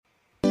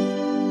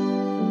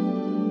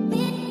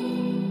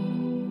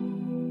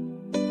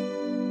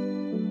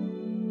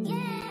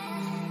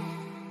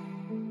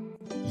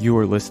You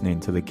are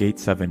listening to the Gate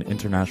 7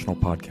 International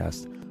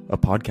Podcast, a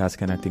podcast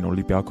connecting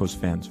Olympiakos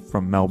fans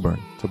from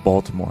Melbourne to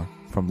Baltimore,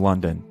 from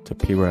London to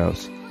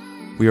Piraeus.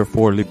 We are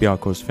 4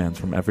 Olympiakos fans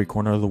from every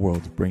corner of the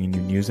world, bringing you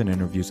news and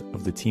interviews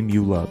of the team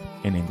you love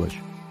in English.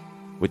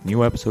 With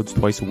new episodes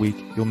twice a week,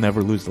 you'll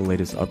never lose the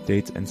latest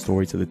updates and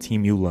stories of the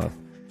team you love.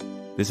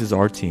 This is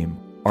our team,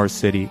 our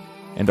city,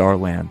 and our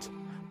land.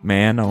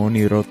 Man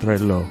Aoniro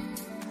Trello.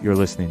 You're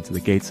listening to the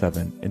Gate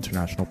 7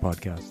 International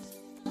Podcast.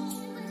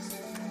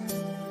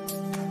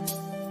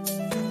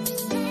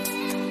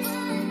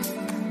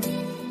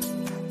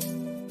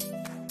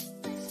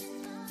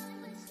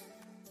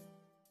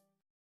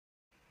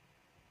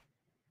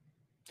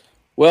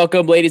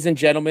 Welcome, ladies and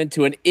gentlemen,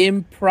 to an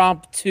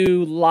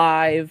impromptu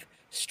live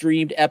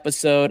streamed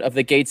episode of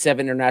the Gate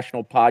 7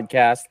 International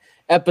Podcast,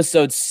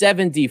 episode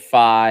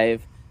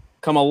 75.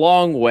 Come a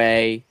long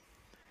way.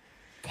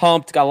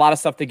 Pumped. Got a lot of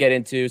stuff to get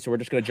into, so we're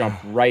just going to jump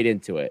right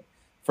into it.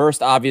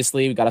 First,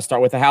 obviously, we got to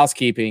start with the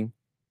housekeeping.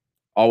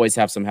 Always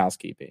have some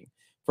housekeeping.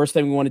 First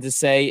thing we wanted to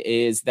say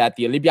is that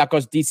the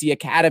Olympiakos DC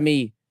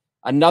Academy,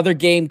 another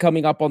game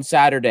coming up on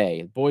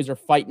Saturday. The boys are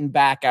fighting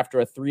back after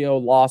a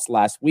 3-0 loss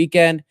last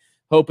weekend,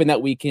 hoping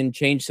that we can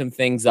change some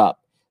things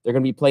up. They're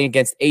going to be playing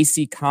against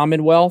AC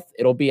Commonwealth.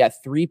 It'll be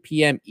at 3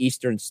 p.m.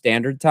 Eastern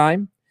Standard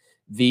Time.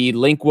 The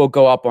link will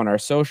go up on our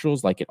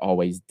socials like it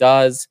always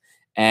does,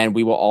 and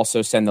we will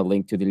also send the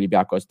link to the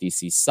Olympiakos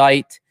DC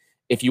site.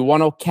 If you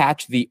want to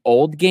catch the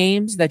old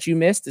games that you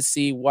missed to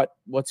see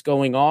what's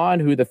going on,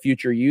 who the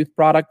future youth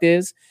product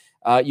is,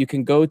 you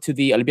can go to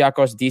the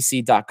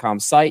olympiakosdc.com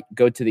site,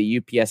 go to the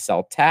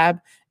UPSL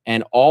tab,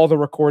 and all the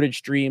recorded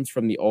streams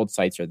from the old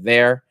sites are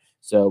there.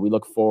 So we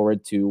look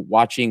forward to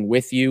watching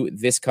with you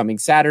this coming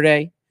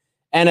Saturday.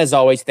 And as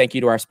always, thank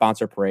you to our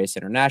sponsor, Piraeus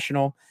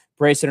International.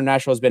 Piraeus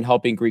International has been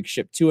helping Greeks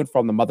ship to and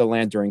from the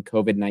motherland during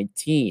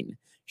COVID-19.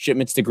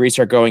 Shipments to Greece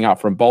are going out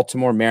from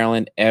Baltimore,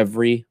 Maryland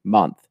every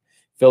month.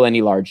 Fill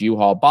any large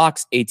U-Haul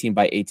box, 18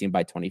 by 18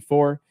 by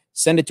 24.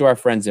 Send it to our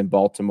friends in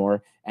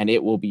Baltimore, and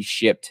it will be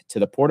shipped to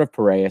the port of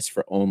Piraeus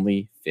for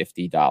only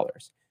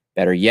 $50.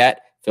 Better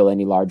yet, fill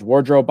any large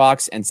wardrobe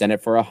box and send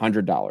it for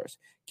 $100.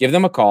 Give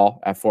them a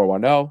call at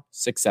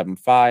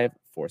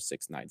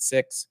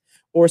 410-675-4696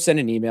 or send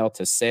an email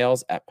to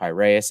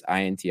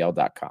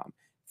sales@piraeusintl.com.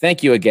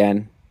 Thank you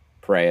again,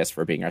 Piraeus,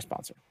 for being our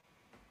sponsor.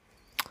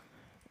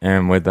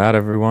 And with that,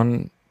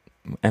 everyone,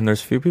 and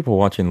there's few people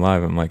watching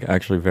live. I'm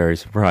actually very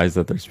surprised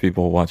that there's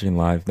people watching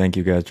live. Thank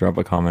you guys. Drop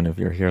a comment if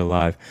you're here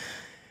live.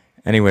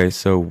 Anyway,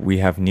 so we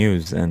have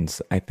news, and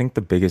I think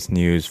the biggest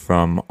news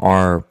from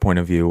our point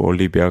of view,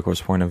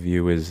 Olympiakos' point of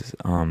view, is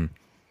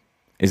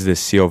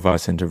this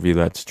Siovas interview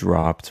that's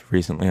dropped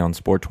recently on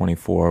Sport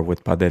 24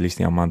 with Pantelis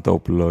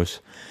Diamantopoulos,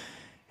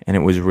 and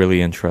it was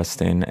really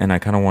interesting. And I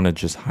kind of want to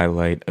just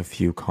highlight a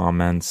few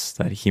comments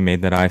that he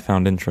made that I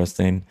found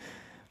interesting.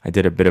 I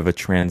did a bit of a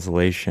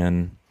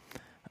translation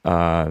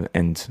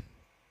and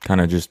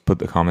kind of just put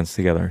the comments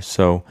together.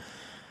 So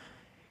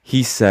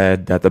he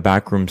said that the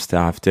backroom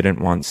staff didn't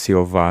want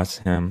Siovas,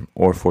 him,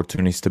 or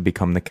Fortounis to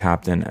become the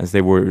captain, as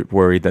they were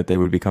worried that they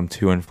would become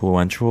too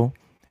influential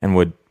and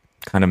would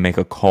kind of make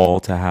a call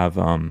to have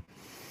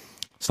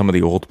some of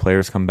the old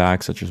players come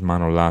back, such as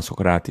Manolas,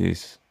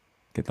 Sokratis,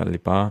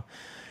 Ketalipa.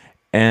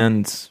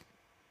 And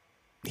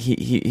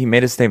he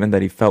made a statement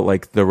that he felt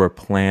like there were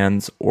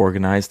plans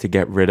organized to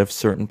get rid of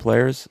certain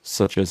players,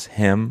 such as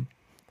him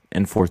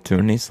and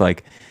Fortounis.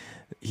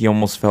 He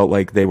almost felt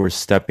like they were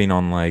stepping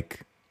on,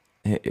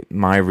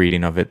 my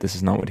reading of it, this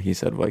is not what he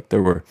said,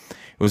 it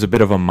was a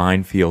bit of a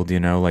minefield,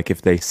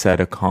 if they said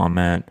a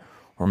comment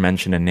or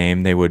mention a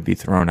name, they would be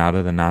thrown out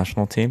of the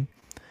national team.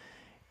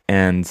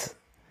 And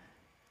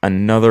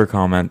another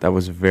comment that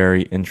was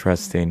very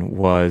interesting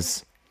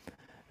was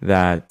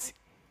that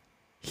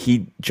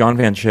John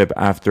Van Schip,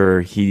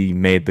 after he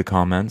made the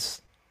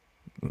comments,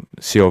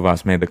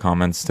 Siovas made the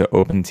comments to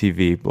Open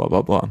TV, blah,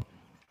 blah, blah,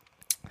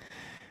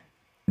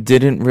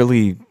 didn't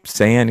really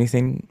say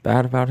anything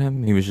bad about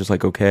him. He was just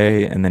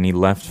okay. And then he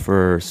left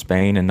for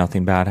Spain and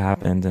nothing bad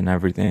happened and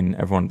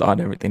everyone thought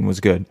everything was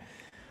good.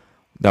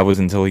 That was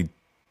until he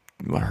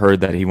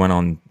heard that he went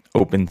on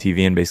Open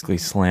TV and basically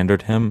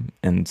slandered him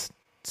and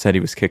said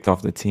he was kicked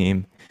off the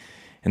team.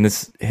 And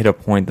this hit a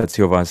point that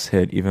Siovas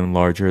hit even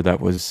larger, that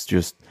was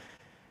just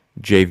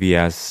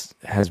JVS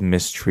has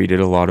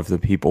mistreated a lot of the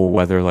people,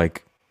 whether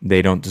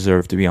they don't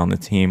deserve to be on the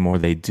team or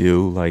they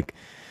do.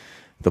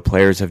 The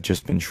players have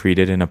just been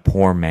treated in a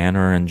poor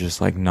manner and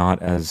just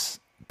not as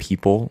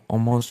people,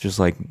 almost just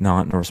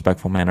not in a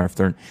respectful manner.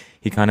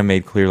 He kind of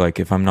made clear,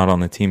 if I'm not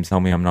on the team, tell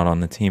me I'm not on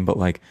the team, but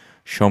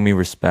show me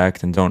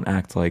respect and don't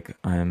act like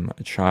I'm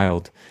a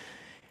child.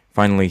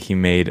 Finally, he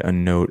made a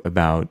note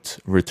about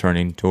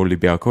returning to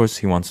Olympiakos.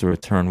 He wants to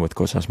return with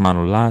Kostas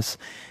Manolas.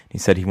 He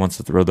said he wants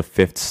to throw the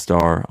 5th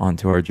star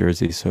onto our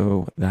jersey.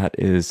 So that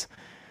is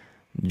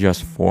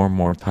just 4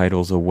 more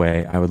titles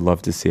away. I would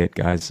love to see it,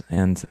 guys.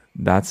 And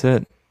that's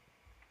it.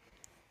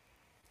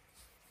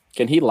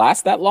 Can he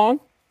last that long?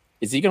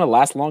 Is he going to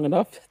last long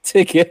enough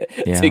to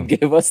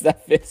give us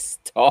that 5th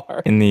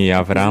star? In the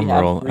Avram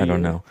role, I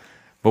don't know.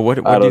 But I what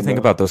do you don't think know.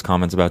 about those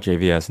comments about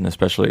JVS, and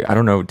especially I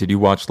don't know, did you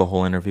watch the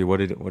whole interview? What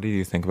did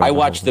you think I about the whole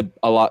watched thing?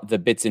 the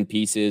bits and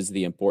pieces,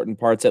 the important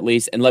parts at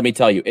least, and let me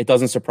tell you, it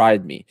doesn't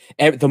surprise me.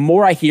 The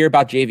more I hear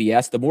about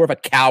JVS, the more of a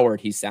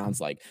coward he sounds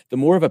like, the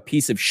more of a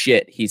piece of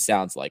shit he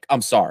sounds like.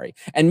 I'm sorry,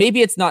 and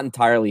maybe it's not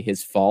entirely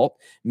his fault.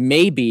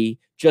 Maybe,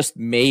 just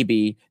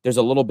maybe, there's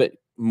a little bit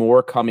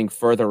more coming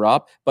further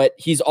up, but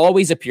he's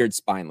always appeared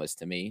spineless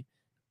to me.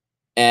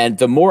 And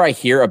the more I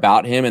hear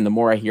about him and the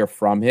more I hear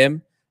from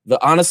him, the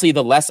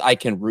less I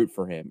can root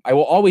for him. I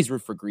will always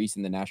root for Greece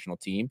in the national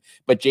team,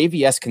 but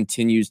JVS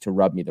continues to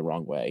rub me the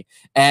wrong way.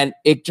 And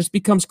it just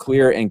becomes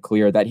clearer and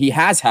clearer that he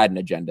has had an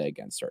agenda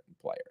against certain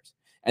players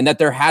and that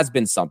there has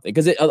been something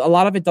because a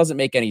lot of it doesn't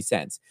make any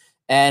sense.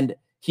 And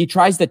he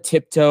tries to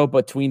tiptoe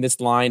between this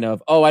line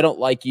of, oh, I don't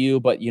like you,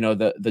 but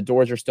the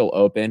doors are still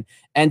open.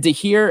 And to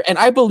hear, and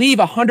I believe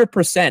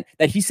 100%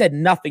 that he said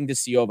nothing to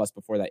Siovas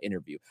before that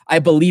interview. I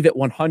believe it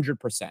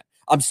 100%.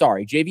 I'm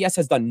sorry. JVS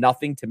has done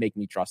nothing to make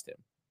me trust him.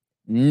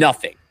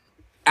 Nothing.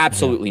 Yeah.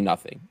 Absolutely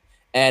nothing.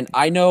 And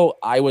I know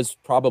I was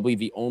probably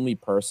the only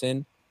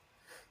person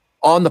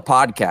on the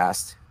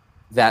podcast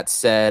that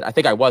said, I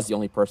think I was the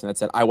only person that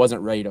said I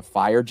wasn't ready to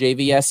fire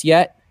JVS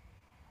yet.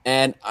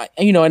 And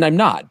and I'm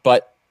not,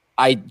 but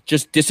I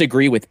just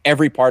disagree with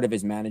every part of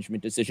his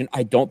management decision.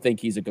 I don't think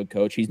he's a good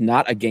coach. He's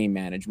not a game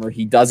manager.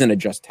 He doesn't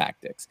adjust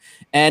tactics.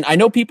 And I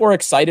know people are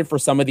excited for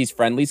some of these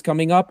friendlies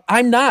coming up.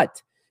 I'm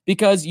not,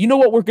 because you know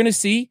what we're going to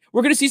see?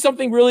 We're going to see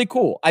something really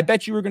cool. I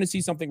bet you we're going to see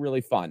something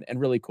really fun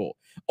and really cool.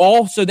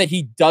 All so that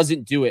he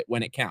doesn't do it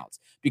when it counts,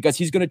 because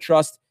he's going to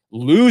trust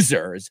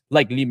losers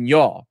like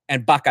Limyo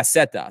and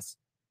Bakasetas,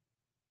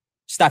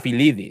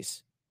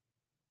 Stafilidis,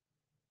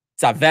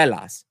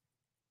 Tsavelas.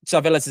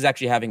 Savelas is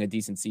actually having a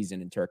decent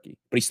season in Turkey,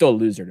 but he's still a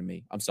loser to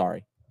me. I'm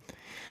sorry.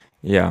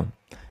 Yeah.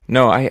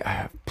 No,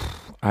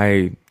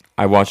 I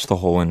watched the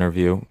whole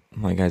interview.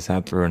 Like I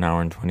sat through an hour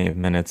and 28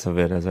 minutes of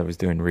it as I was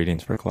doing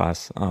readings for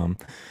class.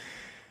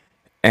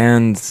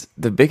 And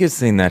the biggest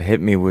thing that hit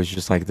me was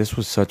just like this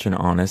was such an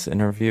honest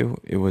interview.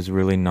 It was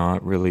really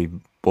not really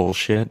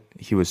bullshit.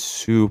 He was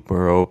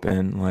super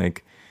open,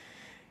 like,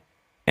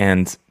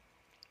 and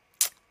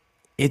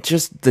it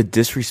just the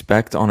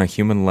disrespect on a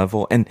human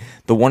level. And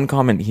the one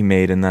comment he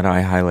made and that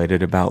I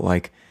highlighted about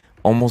like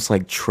almost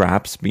like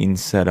traps being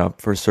set up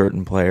for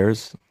certain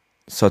players,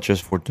 such as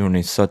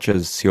Fortuny, such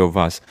as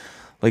Siovas.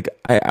 Like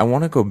I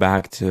want to go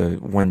back to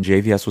when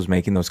JVS was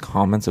making those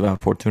comments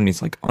about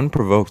Fortunis, like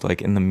unprovoked,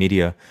 like in the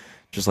media,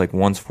 just like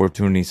once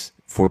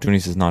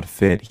Fortunis is not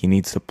fit, he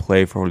needs to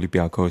play for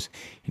Olympiakos.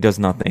 He does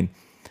nothing.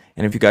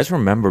 And if you guys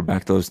remember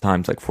back those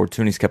times, like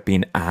Fortunis kept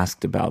being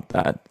asked about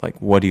that.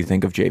 Like, what do you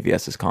think of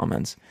JVS's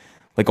comments?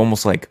 Like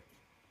almost like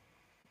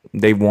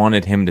they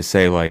wanted him to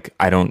say like,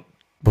 I don't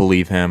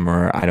believe him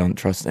or I don't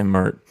trust him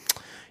or,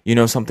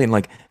 something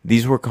like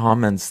these were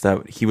comments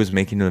that he was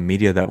making to the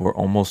media that were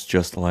almost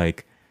just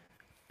like,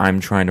 I'm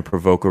trying to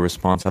provoke a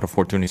response out of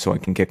Fortuny so I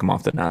can kick him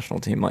off the national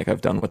team like I've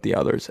done with the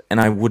others.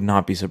 And I would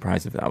not be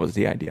surprised if that was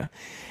the idea.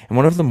 And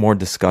one of the more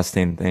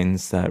disgusting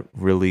things that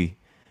really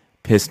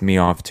pissed me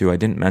off too, I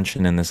didn't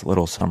mention in this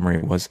little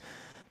summary, was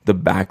the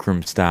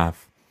backroom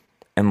staff.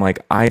 And like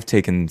I've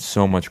taken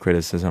so much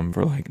criticism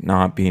for like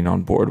not being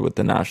on board with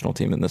the national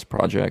team in this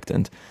project.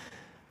 And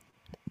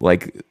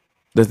like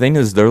the thing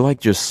is they're like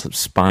just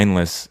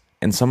spineless.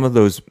 And some of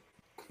those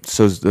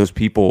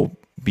people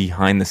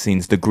behind the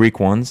scenes, the Greek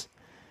ones,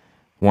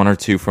 one or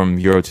two from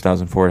Euro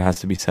 2004, it has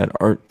to be said,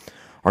 are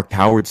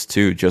cowards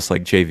too, just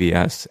like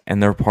JVS,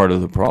 and they're part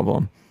of the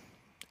problem.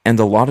 And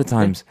a lot of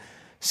times,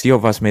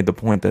 Siovas made the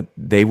point that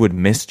they would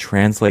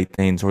mistranslate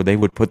things, or they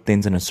would put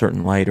things in a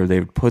certain light, or they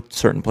would put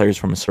certain players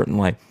from a certain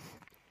light.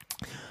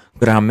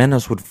 But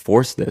Amenos would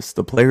force this.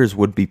 The players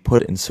would be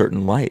put in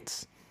certain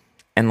lights.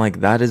 And like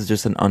that is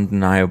just an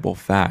undeniable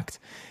fact.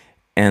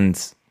 And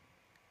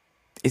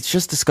it's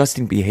just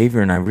disgusting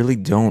behavior, and I'm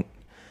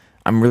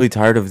really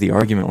tired of the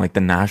argument like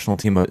the national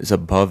team is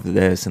above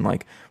this and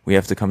like we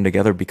have to come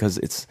together, because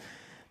it's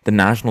the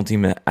national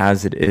team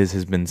as it is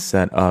has been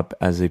set up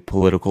as a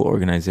political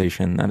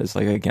organization that is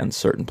like against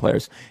certain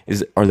players.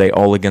 Are they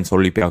all against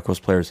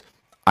Olympiakos players?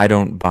 I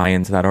don't buy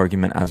into that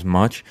argument as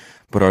much,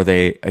 but are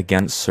they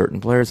against certain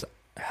players?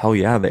 Hell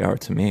yeah, they are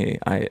to me.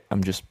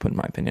 I'm just putting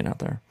my opinion out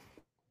there.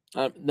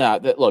 No,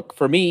 look,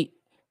 for me,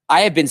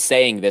 I have been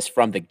saying this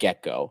from the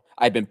get-go.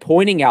 I've been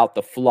pointing out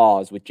the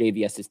flaws with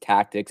JVS's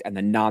tactics and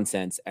the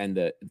nonsense and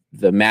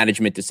the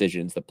management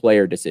decisions, the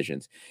player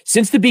decisions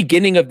since the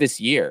beginning of this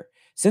year,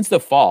 since the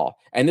fall.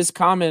 And this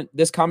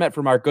comment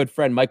from our good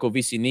friend Michael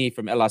Vicini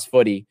from Elas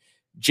Footy,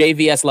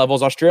 JVS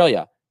levels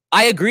Australia.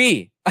 I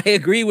agree. I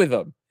agree with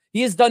him.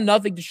 He has done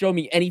nothing to show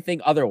me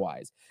anything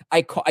otherwise.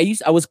 I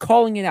was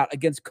calling it out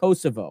against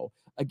Kosovo,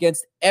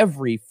 against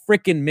every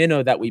freaking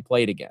minnow that we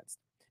played against.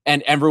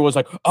 And everyone was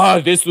like,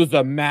 oh, this was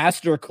a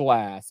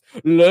masterclass.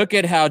 Look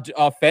at how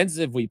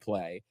offensive we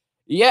play.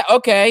 Yeah,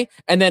 okay.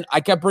 And then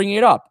I kept bringing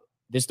it up.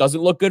 This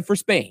doesn't look good for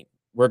Spain.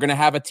 We're going to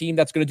have a team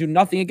that's going to do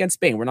nothing against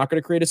Spain. We're not going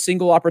to create a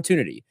single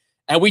opportunity.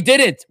 And we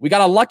didn't. We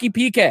got a lucky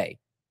PK.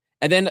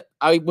 And then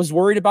I was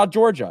worried about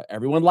Georgia.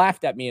 Everyone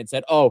laughed at me and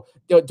said, oh,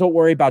 don't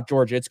worry about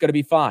Georgia. It's going to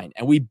be fine.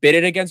 And we bid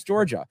it against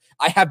Georgia.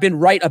 I have been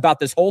right about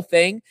this whole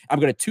thing. I'm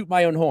going to toot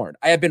my own horn.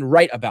 I have been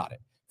right about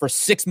it for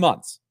 6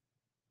 months.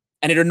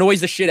 And it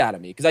annoys the shit out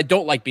of me because I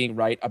don't like being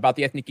right about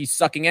the Ethniki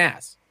sucking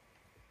ass.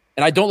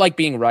 And I don't like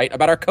being right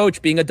about our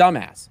coach being a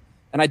dumbass.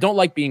 And I don't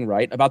like being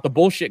right about the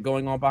bullshit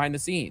going on behind the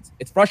scenes.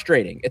 It's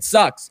frustrating. It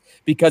sucks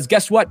because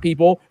guess what,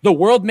 people? The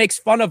world makes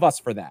fun of us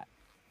for that.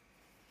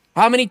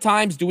 How many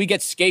times do we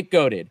get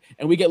scapegoated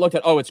and we get looked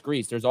at, oh, it's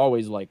Greece. There's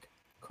always like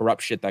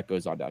corrupt shit that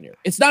goes on down here.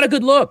 It's not a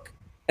good look.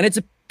 And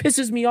it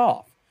pisses me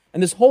off.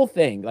 And this whole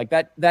thing, like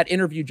that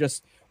interview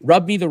just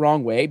rubbed me the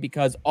wrong way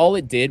because all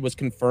it did was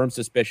confirm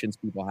suspicions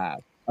people have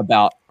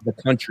about the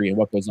country and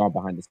what goes on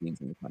behind the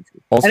scenes in the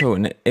country. Also,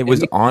 and it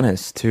was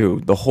honest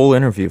too. The whole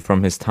interview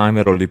from his time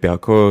at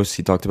Olympiakos,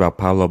 he talked about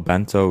Paolo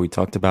Bento. He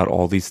talked about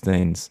all these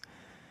things.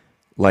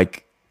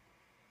 Like,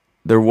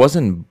 there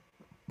wasn't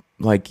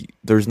like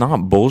there's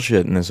not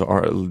bullshit in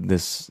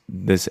this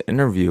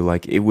interview.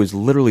 Like, it was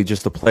literally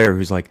just a player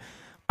who's like,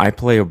 I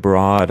play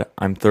abroad.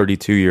 I'm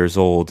 32 years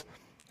old.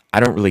 I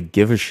don't really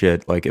give a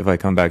shit. Like, if I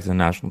come back to the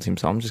national team,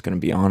 so I'm just gonna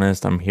be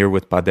honest. I'm here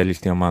with Padelis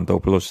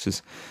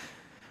Diamantopoulos,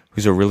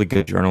 who's a really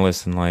good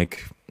journalist and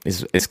like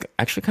is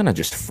actually kind of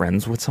just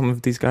friends with some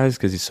of these guys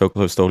because he's so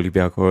close to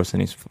Olympiakos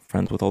and he's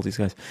friends with all these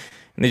guys.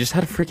 And they just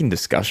had a freaking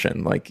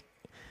discussion. Like,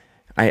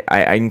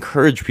 I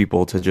encourage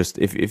people to just,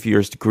 if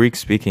you're Greek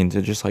speaking,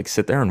 to just like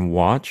sit there and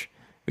watch.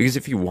 Because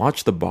if you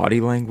watch the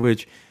body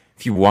language,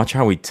 if you watch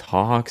how he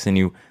talks and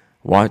you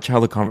watch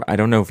how I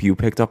don't know if you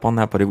picked up on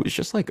that, but it was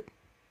just like,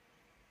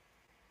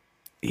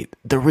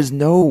 there was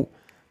no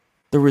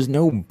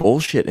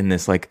bullshit in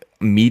this, like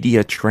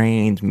media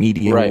trained,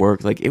 media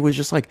work. Like, it was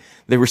just like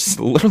they were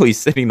literally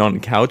sitting on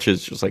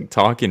couches, just like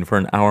talking for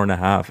an hour and a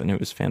half, and it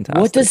was fantastic.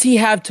 What does he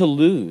have to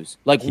lose?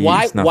 Like,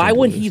 why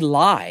would he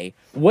lie?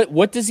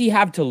 What does he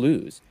have to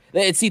lose?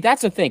 See,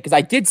 that's the thing, because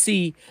I did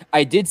see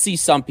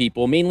some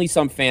people, mainly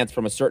some fans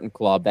from a certain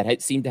club,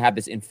 that seemed to have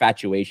this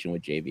infatuation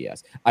with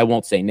JVS. I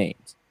won't say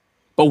names,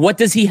 but what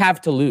does he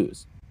have to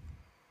lose?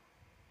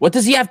 What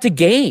does he have to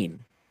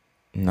gain?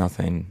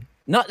 Nothing.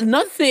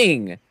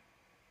 Nothing.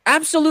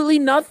 Absolutely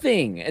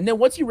nothing. And then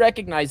once you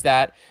recognize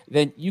that,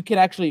 then you can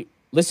actually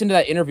listen to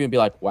that interview and be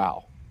like,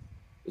 wow,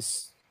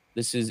 this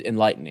is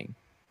enlightening.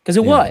 Because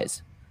it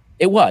was.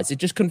 It was. It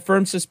just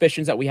confirmed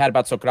suspicions that we had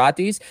about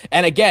Socrates.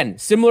 And again,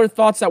 similar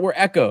thoughts that were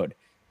echoed.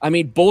 I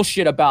mean,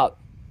 bullshit about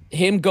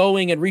him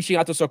going and reaching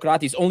out to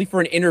Socrates only for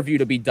an interview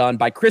to be done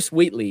by Chris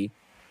Wheatley,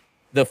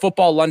 the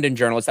Football London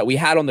journalist that we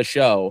had on the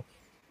show,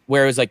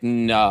 where it was like,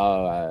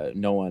 no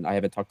one, I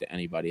haven't talked to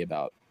anybody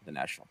about the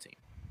national team.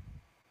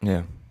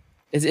 Yeah.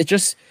 It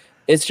just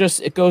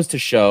goes to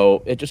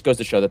show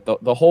that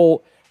the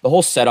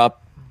whole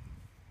setup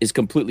is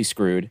completely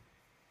screwed.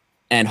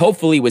 And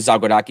hopefully with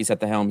Zagorakis at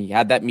the helm, he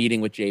had that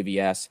meeting with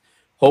JVS.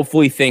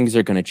 Hopefully things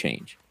are going to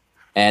change.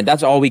 And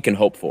that's all we can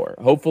hope for.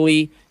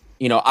 Hopefully,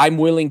 I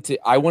want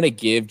to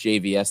give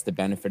JVS the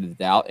benefit of the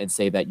doubt and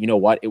say that, you know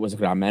what, it was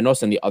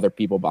Ramenos and the other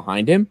people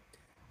behind him.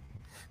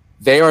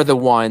 They are the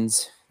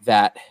ones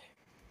that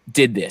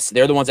did this.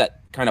 They're the ones that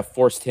kind of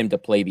forced him to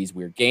play these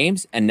weird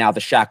games. And now the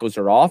shackles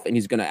are off and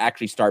he's going to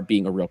actually start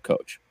being a real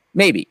coach.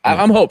 Maybe.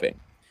 Yeah. I'm hoping.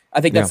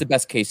 I think that's the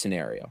best case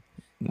scenario.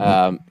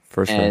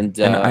 For sure. And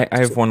I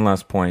have one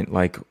last point.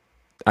 Like,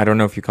 I don't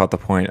know if you caught the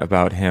point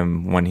about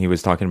him when he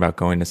was talking about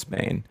going to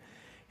Spain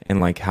and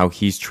like how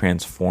he's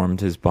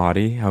transformed his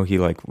body, how he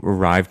like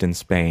arrived in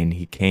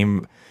Spain.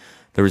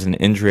 There was an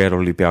injury at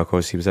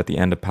Olympiakos. He was at the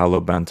end of Paolo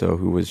Bento,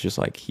 who was just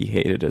like, he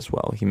hated as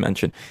well. He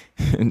mentioned,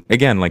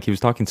 again, like he was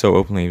talking so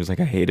openly. He was like,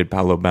 I hated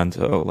Paolo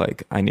Bento.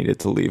 Like, I needed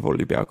to leave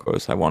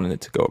Olympiakos. I wanted it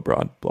to go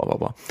abroad, blah, blah,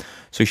 blah.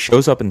 So he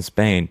shows up in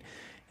Spain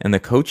and the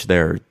coach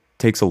there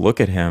takes a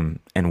look at him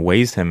and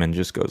weighs him and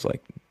just goes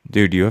like,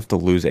 dude, you have to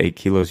lose 8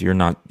 kilos. You're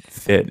not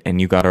fit. And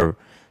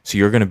so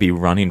you're going to be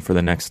running for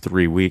the next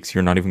 3 weeks.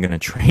 You're not even going to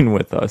train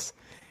with us.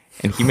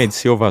 And he made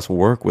Silvas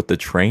work with the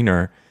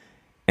trainer.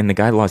 And the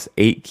guy lost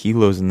 8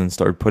 kilos and then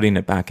started putting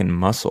it back in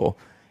muscle.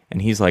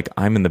 And he's like,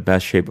 I'm in the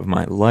best shape of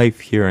my life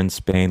here in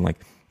Spain. Like,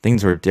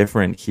 things are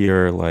different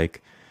here.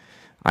 Like,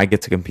 I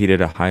get to compete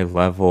at a high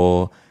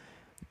level.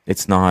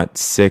 It's not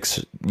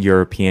 6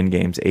 European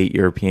games, 8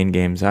 European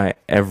games.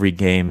 Every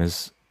game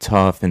is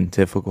tough and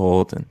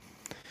difficult. And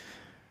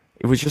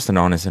it was just an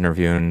honest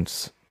interview.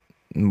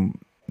 And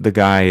the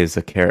guy is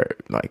a character.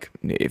 Like,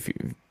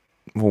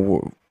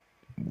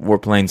 we're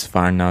playing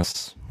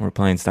Sfarnas, we're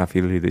playing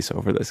Stafilidis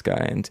over this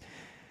guy. And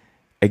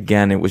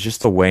again, it was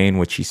just the way in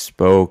which he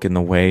spoke and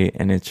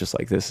it's just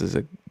like,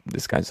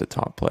 this guy's a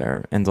top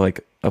player and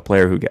like a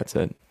player who gets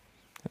it.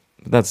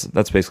 That's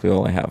basically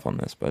all I have on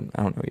this, but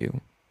I don't know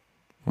you.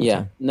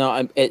 Yeah,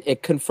 no,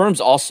 it confirms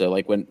also,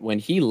 like when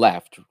he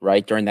left,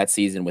 right, during that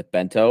season with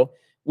Bento,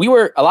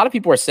 a lot of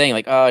people were saying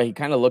like, oh, he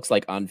kind of looks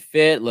like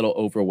unfit, a little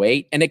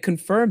overweight. And it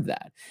confirmed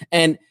that.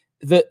 And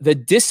the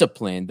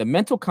discipline, the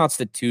mental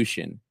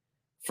constitution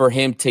for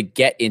him to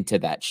get into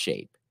that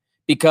shape,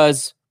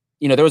 because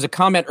there was a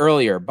comment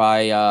earlier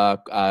by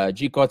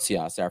G.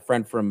 Kotsias, our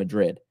friend from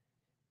Madrid.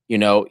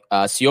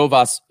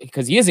 Siovas,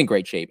 because he is in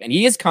great shape and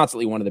he is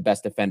constantly one of the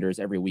best defenders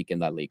every week in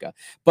La Liga.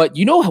 But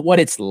you know what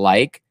it's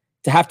like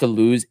to have to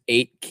lose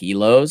 8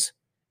 kilos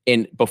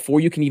before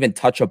you can even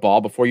touch a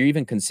ball, before you're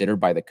even considered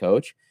by the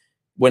coach.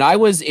 When I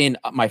was in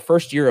my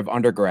first year of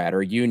undergrad,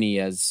 or uni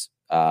as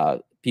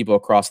people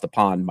across the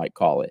pond might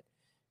call it,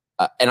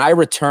 and I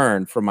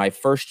returned from my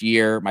first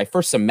year, my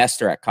first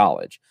semester at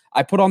college,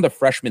 I put on the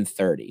freshman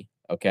 30,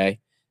 okay?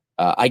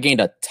 I gained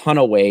a ton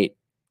of weight.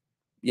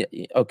 Yeah,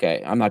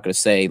 okay, I'm not going to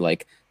say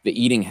like the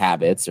eating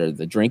habits or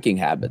the drinking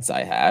habits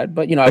I had,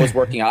 but I was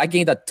working out. I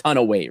gained a ton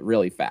of weight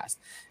really fast.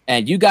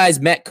 And you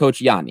guys met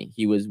Coach Yanni.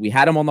 We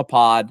had him on the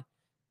pod.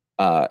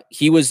 I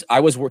was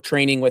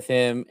training with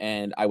him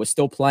and I was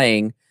still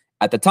playing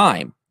at the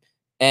time.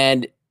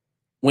 And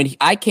when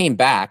I came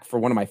back for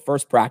one of my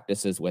first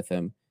practices with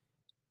him,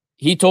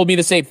 he told me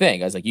the same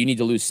thing. I was like, you need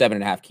to lose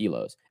 7.5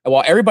 kilos. And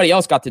while everybody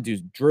else got to do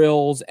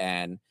drills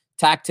and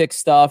tactics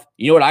stuff,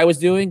 you know what I was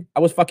doing? I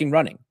was fucking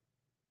running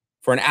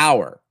for an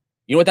hour.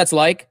 You know what that's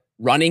like?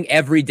 Running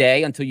every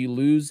day until you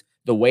lose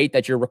the weight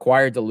that you're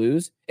required to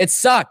lose. It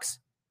sucks.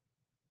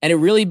 And it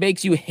really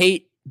makes you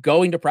hate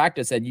going to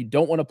practice and you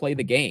don't want to play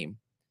the game.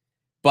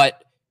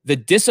 But the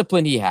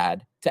discipline he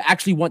had to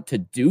actually want to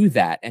do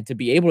that and to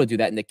be able to do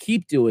that and to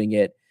keep doing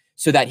it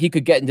so that he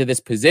could get into this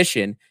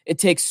position, it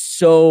takes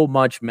so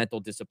much mental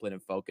discipline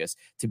and focus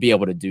to be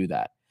able to do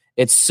that.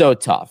 It's so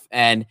tough.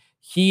 And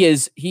he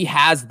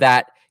has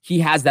that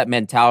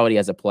mentality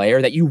as a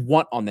player that you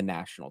want on the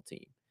national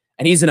team.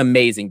 And he's an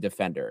amazing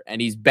defender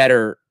and he's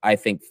better, I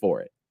think,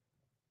 for it.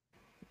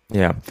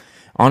 Yeah.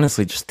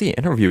 Honestly, just the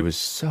interview was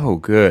so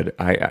good.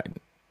 I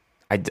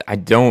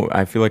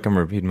feel like I'm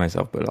repeating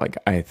myself, but like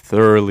I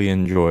thoroughly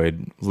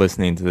enjoyed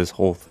listening to this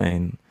whole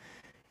thing.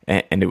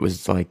 And it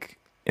was like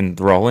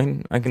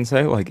enthralling, I can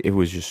say. Like it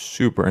was just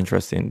super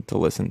interesting to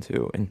listen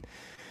to. And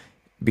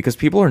because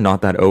people are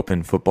not that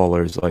open,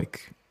 footballers,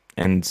 like,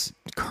 and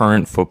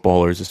current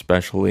footballers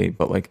especially,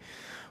 but like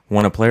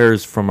when a player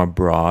is from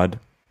abroad,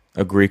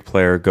 a Greek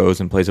player goes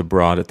and plays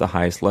abroad at the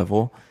highest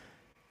level,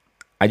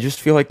 I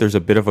just feel like there's a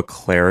bit of a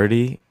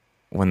clarity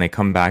when they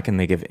come back and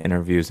they give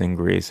interviews in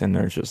Greece, and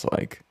there's just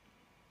like,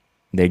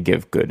 they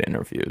give good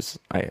interviews.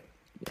 I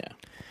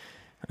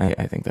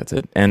think that's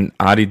it. And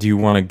Adi, do you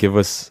want to give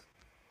us,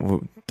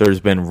 there's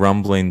been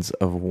rumblings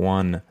of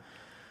one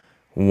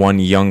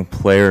young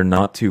player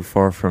not too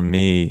far from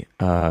me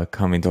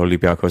coming to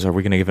Olympiakos. Are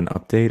we going to give an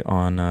update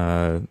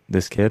on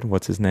this kid?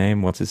 What's his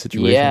name? What's his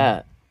situation?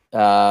 Yeah.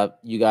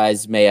 You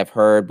guys may have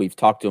heard, we've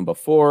talked to him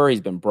before.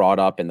 He's been brought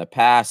up in the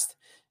past.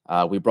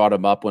 We brought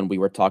him up when we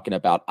were talking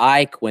about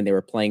Ike, when they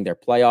were playing their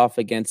playoff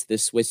against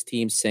this Swiss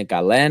team, Saint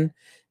Gallen.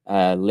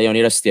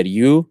 Leonidas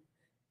Steriou.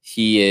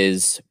 He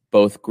is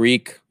both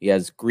Greek. He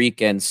has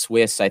Greek and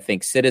Swiss, I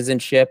think,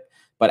 citizenship.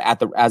 But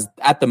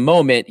at the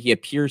moment, he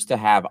appears to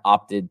have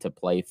opted to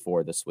play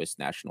for the Swiss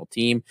national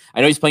team. I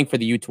know he's playing for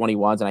the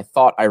U21s, and I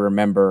thought I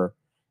remember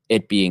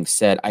it being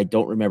said. I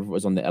don't remember if it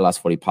was on the Elas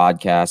 40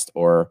 podcast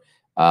or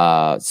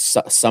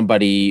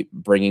somebody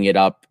bringing it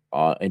up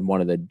in one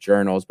of the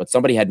journals, but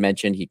somebody had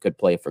mentioned he could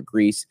play for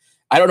Greece.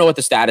 I don't know what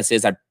the status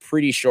is. I'm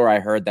pretty sure I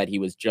heard that he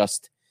was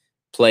just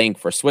playing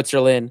for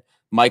Switzerland.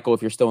 Michael,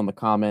 if you're still in the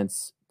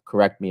comments,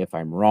 correct me if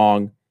I'm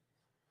wrong.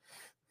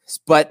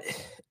 But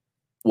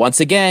once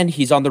again,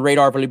 he's on the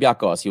radar of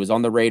Olympiakos. He was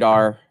on the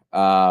radar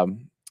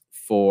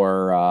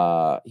for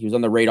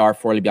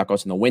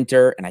Olympiakos in the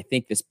winter, and I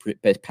think this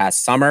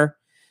past summer.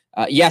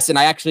 Yes, and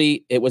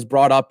it was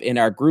brought up in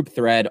our group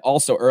thread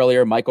also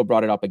earlier. Michael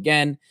brought it up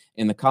again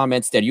in the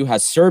comments that you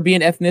have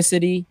Serbian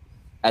ethnicity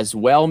as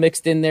well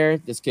mixed in there.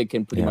 This kid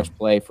can pretty much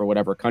play for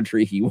whatever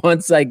country he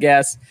wants, I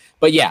guess.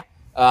 But yeah,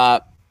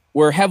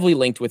 we're heavily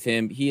linked with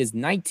him. He is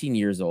 19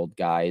 years old,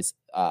 guys.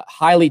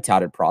 Highly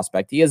touted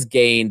prospect. He has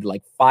gained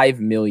like 5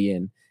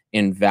 million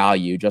in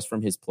value just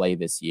from his play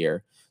this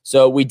year.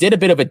 So we did a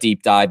bit of a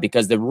deep dive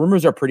because the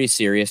rumors are pretty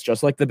serious,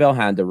 just like the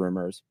Belhanda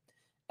rumors.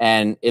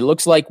 And it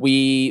looks like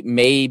we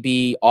may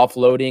be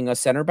offloading a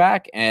center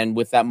back. And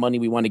with that money,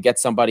 we want to get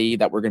somebody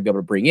that we're going to be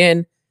able to bring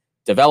in,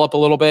 develop a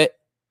little bit,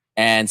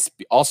 and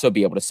also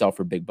be able to sell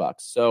for big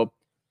bucks. So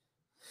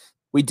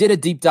we did a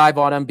deep dive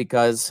on him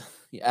because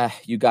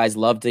you guys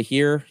love to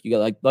hear. You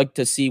like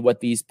to see what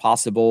these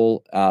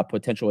possible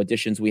potential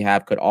additions we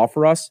have could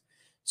offer us.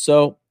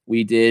 So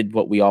we did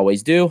what we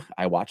always do.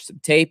 I watched some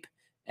tape,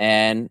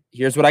 and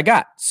here's what I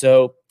got.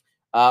 So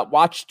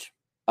watched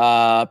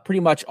pretty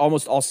much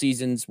almost all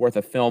seasons worth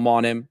of film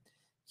on him.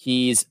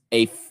 He's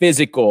a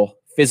physical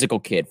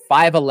kid,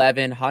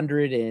 5'11",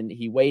 100, and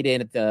he weighed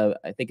in at the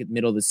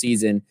middle of the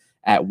season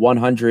at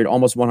 100,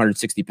 almost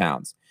 160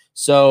 pounds.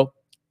 So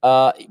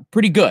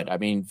pretty good. I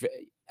mean,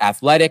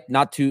 athletic,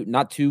 not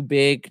too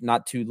big,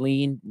 not too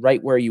lean,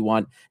 right where you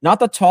want. Not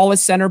the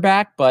tallest center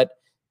back, but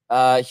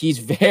he's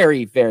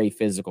very, very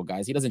physical,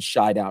 guys. He doesn't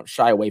shy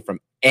away from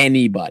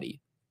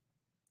anybody.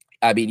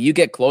 I mean, you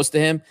get close to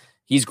him,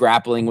 he's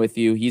grappling with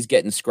you. He's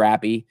getting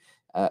scrappy.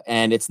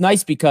 And it's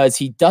nice because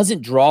he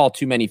doesn't draw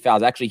too many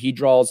fouls. Actually, he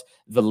draws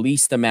the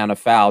least amount of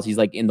fouls. He's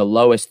like in the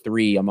lowest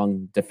 3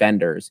 among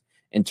defenders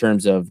in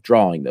terms of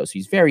drawing those.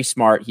 He's very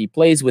smart. He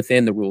plays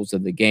within the rules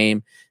of the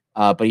game,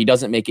 but he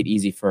doesn't make it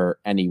easy for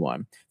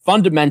anyone.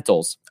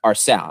 Fundamentals are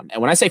sound.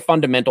 And when I say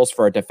fundamentals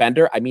for a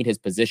defender, I mean his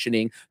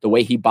positioning, the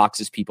way he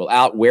boxes people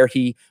out, where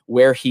he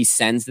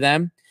sends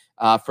them.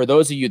 For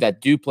those of you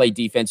that do play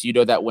defense, you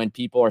know that when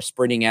people are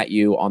sprinting at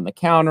you on the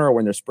counter or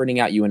when they're sprinting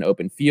at you in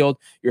open field,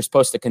 you're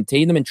supposed to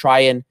contain them and try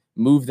and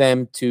move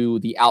them to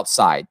the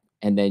outside.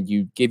 And then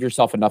you give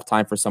yourself enough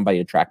time for somebody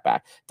to track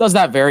back. Does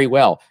that very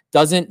well.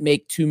 Doesn't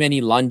make too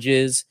many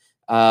lunges.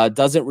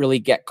 Doesn't really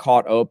get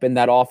caught open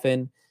that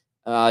often.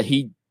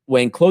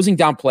 When closing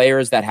down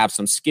players that have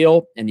some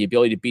skill and the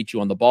ability to beat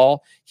you on the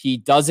ball, he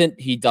doesn't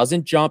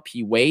jump.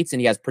 He waits, and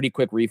he has pretty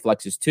quick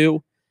reflexes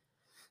too.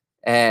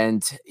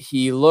 And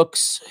he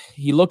looks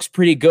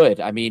pretty good.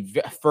 I mean,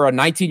 for a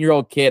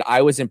 19-year-old kid,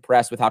 I was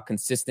impressed with how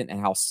consistent and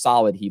how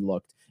solid he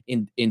looked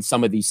in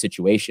some of these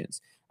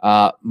situations.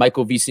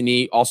 Michael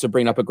Vicini also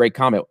bringing up a great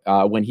comment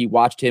when he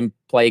watched him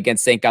play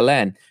against St.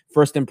 Gallen.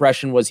 First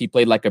impression was he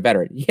played like a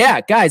veteran. Yeah,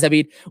 guys, I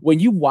mean, when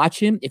you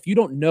watch him, if you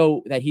don't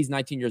know that he's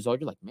 19 years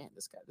old, you're like, man,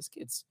 this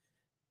kid's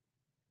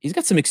he's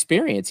got some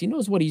experience. He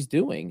knows what he's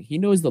doing. He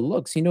knows the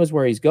looks. He knows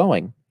where he's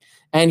going.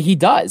 And he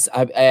does.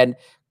 And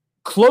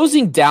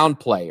closing down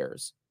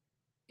players,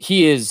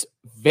 he is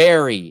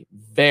very,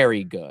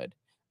 very good.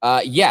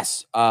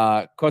 Yes,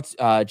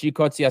 G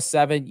Kotsia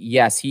 7.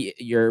 Yes,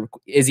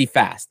 is he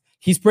fast?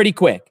 He's pretty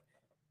quick.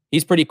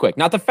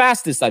 Not the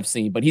fastest I've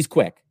seen, but he's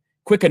quick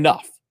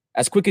enough,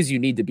 as quick as you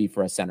need to be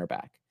for a center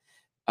back.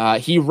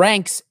 He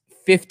ranks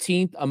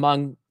 15th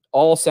among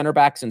all center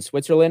backs in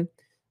Switzerland,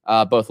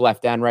 both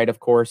left and right, of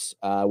course,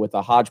 with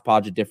a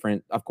hodgepodge of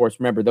different. Of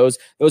course, remember those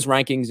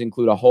rankings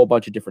include a whole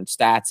bunch of different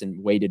stats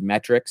and weighted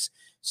metrics.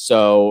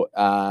 So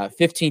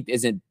 15th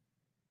isn't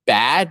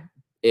bad.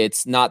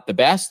 It's not the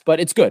best, but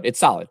it's good. It's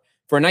solid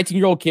for a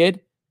 19-year-old kid.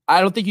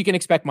 I don't think you can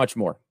expect much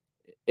more.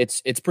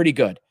 It's pretty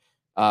good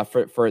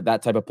for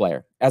that type of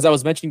player. As I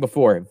was mentioning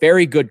before,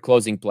 very good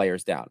closing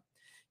players down.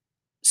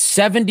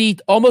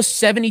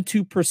 Almost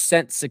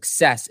 72%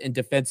 success in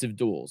defensive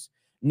duels.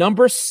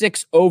 Number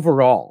 6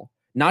 overall,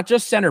 not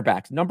just center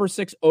backs, number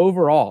 6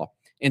 overall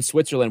in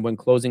Switzerland when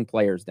closing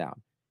players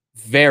down.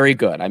 Very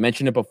good. I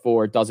mentioned it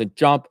before. Doesn't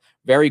jump.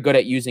 Very good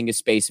at using his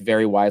space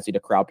very wisely to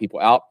crowd people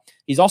out.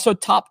 He's also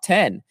top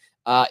 10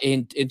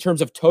 in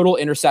terms of total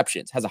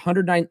interceptions. Has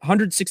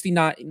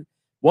 169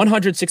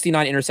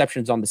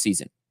 interceptions on the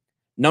season.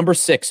 Number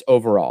 6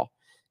 overall.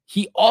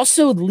 He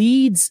also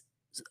leads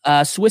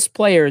Swiss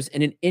players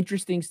in an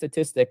interesting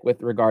statistic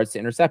with regards to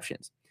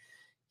interceptions.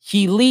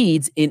 He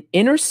leads in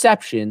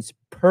interceptions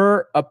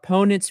per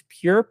opponent's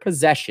pure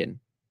possession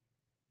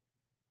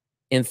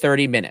in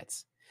 30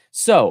 minutes.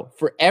 So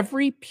for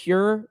every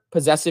pure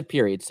possessive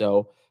period,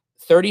 so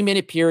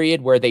 30-minute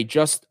period where they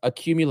just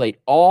accumulate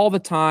all the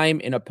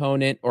time an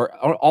opponent or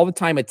all the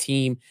time a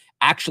team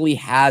actually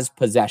has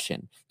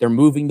possession. They're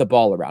moving the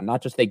ball around,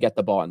 not just they get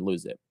the ball and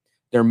lose it.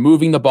 They're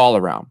moving the ball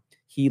around.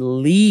 He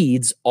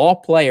leads all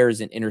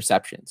players in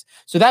interceptions.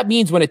 So that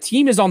means when a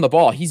team is on the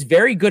ball, he's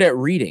very good at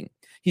reading.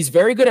 He's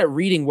very good at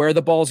reading where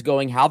the ball's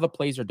going, how the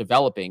plays are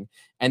developing.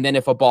 And then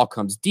if a ball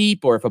comes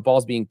deep or if a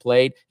ball's being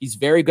played, he's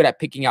very good at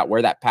picking out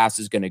where that pass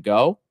is going to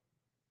go,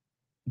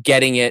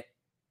 getting it,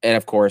 and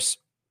of course,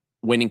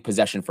 winning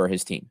possession for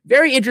his team.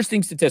 Very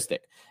interesting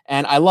statistic.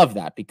 And I love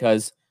that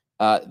because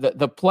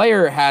the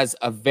player has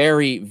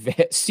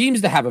seems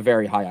to have a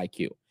very high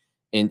IQ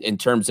in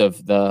terms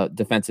of the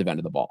defensive end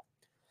of the ball.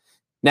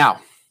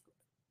 Now,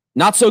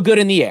 not so good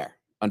in the air,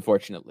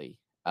 unfortunately.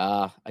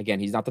 Again,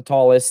 he's not the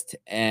tallest,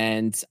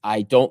 and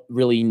I don't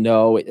really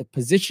know.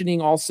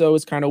 Positioning also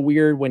is kind of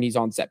weird when he's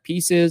on set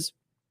pieces.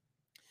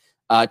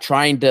 I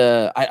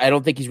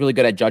don't think he's really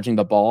good at judging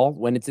the ball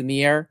when it's in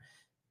the air,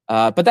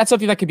 but that's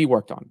something that could be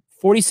worked on.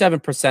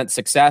 47%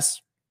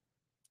 success,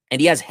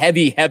 and he has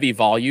heavy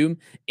volume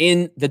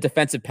in the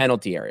defensive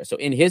penalty area. So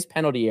in his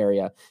penalty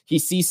area, he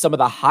sees some of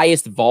the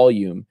highest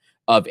volume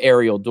of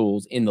aerial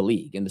duels in the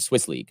league, in the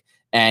Swiss league,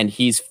 and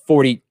he's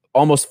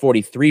almost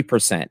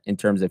 43% in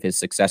terms of his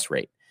success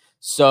rate.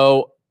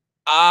 So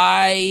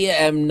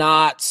I'm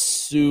not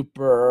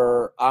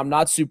super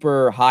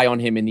high on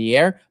him in the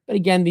air, but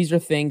again, these are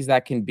things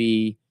that can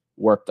be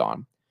worked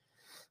on.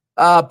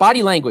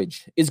 Body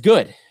language is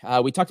good.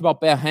 We talked about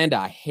Behanda.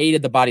 I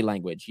hated the body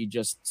language. He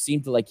just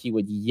seemed like he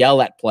would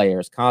yell at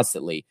players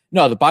constantly.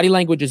 No, the body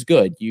language is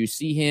good. You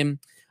see him.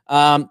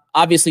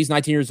 Obviously, he's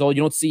 19 years old.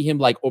 You don't see him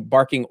like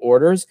barking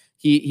orders.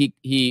 You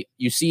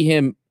see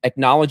him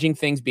acknowledging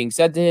things being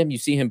said to him. You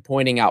see him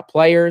pointing out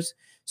players.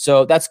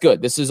 So that's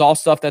good. This is all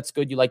stuff that's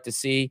good. You like to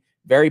see.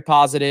 Very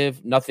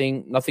positive.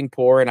 Nothing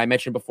poor. And I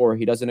mentioned before,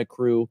 he doesn't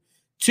accrue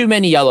too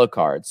many yellow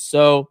cards.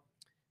 So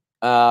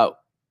at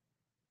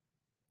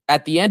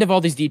the end of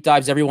all these deep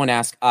dives, everyone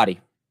asks, Adi,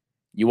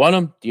 you want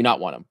him? Do you not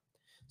want him?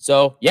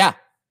 So yeah,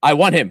 I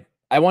want him.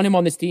 I want him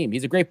on this team.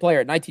 He's a great player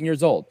at 19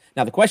 years old.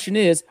 Now, the question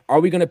is, are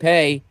we going to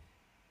pay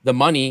the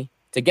money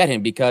to get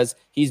him because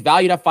he's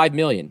valued at $5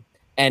 million.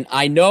 And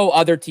I know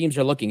other teams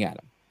are looking at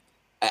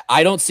him.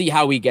 I don't see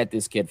how we get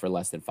this kid for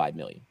less than $5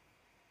 million.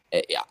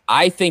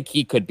 I think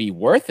he could be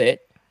worth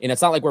it. And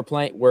it's not like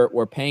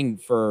we're paying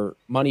for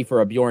money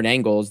for a Bjorn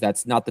Engels.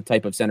 That's not the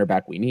type of center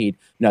back we need.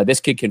 No, this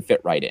kid can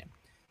fit right in.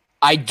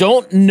 I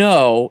don't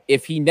know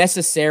if he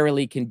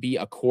necessarily can be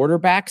a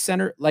quarterback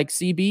center like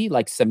CB,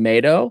 like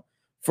Semedo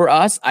for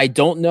us. I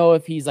don't know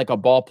if he's like a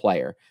ball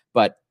player,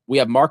 but we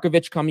have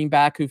Markovic coming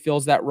back who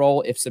fills that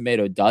role if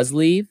Semedo does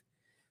leave.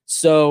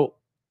 So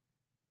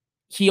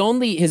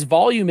his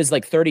volume is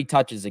like 30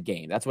 touches a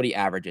game. That's what he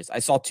averages. I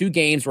saw 2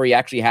 games where he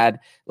actually had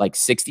like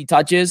 60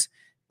 touches,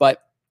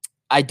 but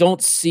I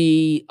don't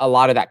see a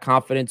lot of that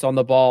confidence on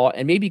the ball.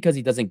 And maybe because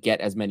he doesn't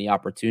get as many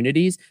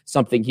opportunities,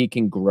 something he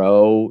can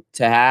grow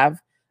to have.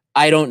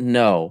 I don't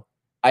know.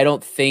 I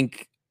don't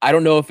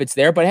know if it's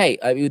there, but hey,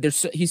 I mean,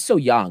 he's so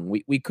young.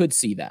 We could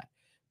see that,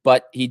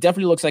 but he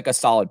definitely looks like a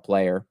solid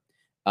player.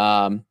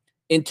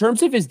 In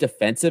terms of his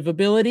defensive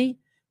ability,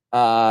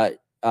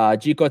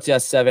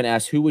 GCoTS7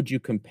 asks, who would you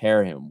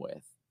compare him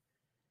with?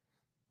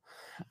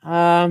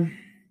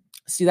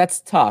 See, that's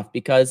tough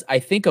because I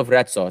think of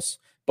Retsos,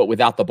 but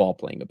without the ball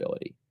playing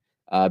ability,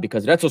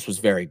 because Retsos was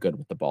very good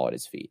with the ball at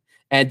his feet.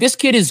 And this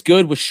kid is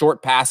good with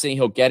short passing.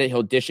 He'll get it.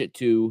 He'll dish it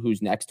to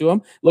who's next to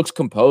him. Looks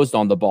composed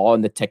on the ball,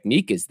 and the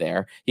technique is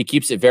there. He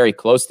keeps it very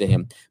close to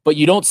him. But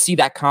you don't see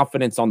that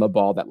confidence on the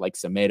ball that like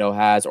Semedo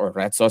has or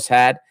Retsos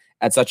had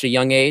at such a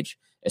young age,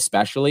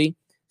 especially.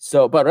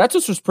 So, but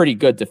Retsos was pretty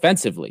good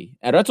defensively,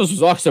 and Retsos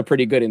was also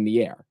pretty good in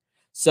the air.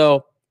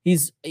 So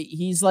he's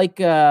like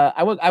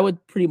I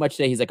would pretty much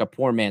say he's like a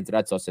poor man's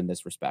Retsos in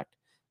this respect.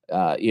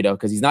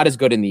 Because he's not as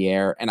good in the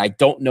air, and I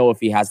don't know if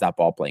he has that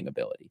ball playing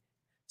ability.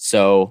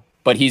 So,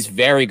 but he's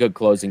very good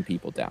closing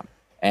people down,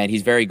 and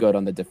he's very good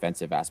on the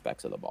defensive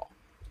aspects of the ball.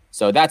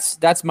 So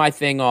that's my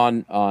thing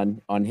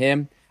on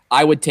him.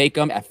 I would take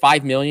him at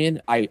 $5 million.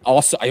 I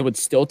would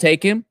still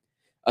take him,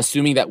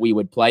 assuming that we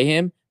would play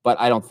him. But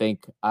I don't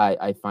think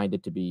I find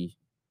it to be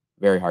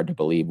very hard to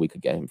believe we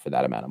could get him for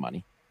that amount of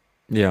money,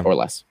 or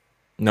less.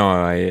 No,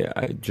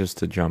 I just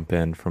to jump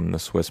in from the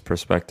Swiss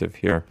perspective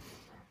here.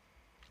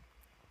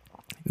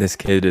 This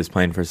kid is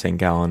playing for St.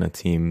 Gallen, a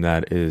team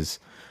that is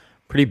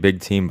a pretty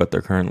big team, but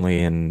they're currently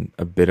in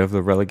a bit of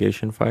the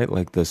relegation fight.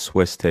 Like the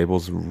Swiss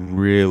table's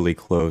really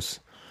close.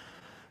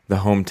 The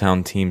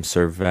hometown team,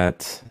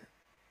 Servette,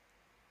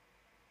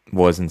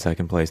 was in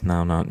second place.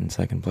 Now not in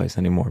second place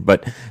anymore.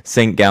 But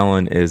St.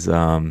 Gallen is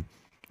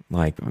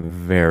like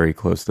very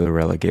close to the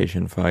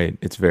relegation fight.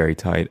 It's very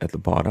tight at the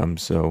bottom,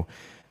 so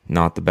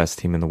not the best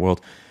team in the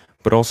world.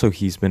 But also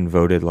he's been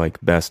voted like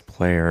best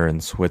player in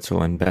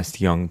Switzerland,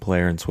 best young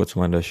player in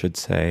Switzerland, I should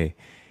say.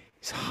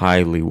 He's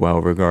highly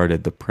well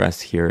regarded. The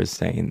press here is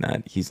saying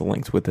that he's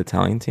linked with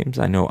Italian teams.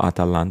 I know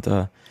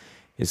Atalanta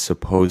is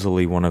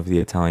supposedly one of the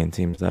Italian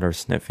teams that are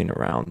sniffing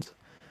around.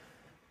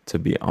 To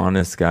be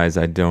honest, guys,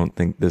 I don't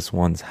think this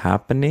one's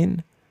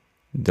happening.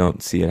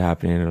 Don't see it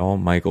happening at all.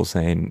 Michael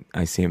saying,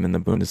 I see him in the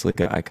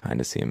Bundesliga. I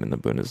kind of see him in the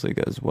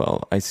Bundesliga as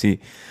well.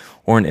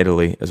 Or in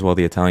Italy as well.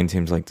 The Italian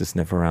teams like to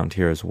sniff around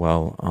here as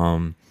well.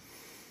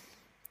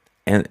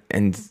 And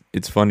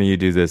it's funny you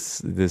do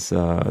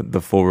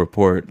the full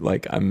report.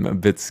 Like, I'm a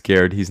bit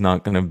scared he's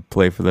not going to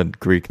play for the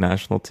Greek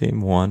national team,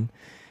 1.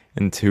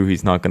 And 2,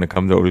 he's not going to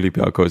come to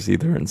Olympiakos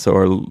either. And so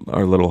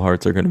our little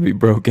hearts are going to be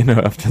broken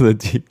after the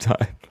deep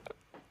dive.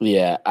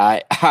 Yeah,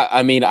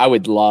 I mean,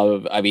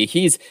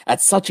 he's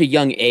at such a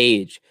young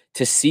age.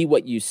 To see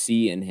what you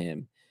see in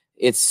him,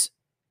 it's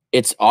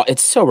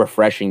so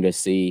refreshing to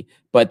see.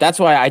 But that's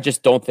why I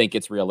just don't think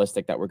it's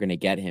realistic that we're going to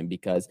get him,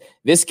 because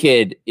this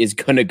kid is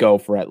going to go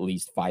for at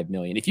least $5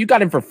 million. If you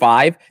got him for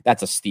 5,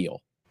 that's a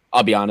steal.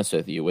 I'll be honest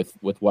with you with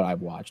what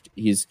I've watched.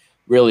 He's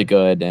really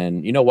good,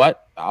 and you know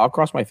what? I'll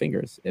cross my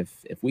fingers if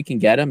we can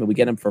get him and we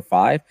get him for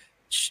 5.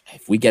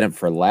 If we get him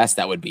for less,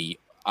 that would be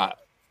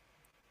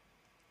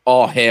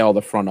all hail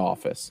the front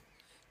office.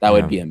 That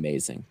would be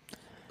amazing.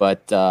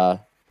 But the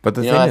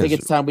thing is, I think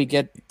it's time we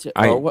get to.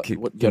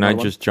 Can I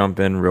just jump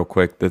in real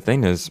quick? The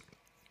thing is,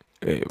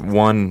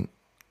 1,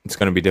 it's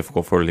going to be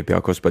difficult for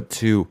Olympiakos, but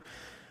 2,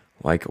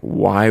 like,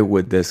 why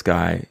would this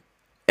guy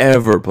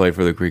ever play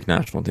for the Greek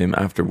national team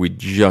after we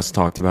just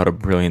talked about a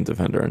brilliant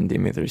defender in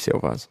Dimitri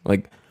Silvas?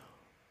 Like,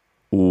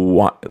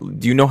 what?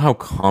 Do you know how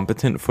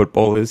competent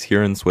football is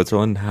here in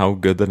Switzerland? How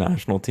good the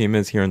national team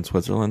is here in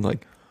Switzerland?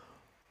 Like,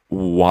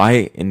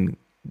 why in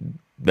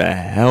the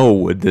hell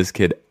would this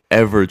kid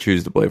ever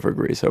choose to play for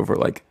Greece over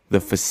like the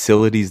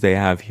facilities they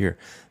have here,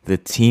 the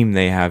team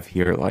they have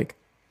here? Like,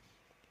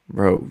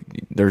 bro,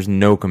 there's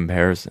no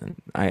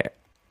comparison.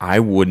 I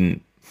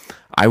would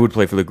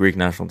play for the Greek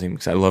national team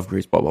because I love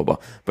Greece, blah, blah, blah.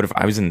 But if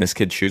I was in this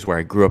kid's shoes where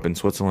I grew up in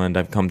Switzerland,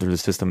 I've come through the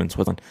system in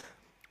Switzerland,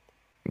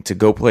 to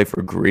go play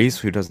for Greece,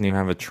 who doesn't even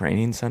have a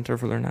training center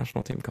for their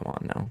national team, come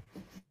on now.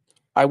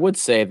 I would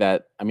say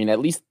that, I mean, at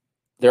least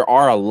there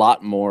are a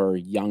lot more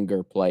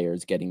younger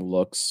players getting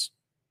looks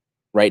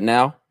right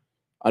now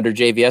under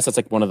JVS. That's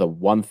like one of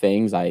the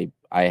things I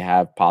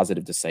have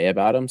positive to say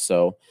about him.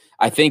 So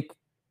I think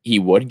he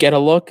would get a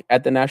look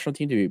at the national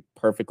team, to be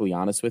perfectly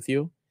honest with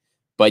you.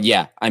 But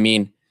yeah, I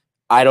mean,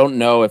 I don't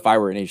know if I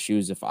were in his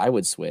shoes if I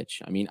would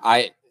switch. I mean,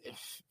 if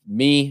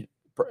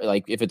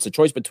it's a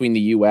choice between the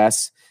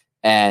U.S.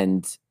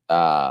 and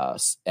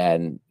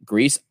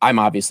Greece, I'm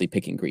obviously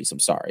picking Greece. I'm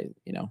sorry,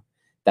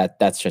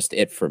 that's just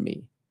it for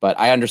me. But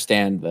I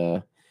understand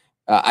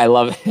I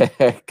love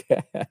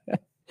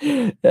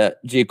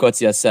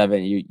Giocotia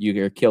 7.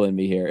 You're killing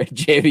me here.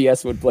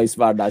 JVS would play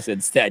Spartas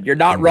instead. You're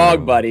not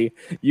wrong, buddy.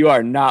 You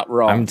are not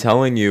wrong. I'm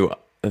telling you,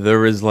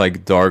 there is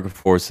like dark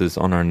forces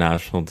on our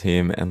national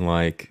team, and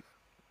like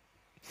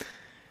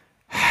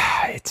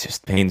it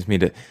just pains me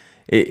to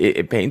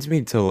it pains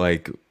me to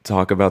like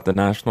talk about the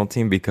national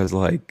team, because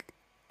like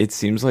it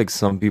seems like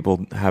some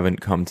people haven't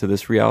come to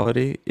this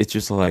reality. It's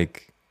just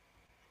like,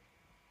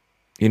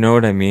 you know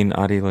what I mean,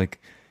 Adi?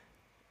 Like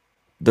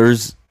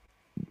there's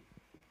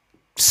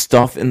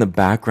stuff in the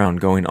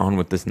background going on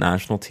with this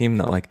national team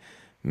that like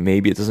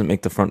maybe it doesn't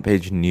make the front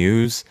page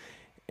news,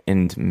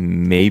 and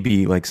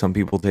maybe like some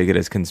people take it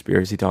as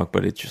conspiracy talk,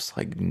 but it's just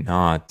like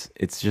not.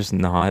 It's just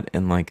not.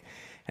 And like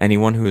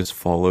anyone who has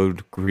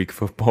followed Greek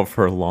football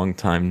for a long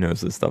time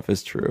knows this stuff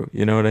is true.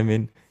 You know what I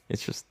mean?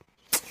 It's just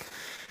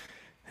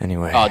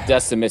anyway. Oh,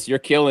 Decimus, you're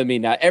killing me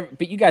now.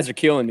 But you guys are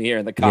killing me here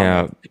in the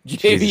comments. Yeah,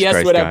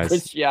 JVS would have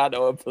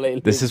Cristiano and play.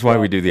 This is why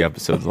we do the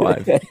episodes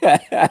live.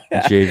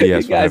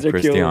 JVS would have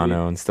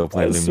Cristiano and still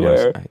play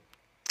Luminos.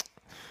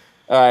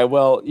 All right,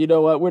 well, you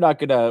know what? We're not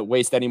going to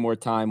waste any more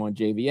time on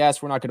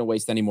JVS. We're not going to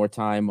waste any more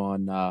time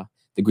on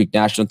the Greek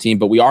national team,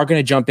 but we are going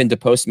to jump into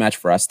post-match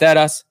for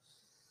Asteras.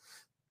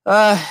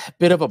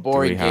 Bit of a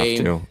boring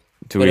game.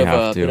 Do we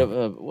have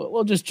to?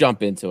 We'll just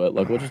jump into it.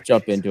 Look, we'll just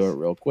jump into it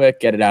real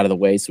quick, get it out of the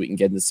way so we can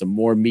get into some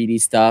more meaty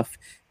stuff.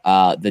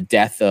 The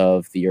death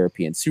of the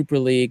European Super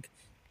League.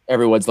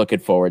 Everyone's looking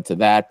forward to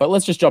that. But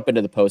let's just jump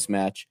into the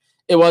post-match.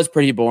 It was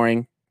pretty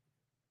boring.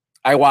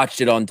 I watched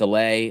it on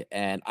delay,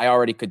 and I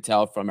already could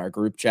tell from our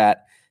group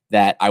chat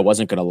that I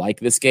wasn't going to like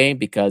this game,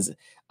 because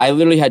I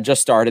literally had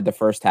just started the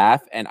first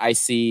half, and I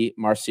see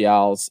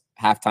Martial's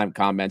halftime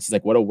comments. He's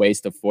like, what a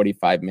waste of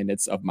 45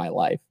 minutes of my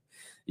life.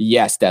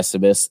 Yes,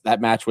 Decimus,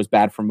 that match was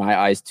bad from my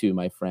eyes too,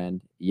 my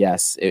friend.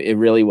 Yes, it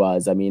really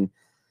was. I mean,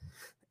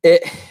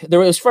 it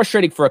was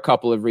frustrating for a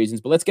couple of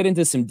reasons, but let's get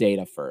into some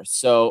data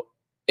first. So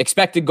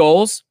expected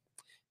goals.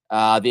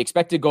 The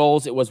expected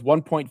goals, it was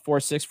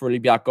 1.46 for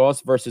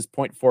Olympiakos versus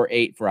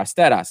 0.48 for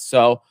Asteras.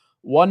 So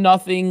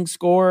 1-0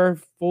 score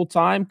full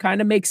time kind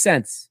of makes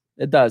sense.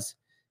 It does.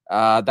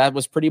 That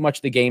was pretty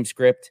much the game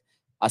script.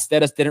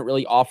 Asteras didn't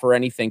really offer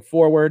anything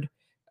forward.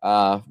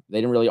 They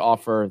didn't really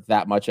offer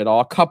that much at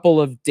all. A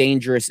couple of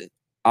dangerous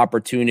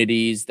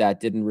opportunities that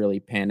didn't really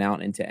pan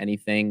out into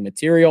anything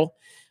material.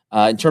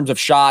 In terms of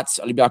shots,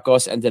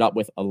 Olympiakos ended up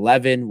with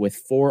 11 with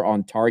 4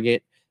 on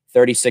target,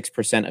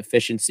 36%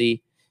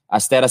 efficiency.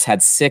 Asteras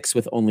had 6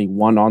 with only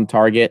 1 on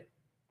target,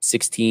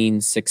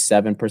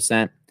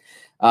 7%.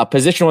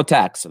 Positional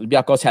attacks.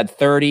 Olympiakos had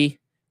 30,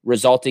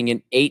 resulting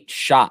in 8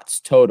 shots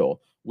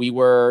total. We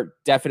were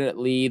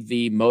definitely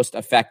the most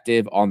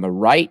effective on the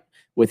right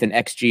with an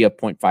XG of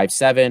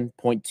 0.57,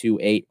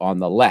 0.28 on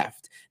the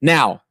left.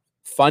 Now,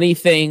 funny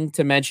thing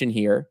to mention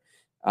here,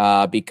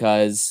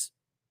 because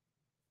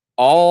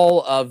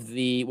all of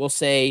the, we'll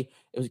say,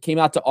 it came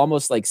out to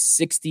almost like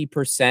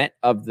 60%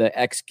 of the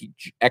X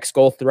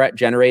goal threat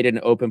generated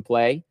in open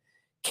play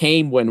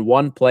came when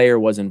one player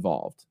was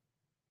involved.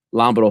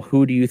 Lambro,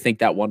 who do you think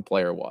that one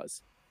player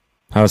was?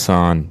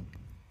 Hassan.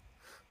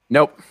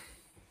 Nope.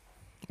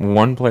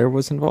 One player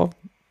was involved?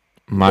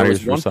 There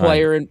was one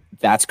player,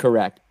 that's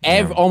correct.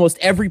 Almost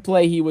every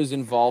play he was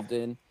involved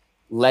in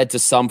led to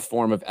some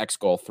form of X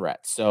goal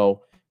threat.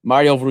 So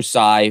Mario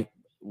Vrusai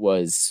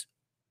was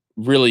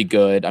really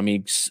good. I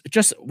mean,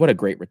 just what a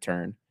great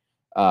return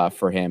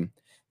for him.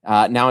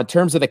 Now, in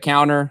terms of the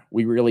counter,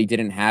 we really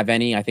didn't have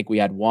any. I think we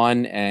had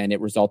 1, and it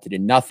resulted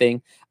in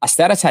nothing.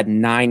 Asteras had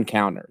 9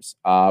 counters,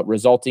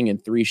 resulting in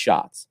 3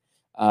 shots.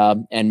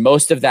 And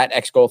most of that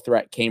X goal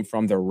threat came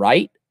from the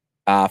right.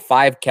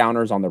 5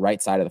 counters on the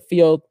right side of the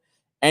field,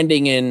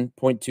 ending in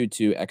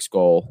 0.22 X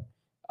goal,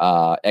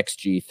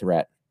 XG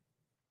threat.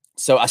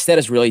 So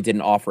Asteras really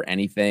didn't offer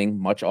anything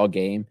much all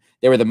game.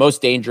 They were the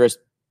most dangerous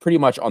pretty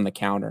much on the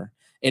counter.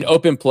 In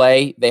open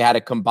play, they had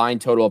a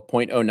combined total of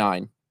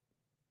 0.09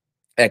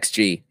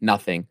 XG,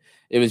 nothing.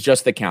 It was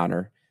just the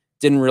counter.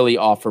 Didn't really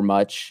offer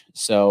much.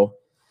 So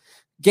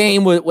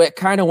game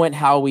kind of went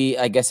how we,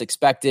 I guess,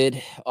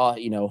 expected.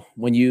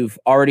 When you've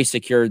already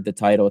secured the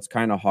title, it's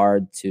kind of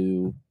hard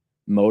to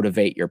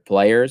motivate your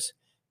players.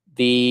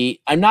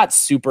 I'm not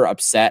super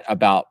upset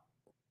about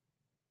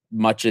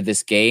much of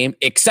this game,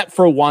 except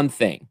for one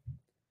thing.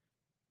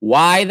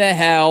 Why the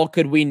hell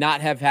could we not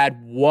have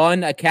had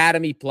one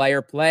academy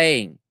player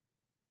playing?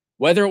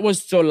 Whether it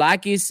was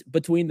Tsolakis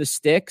between the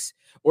sticks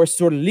or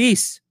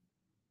Solis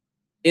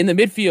in the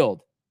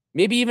midfield,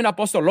 maybe even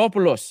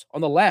Apostolopoulos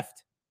on the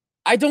left.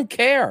 I don't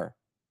care.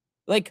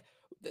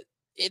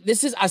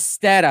 This is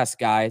Asteras,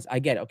 guys. I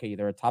get it. Okay,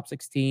 they're a top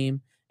 6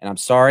 team, and I'm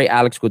sorry,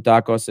 Alex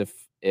Koutakos, if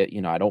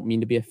I don't mean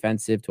to be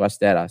offensive to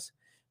Asteras,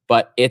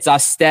 but it's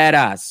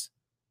Asteras.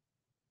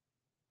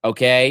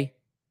 Okay?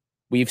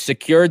 We've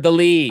secured the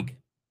league.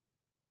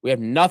 We have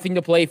nothing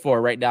to play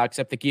for right now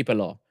except the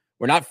Kipelo.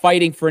 We're not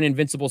fighting for an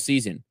invincible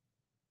season.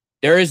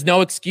 There is no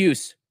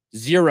excuse.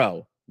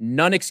 Zero.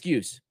 None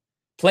excuse.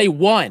 Play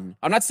one.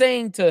 I'm not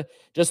saying to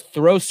just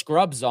throw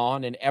scrubs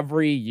on and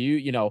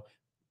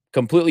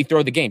completely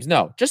throw the games.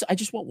 No, I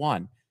just want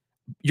one.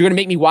 You're going to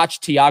make me watch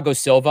Thiago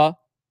Silva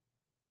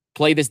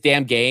play this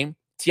damn game.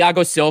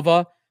 Thiago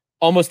Silva,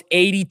 almost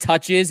 80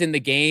 touches in the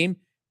game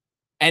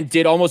and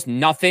did almost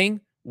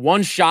nothing.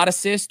 One shot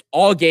assist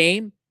all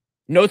game.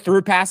 No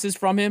through passes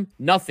from him.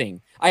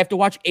 Nothing. I have to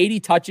watch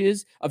 80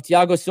 touches of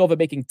Thiago Silva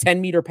making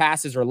 10-meter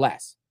passes or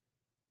less.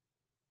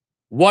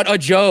 What a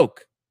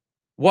joke.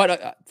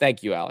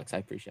 Thank you, Alex. I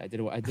appreciate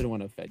it. I didn't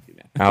want to offend you,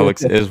 man.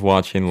 Alex is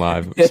watching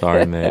live.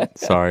 Sorry, mate.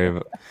 Sorry.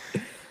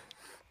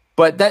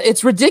 But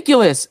it's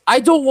ridiculous. I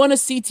don't want to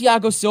see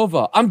Thiago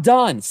Silva. I'm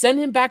done. Send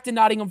him back to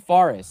Nottingham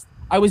Forest.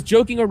 I was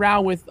joking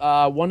around with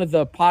one of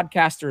the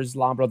podcasters,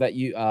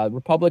 Lambro,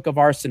 Republic of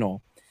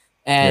Arsenal.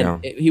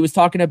 And he was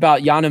talking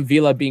about Yanam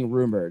Villa being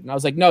rumored. And I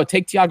was like, no,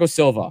 take Thiago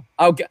Silva.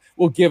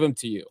 We'll give him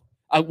to you.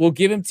 We'll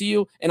give him to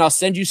you, and I'll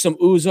send you some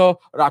ouzo,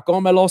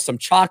 racomelo, some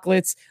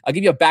chocolates. I'll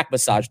give you a back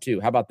massage, too.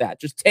 How about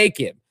that? Just take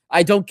him.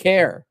 I don't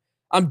care.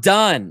 I'm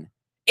done.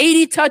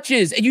 80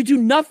 touches, and you do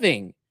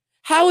nothing.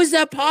 How is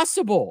that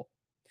possible?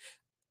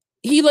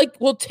 He,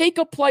 will take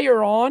a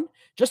player on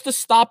just to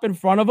stop in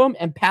front of him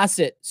and pass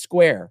it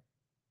square.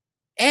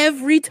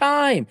 Every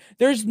time.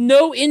 There's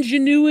no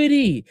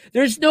ingenuity.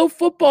 There's no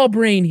football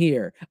brain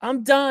here.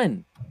 I'm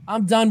done.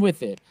 I'm done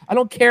with it. I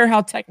don't care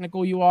how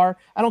technical you are.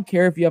 I don't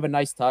care if you have a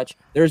nice touch.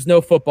 There's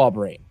no football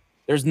brain.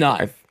 There's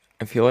none.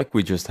 I feel like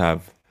we just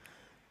have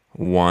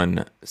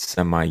one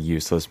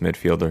semi-useless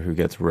midfielder who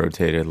gets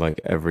rotated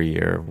every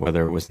year,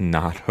 whether it was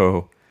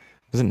Nato.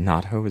 Was it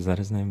Nato? Is that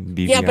his name?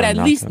 Yeah, but at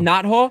least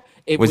Nato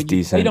was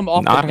decent.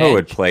 Nato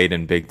had played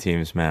in big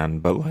teams, man,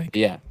 but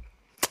yeah.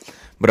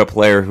 But a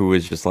player who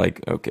was just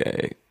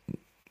okay,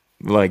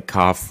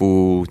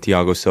 Cafu,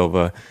 Thiago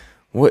Silva.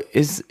 What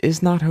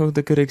is Nato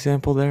the good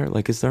example there?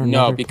 Is there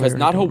no? Because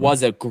Nato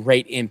was a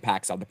great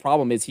impact sub. The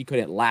problem is he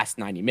couldn't last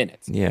 90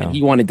 minutes. Yeah, and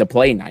he wanted to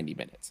play 90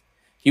 minutes.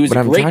 He was. But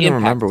I'm great trying to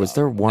impact remember. sub. Was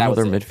there one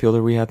other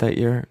midfielder we had that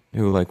year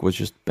who was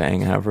just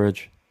bang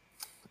average?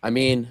 I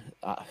mean,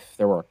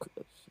 there were.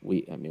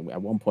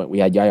 At one point we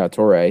had Yaya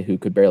Toure who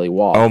could barely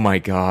walk. Oh my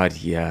God,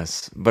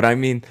 yes. But I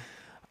mean,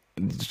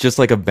 just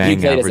a bang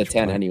average. He played as a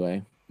 10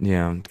 anyway.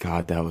 Yeah,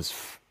 God, that was.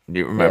 Do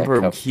you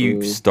remember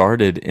he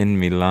started in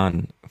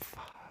Milan?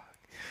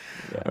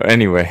 Yeah.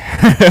 Anyway,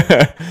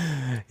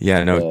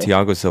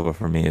 Thiago Silva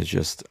for me is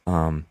just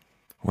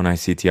when I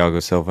see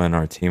Thiago Silva in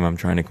our team, I'm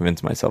trying to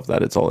convince myself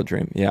that it's all a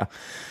dream. Yeah.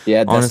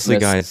 Honestly,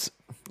 guys,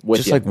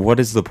 what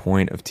is the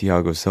point of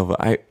Thiago Silva?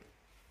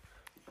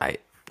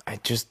 I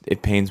just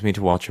it pains me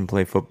to watch him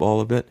play football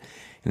a bit,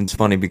 and it's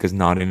funny because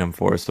Nottingham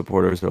Forest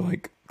supporters are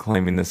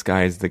claiming this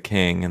guy is the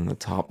king and the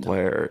top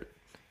player.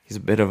 He's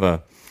a bit of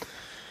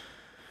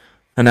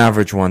an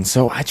average one.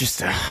 So I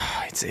just,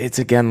 it's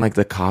again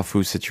the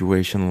Cafu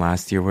situation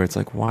last year where it's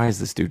why is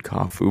this dude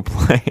Cafu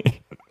playing?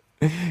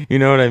 You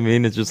know what I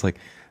mean? It's just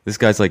this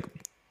guy's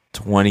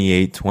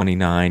 28,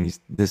 29.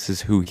 This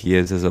is who he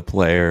is as a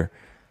player.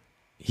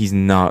 He's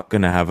not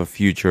going to have a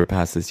future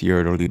past this year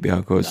at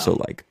Olympiakos. No.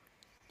 So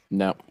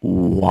no.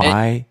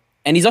 Why?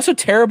 And he's also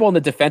terrible in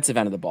the defensive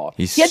end of the ball.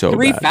 He had so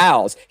 3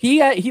 fouls.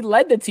 He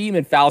led the team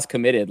in fouls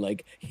committed.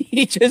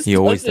 He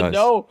doesn't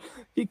know.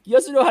 He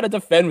doesn't know how to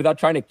defend without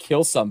trying to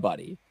kill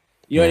somebody.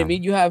 You know what I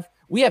mean?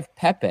 We have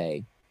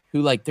Pepe,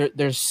 who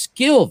there's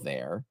skill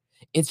there.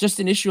 It's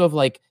just an issue of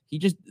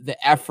the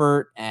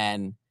effort,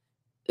 and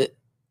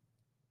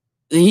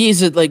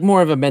he's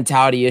more of a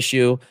mentality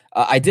issue.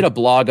 I did a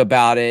blog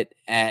about it.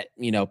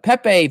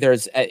 Pepe.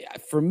 There's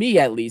for me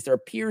at least, there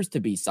appears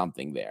to be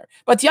something there.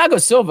 But Thiago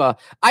Silva,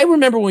 I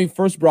remember when we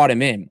first brought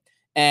him in,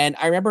 and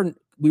I remember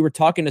we were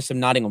talking to some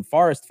Nottingham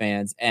Forest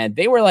fans, and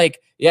they were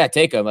like, "Yeah,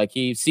 take him.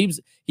 He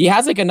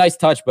has a nice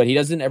touch, but he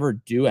doesn't ever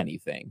do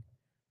anything."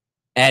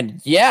 And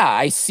yeah,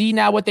 I see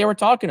now what they were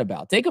talking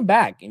about. Take him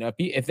back.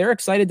 If they're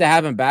excited to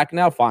have him back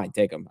now, fine,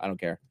 take him. I don't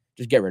care.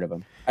 Just get rid of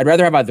him. I'd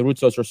rather have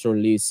Adrutsos or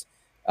Solis,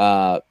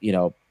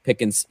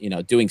 picking,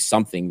 doing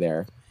something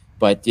there.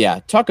 But yeah,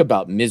 talk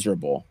about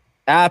miserable.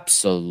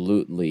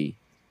 Absolutely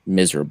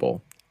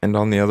miserable. And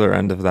on the other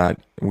end of that,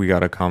 we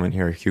got a comment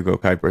here. Hugo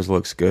Kuipers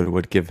looks good.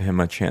 Would give him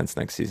a chance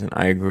next season.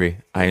 I agree.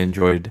 I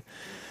enjoyed,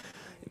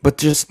 but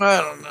just I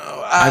don't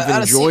know.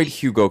 I've enjoyed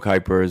Hugo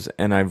Kuipers,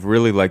 and I've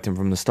really liked him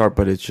from the start.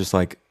 But it's just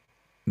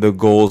the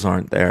goals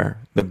aren't there.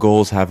 The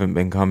goals haven't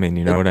been coming.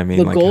 You know what I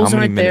mean? The goals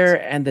aren't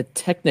there, and the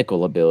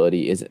technical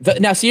ability is.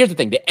 Now, see, here's the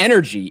thing: the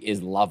energy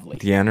is lovely.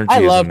 The energy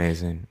is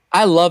amazing.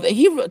 I love it.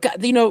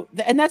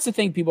 And that's the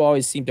thing people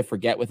always seem to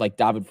forget with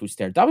David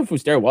Fuster. David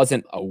Fuster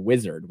wasn't a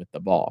wizard with the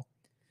ball.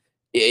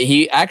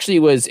 He actually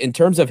was, in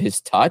terms of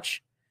his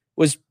touch,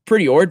 was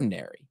pretty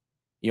ordinary.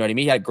 You know what I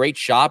mean? He had a great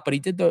shot, but he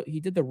did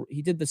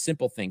the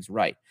simple things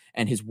right,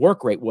 and his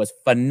work rate was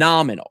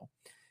phenomenal.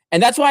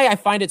 And that's why I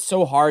find it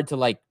so hard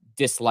to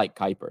dislike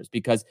Kuipers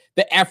because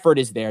the effort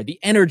is there, the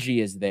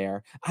energy is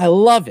there. I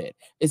love it.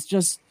 It's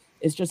just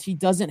he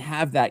doesn't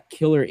have that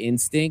killer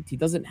instinct. He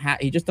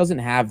just doesn't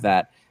have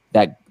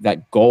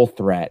that goal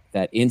threat,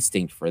 that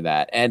instinct for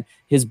that. And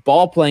his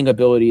ball playing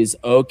ability is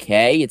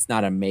okay. It's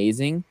not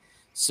amazing.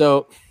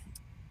 So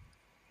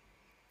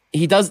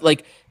he does,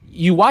 like,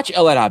 you watch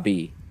El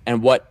Arabi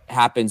and what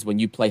happens when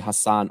you play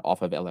Hassan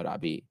off of El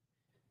Arabi.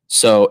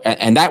 So,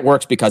 and that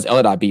works because El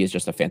Arabi is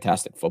just a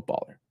fantastic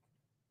footballer.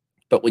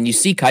 But when you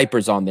see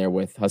Kuipers on there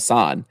with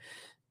Hassan,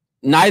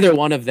 neither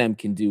one of them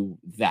can do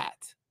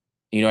that.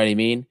 You know what I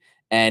mean?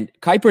 And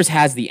Kuipers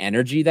has the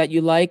energy that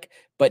you like,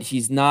 but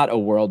he's not a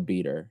world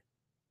beater.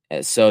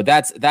 So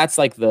that's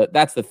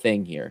the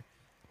thing here.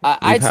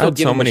 I'd still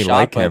give so many shot,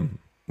 like him.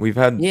 We've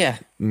had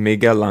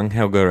Miguel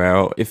Angel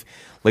Guerrero. If,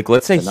 like,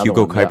 let's say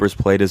Hugo Kuipers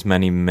played as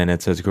many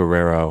minutes as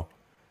Guerrero,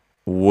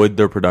 would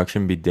their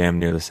production be damn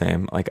near the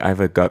same? Like, I have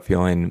a gut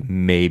feeling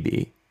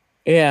maybe.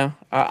 Yeah,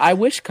 I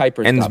wish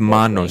Kuipers and got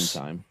Manos.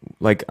 Time.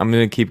 Like, I'm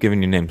gonna keep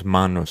giving you names.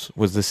 Manos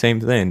was the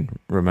same thing.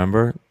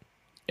 Remember?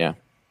 Yeah.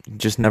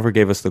 Just never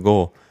gave us the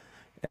goal.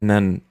 And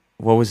then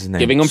what was his name?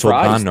 Giving him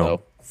prize,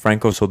 though.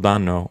 Franco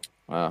Soldano.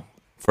 Wow.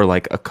 For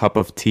like a cup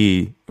of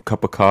tea, a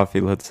cup of coffee,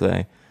 let's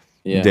say.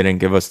 Yeah. Didn't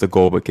give us the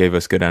goal, but gave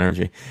us good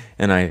energy.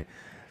 And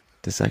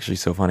this is actually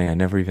so funny. I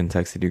never even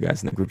texted you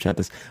guys in the group chat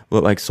this.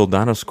 But like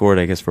Soldano scored,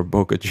 I guess, for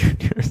Boca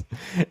Juniors.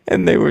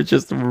 And they were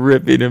just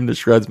ripping him to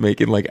shreds,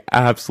 making like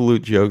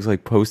absolute jokes,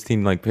 like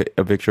posting like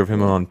a picture of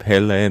him on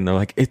Pele. And they're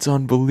like, it's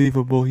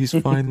unbelievable. He's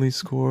finally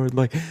scored.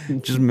 Like,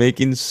 just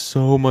making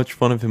so much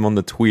fun of him on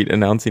the tweet,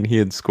 announcing he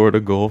had scored a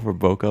goal for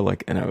Boca.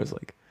 Like, and I was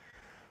like,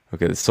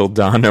 okay, the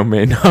Soldano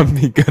may not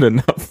be good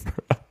enough for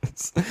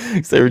us.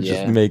 Because they were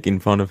just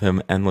making fun of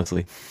him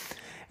endlessly.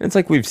 And it's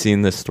like we've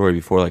seen this story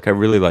before. Like, I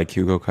really like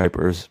Hugo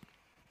Kuipers.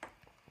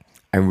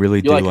 I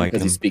really do like him.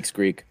 Because he speaks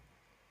Greek.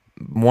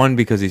 One,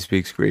 because he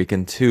speaks Greek.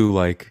 And two,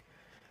 like,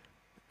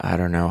 I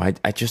don't know.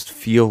 I just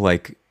feel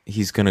like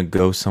he's going to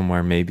go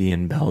somewhere, maybe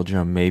in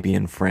Belgium, maybe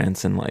in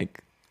France,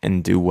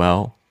 and do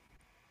well.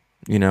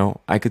 You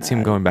know? I could see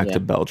him going back to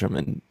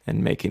Belgium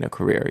and making a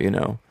career, you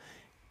know?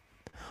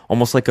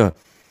 Almost like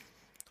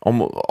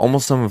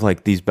almost some of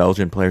like these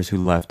Belgian players who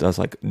left us,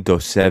 like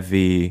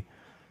Dosevi,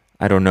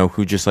 I don't know,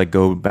 who just like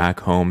go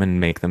back home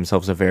and make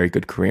themselves a very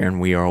good career, and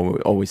we are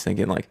always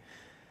thinking like,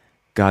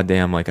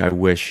 goddamn, like I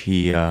wish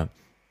he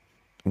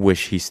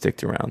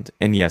sticked around.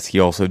 And yes,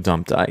 he also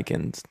dumped Ike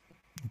and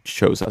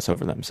chose us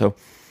over them. So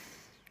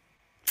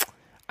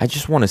I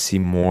just want to see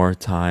more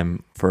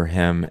time for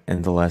him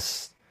and the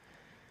less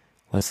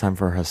time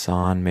for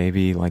Hassan,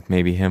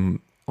 maybe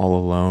him all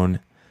alone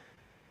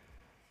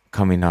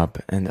coming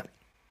up. And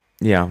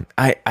yeah,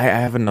 I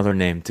have another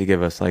name to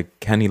give us. Like,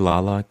 Kenny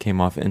Lala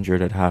came off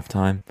injured at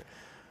halftime.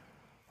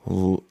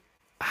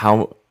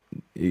 How,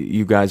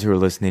 you guys who are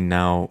listening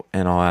now,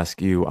 and I'll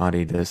ask you,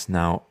 Adi, this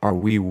now, are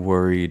we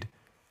worried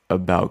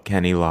about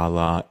Kenny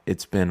Lala?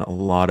 It's been a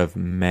lot of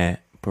meh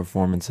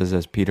performances,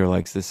 as Peter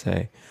likes to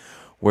say,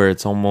 where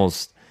it's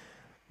almost,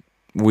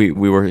 we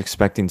were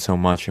expecting so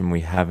much and we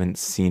haven't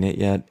seen it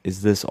yet.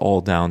 Is this all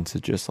down to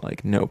just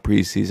like no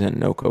preseason,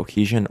 no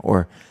cohesion,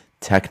 or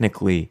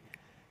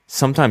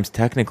sometimes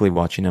technically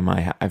watching him,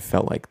 I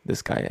felt like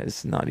this guy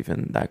is not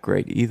even that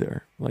great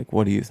either. Like,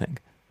 what do you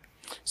think?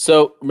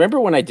 So remember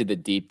when I did the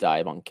deep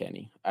dive on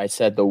Kenny, I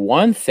said the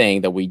one thing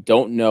that we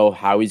don't know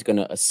how he's going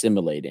to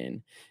assimilate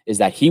in is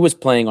that he was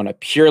playing on a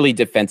purely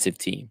defensive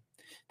team.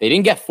 They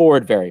didn't get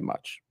forward very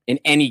much in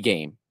any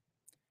game.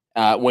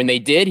 When they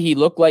did, he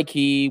looked like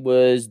he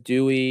was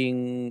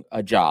doing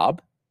a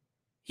job.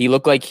 He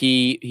looked like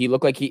he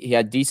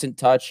had decent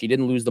touch. He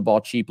didn't lose the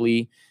ball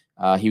cheaply.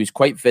 He was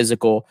quite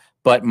physical.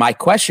 But my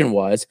question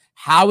was,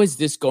 how is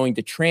this going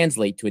to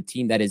translate to a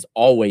team that is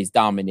always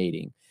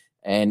dominating?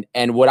 And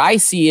what I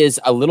see is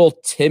a little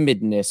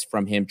timidness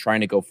from him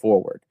trying to go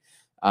forward.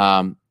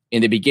 In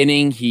the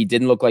beginning, he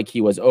didn't look like he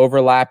was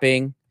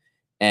overlapping,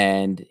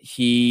 and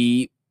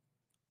we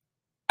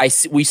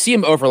see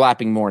him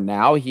overlapping more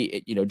now.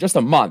 He, just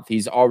a month,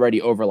 he's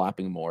already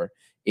overlapping more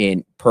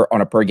on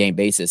a per game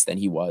basis than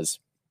he was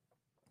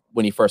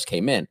when he first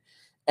came in.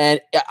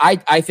 And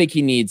I think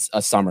he needs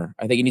a summer.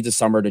 I think he needs a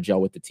summer to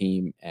gel with the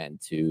team and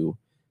to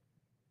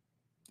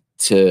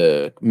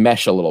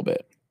mesh a little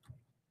bit,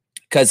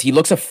 because he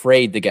looks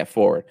afraid to get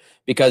forward.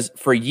 Because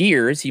for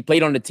years, he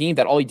played on a team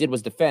that all he did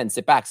was defend,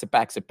 sit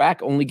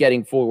back, only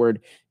getting forward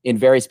in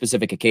very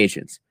specific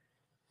occasions.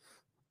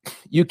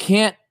 You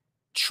can't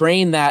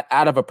train that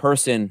out of a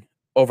person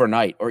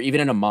overnight or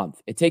even in a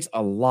month. It takes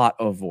a lot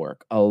of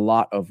work.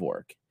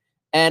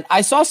 And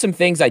I saw some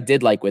things I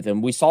did like with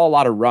him. We saw a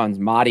lot of runs,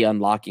 Madi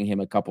unlocking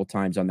him a couple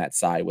times on that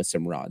side with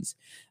some runs.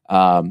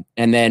 And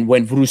then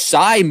when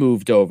Vrusai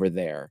moved over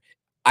there,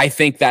 I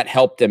think that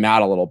helped him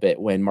out a little bit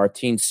when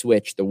Martin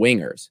switched the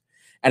wingers.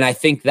 And I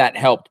think that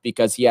helped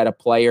because he had a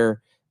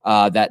player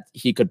that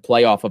he could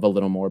play off of a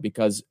little more,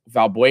 because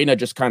Valbuena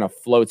just kind of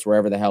floats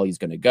wherever the hell he's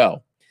going to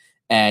go.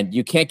 And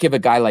you can't give a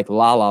guy like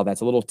Lala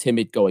that's a little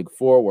timid going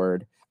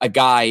forward,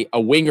 a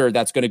winger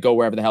that's going to go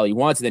wherever the hell he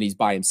wants, and then he's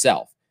by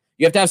himself.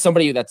 You have to have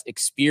somebody that's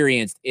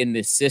experienced in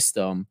this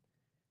system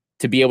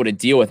to be able to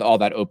deal with all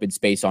that open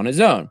space on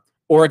his own.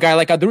 Or a guy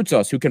like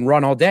Adrutos who can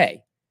run all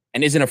day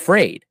and isn't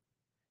afraid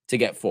to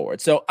get forward.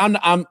 So I'm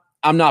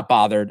not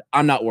bothered.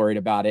 I'm not worried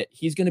about it.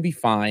 He's going to be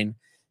fine.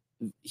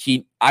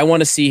 I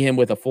want to see him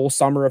with a full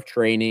summer of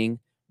training,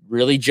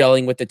 really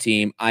gelling with the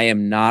team. I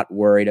am not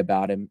worried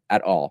about him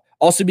at all.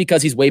 Also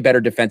because he's way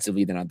better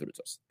defensively than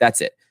Adrutos. That's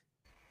it.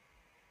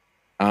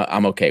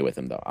 I'm okay with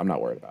him, though. I'm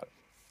not worried about it.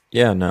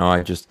 Yeah,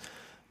 no,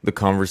 the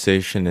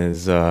conversation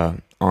is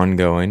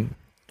ongoing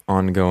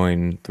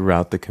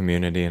throughout the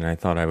community, and I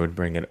thought I would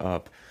bring it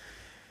up.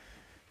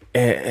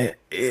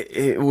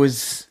 It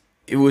was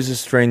a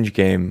strange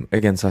game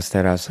against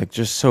Asteras, like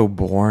just so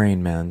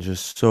boring, man,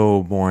 just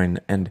so boring.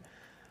 And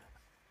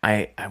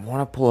I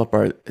want to pull up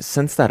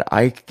since that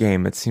Ike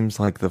game, it seems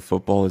like the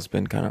football has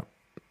been kind of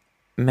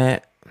meh,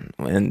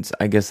 and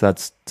I guess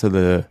that's to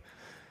the.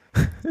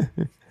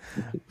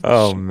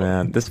 Oh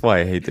man, this is why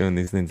I hate doing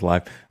these things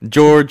live.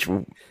 George,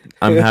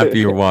 I'm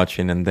happy you're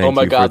watching, and thank you. Oh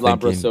my God, for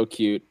thinking, Lambro's so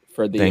cute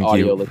for the thank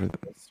audio. you.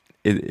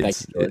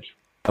 It's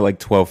at like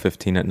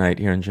 12:15 at night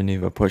here in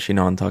Geneva, pushing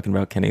on, talking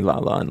about Kenny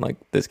Lala and like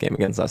this game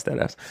against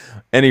Asteras.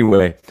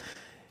 Anyway,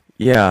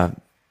 yeah,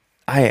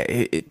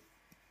 the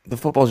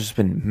football's just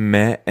been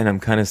meh, and I'm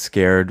kind of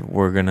scared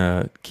we're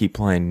gonna keep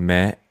playing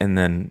meh, and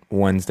then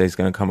Wednesday's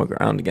gonna come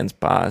around against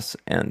Bas,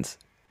 and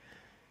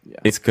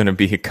it's gonna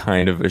be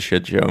kind of a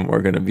shit show, and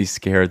we're gonna be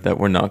scared that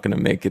we're not gonna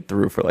make it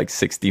through for like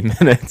 60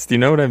 minutes. Do you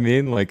know what I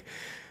mean? Like,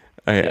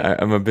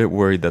 I'm a bit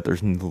worried that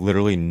there's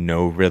literally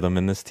no rhythm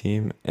in this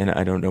team, and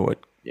I don't know what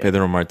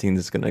Pedro Martins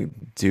is gonna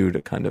do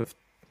to kind of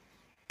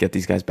get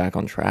these guys back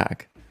on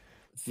track.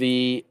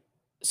 And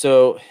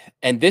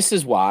this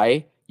is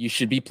why you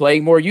should be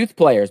playing more youth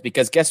players,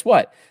 because guess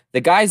what?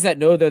 The guys that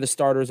know they're the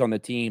starters on the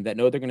team, that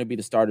know they're going to be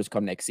the starters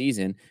come next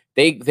season,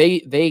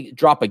 they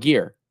drop a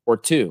gear or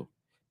two.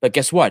 But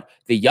guess what?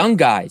 The young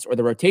guys or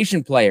the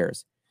rotation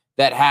players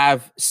that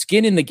have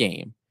skin in the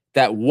game,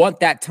 that want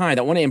that time,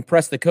 that want to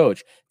impress the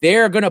coach,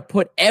 they're going to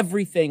put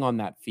everything on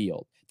that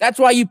field. That's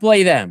why you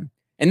play them.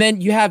 And then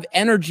you have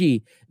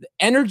energy. The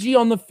energy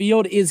on the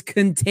field is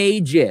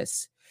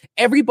contagious.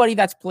 Everybody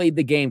that's played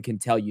the game can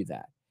tell you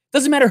that.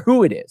 Doesn't matter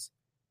who it is.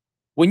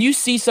 When you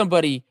see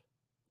somebody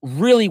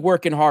really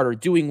working hard or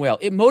doing well,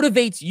 it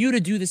motivates you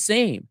to do the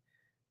same.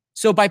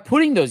 So by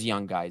putting those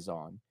young guys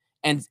on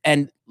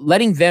and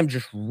letting them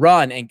just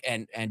run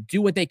and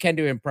do what they can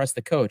to impress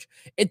the coach,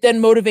 it then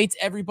motivates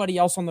everybody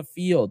else on the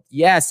field.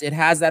 Yes, it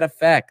has that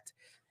effect.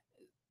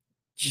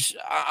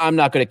 I'm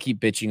not going to keep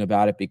bitching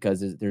about it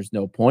because there's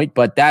no point,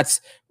 but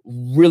that's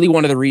really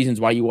one of the reasons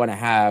why you want to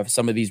have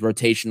some of these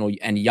rotational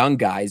and young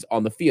guys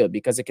on the field,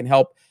 because it can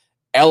help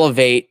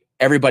elevate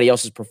everybody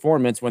else's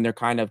performance when they're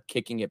kind of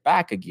kicking it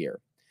back a gear.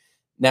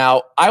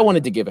 Now, I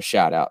wanted to give a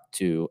shout out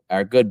to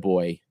our good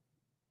boy,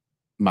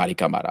 Mari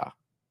Camara.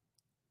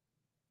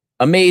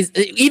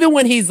 Amazing. Even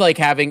when he's like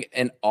having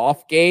an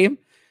off game,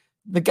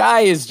 the guy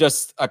is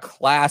just a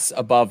class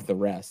above the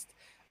rest.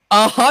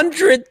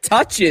 100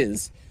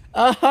 touches.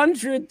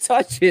 100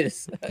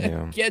 touches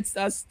against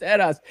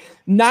Asteras.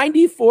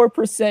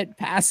 94%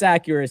 pass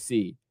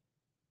accuracy.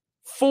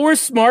 4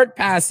 smart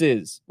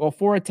passes. Well,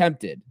 4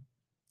 attempted.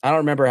 I don't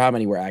remember how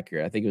many were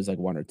accurate. I think it was like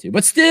 1 or 2.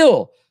 But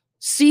still,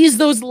 sees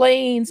those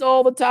lanes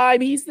all the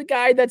time. He's the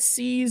guy that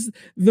sees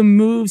the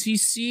moves. He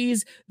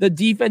sees the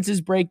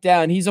defenses break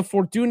down. He's a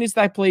Fortunis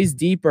that plays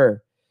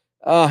deeper.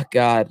 Oh,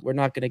 God, we're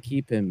not going to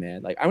keep him,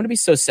 man. Like, I'm going to be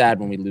so sad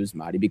when we lose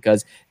Madi,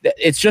 because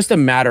it's just a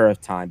matter of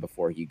time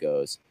before he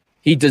goes.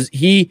 He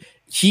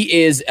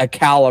is an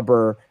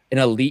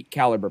elite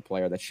caliber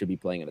player that should be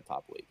playing in the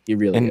top league. He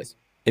really is.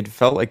 It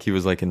felt like he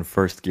was like in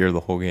first gear the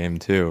whole game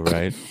too,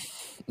 right?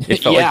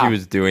 It felt like he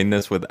was doing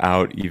this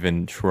without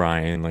even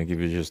trying. Like he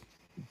was just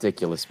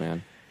ridiculous,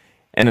 man.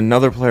 And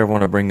another player I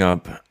want to bring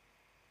up,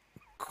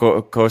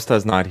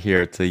 Costa's not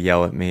here to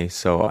yell at me,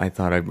 so I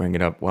thought I'd bring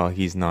it up while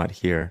he's not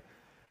here.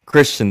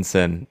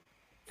 Christensen.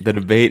 The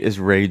debate is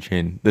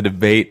raging. The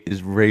debate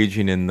is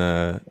raging in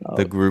the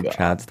group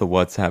chats, the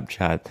WhatsApp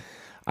chat.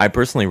 I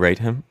personally rate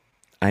him.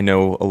 I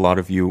know a lot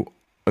of you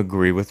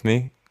agree with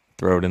me.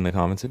 Throw it in the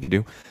comments if you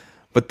do.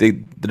 But the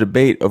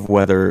debate of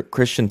whether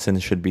Christensen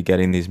should be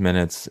getting these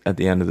minutes at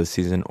the end of the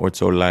season or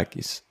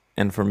Tsolakis.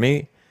 And for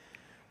me,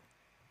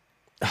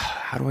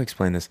 how do I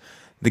explain this?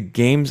 The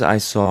games I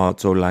saw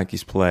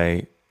Tsolakis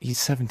play, he's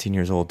 17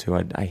 years old too.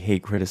 I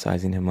hate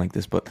criticizing him like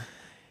this, but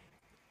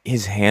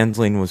his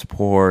handling was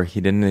poor. He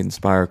didn't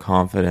inspire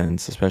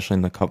confidence, especially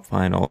in the cup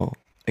final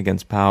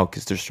against PAOK.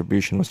 His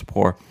distribution was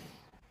poor.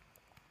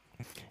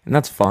 And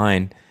that's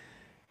fine.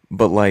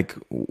 But like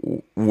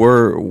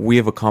we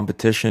have a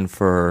competition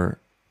for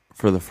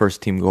the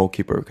first team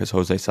goalkeeper because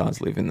Jose Sa is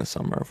leaving this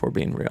summer, if we're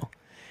being real.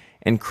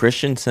 And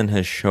Christensen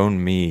has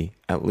shown me,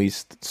 at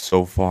least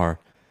so far,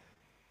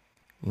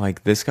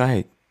 like this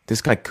guy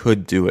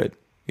could do it.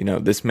 You know,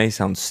 this may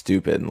sound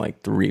stupid in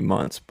like 3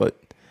 months, but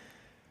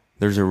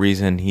there's a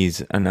reason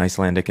he's an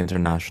Icelandic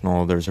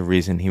international. There's a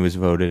reason he was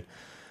voted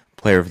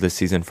player of the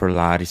season for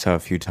Larissa a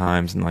few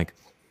times. And like,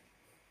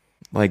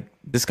 Like,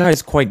 this guy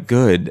is quite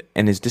good,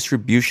 and his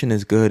distribution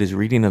is good. His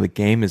reading of the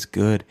game is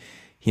good.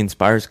 He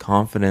inspires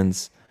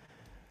confidence.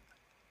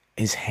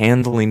 His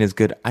handling is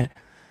good.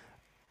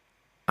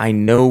 I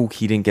know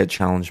he didn't get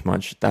challenged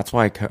much. That's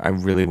why I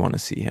really want to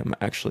see him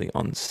actually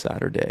on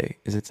Saturday.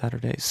 Is it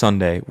Saturday?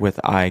 Sunday with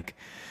Ike.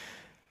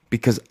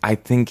 Because I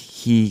think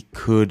he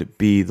could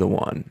be the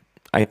one.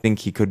 I think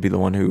he could be the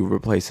one who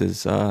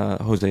replaces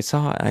Jose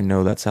Sa. I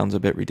know that sounds a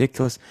bit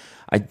ridiculous.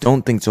 I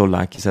don't think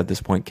Zolakis at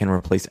this point can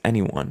replace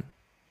anyone.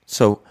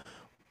 So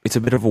it's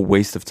a bit of a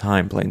waste of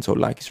time playing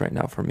Zolakis right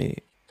now for me.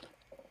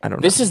 I don't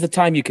know. This is the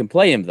time you can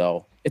play him,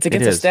 though. It's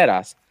against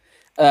Asteras.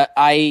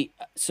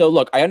 So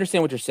look, I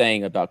understand what you're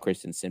saying about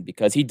Christensen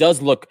because he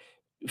does look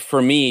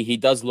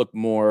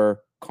more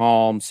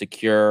calm,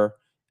 secure,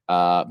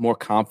 more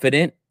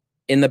confident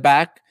in the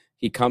back.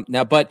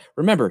 But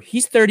remember,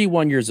 he's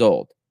 31 years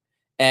old.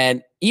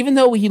 And even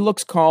though he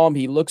looks calm,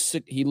 he looks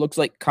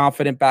like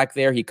confident back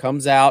there. He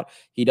comes out,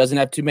 he doesn't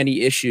have too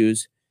many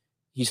issues.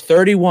 He's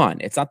 31.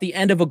 It's not the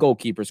end of a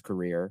goalkeeper's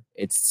career.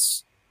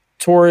 It's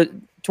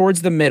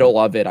towards the middle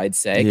of it, I'd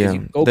say. Yeah,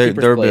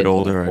 they're a bit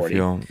older, I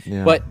feel.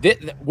 Yeah. But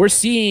we're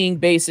seeing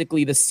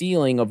basically the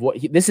ceiling of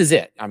this is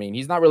it. I mean,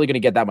 he's not really going to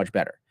get that much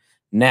better.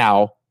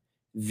 Now,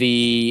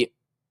 the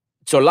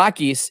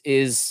Tsolakis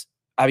is,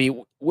 I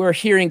mean, we're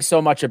hearing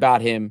so much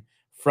about him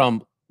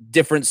from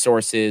different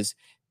sources.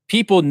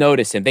 People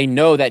notice him. They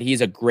know that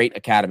he's a great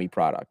academy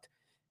product.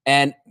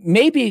 And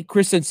maybe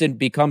Christensen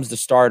becomes the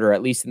starter,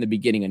 at least in the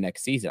beginning of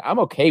next season. I'm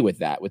okay with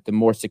that, with the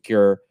more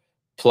secure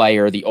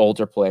player, the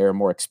older player,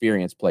 more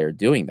experienced player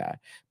doing that.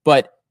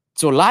 But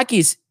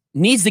Tsolakis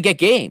needs to get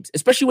games,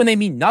 especially when they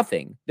mean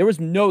nothing. There was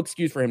no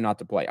excuse for him not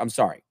to play. I'm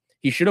sorry.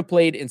 He should have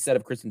played instead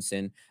of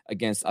Christensen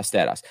against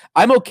Asteras.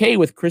 I'm okay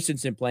with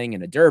Christensen playing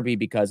in a derby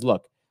because,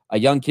 look, a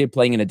young kid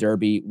playing in a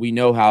derby, we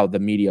know how the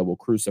media will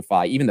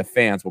crucify, even the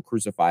fans will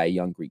crucify a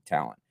young Greek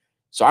talent.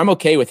 So I'm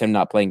okay with him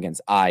not playing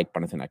against Ike,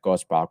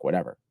 Panathinaikos, Bach,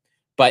 whatever.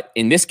 But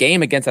in this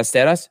game against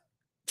Asteras,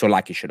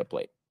 Tsolakis should have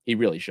played. He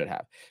really should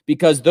have.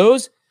 Because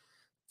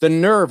the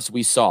nerves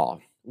we saw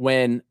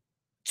when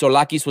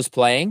Tsolakis was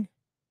playing,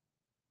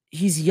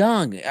 he's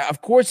young.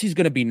 Of course he's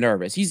going to be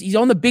nervous. He's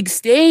on the big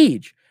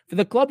stage for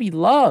the club he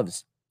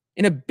loves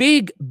in a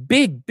big,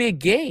 big, big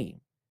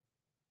game.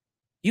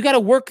 You got to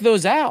work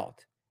those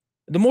out.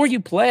 The more you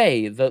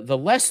play, the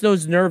less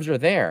those nerves are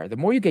there, the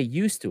more you get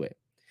used to it.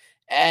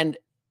 And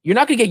you're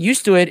not going to get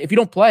used to it if you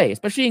don't play,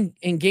 especially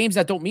in games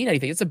that don't mean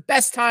anything. It's the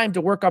best time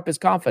to work up his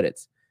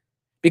confidence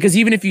because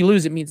even if you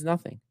lose, it means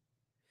nothing.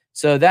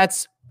 So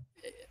that's,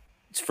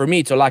 for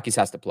me, Tsolakis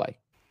has to play.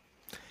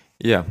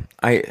 Yeah,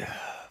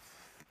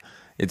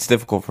 it's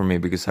difficult for me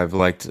because I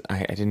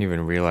didn't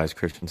even realize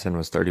Christensen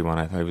was 31.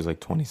 I thought he was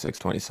like 26,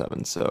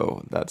 27.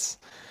 So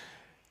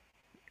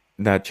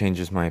that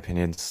changes my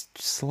opinion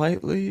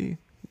slightly,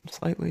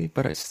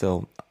 but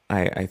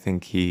I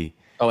think he.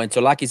 Oh, and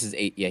Tsolakis is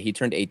 8. Yeah, he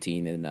turned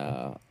 18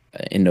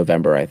 in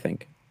November, I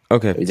think.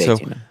 Okay,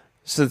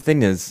 so the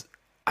thing is,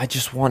 I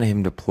just want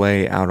him to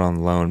play out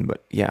on loan,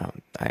 but yeah,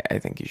 I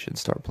think he should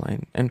start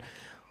playing. And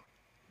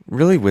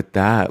really with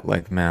that,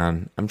 like,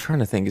 man, I'm trying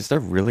to think, is there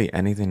really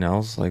anything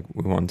else like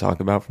we want to talk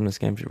about from this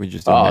game? Should we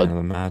just do man of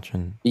the match?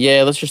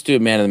 Yeah, let's just do a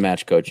man of the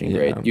match coaching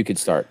grade. You could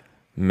start.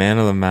 Man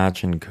of the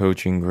match and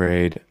coaching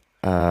grade.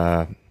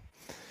 Where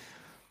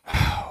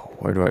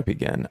do I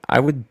begin?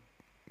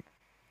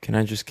 Can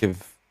I just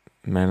give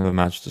man of the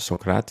match to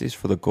Socrates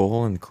for the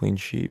goal and clean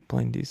sheet,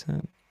 playing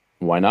decent?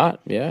 Why not?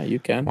 Yeah, you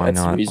can. Why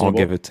not? Reasonable. I'll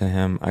give it to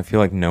him. I feel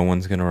like no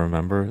one's going to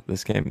remember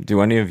this game.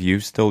 Do any of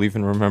you still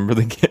even remember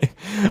the game?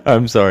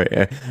 I'm sorry.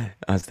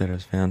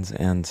 Asteras fans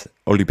and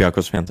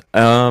Olympiakos fans.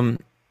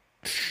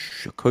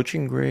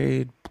 Coaching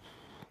grade,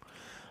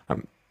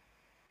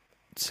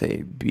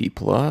 say B+.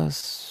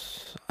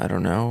 I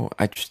don't know.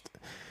 I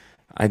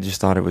just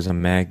thought it was a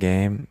mad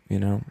game,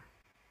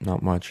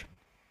 not much.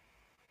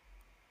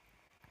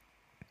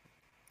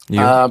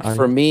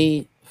 For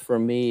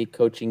me,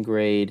 coaching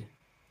grade.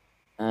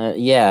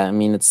 Yeah, I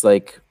mean, it's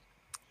like,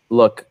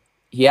 look,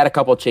 he had a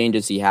couple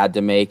changes he had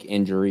to make,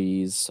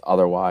 injuries,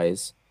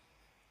 otherwise.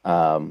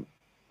 I'm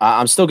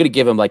still going to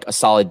give him like a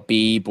solid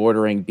B,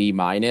 bordering B-,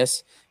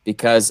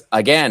 because,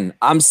 again,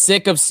 I'm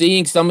sick of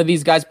seeing some of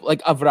these guys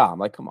like Avram.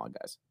 Like, come on,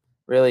 guys.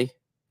 Really?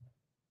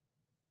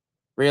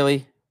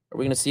 Really? Are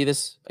we going to see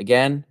this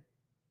again?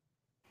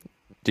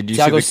 Did you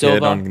see the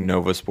kid on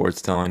Nova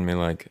Sports telling me,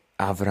 like,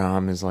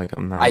 Avram is like a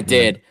madman? I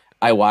did.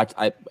 I watched.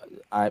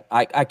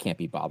 I can't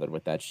be bothered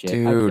with that shit.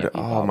 Dude,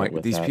 oh my,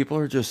 these people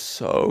are just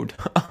so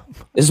dumb.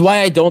 This is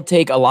why I don't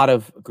take a lot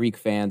of Greek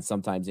fans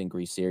sometimes in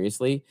Greece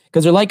seriously,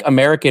 because they're like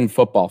American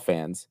football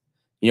fans.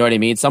 You know what I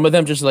mean? Some of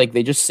them just like,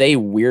 they just say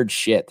weird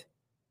shit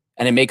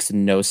and it makes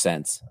no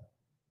sense.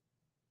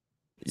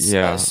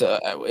 Yeah.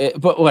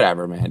 But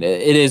whatever, man.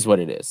 It is what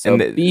it is. So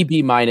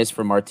B-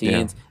 for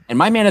Martins. Yeah. And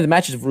my man of the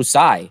match is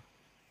Rusai.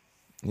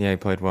 Yeah, he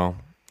played well.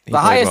 The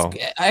highest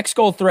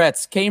X-goal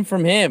threats came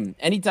from him.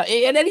 Anytime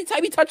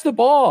he touched the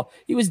ball,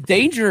 he was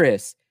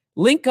dangerous.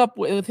 Link up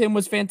with him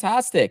was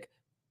fantastic.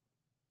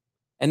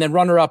 And then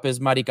runner-up is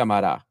Mari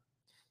Camara.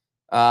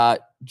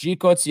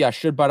 Gikots,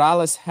 should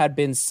Barales had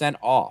been sent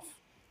off?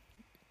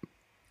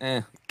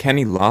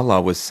 Kenny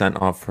Lala was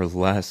sent off for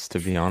less, to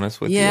be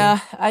honest with you. Yeah,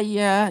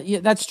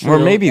 that's true. Or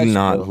maybe that's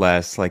not true.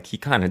 less. Like, he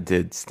kind of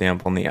did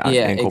stamp on the Yeah,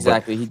 ankle,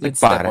 exactly. but He did like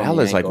step on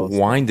the Barales like ankle.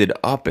 winded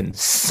up and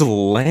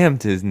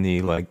slammed his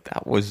knee. Like,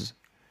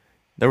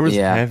 there was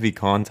heavy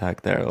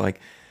contact there. Like,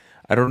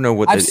 I don't know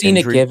what I've the seen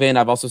injury. it given.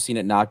 I've also seen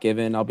it not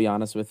given. I'll be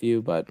honest with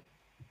you, but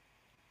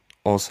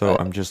Also,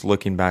 I'm just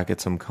looking back at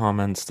some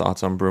comments,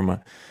 thoughts on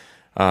Bruma.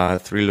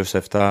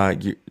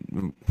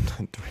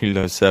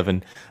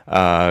 307.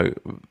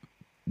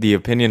 The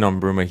opinion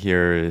on Bruma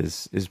here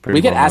is pretty.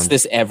 We get well asked known.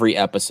 this every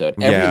episode.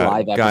 Every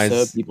live episode,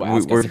 guys, people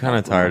ask we're us kind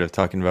of about tired Bruma. of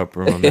talking about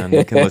Bruma, man.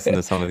 You can listen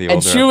to some of the And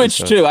older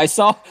Chumich episodes. too. I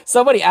saw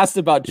somebody asked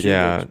about Chumich.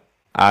 Yeah,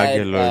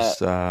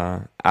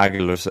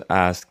 Aguilar's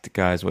asked,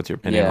 guys, what's your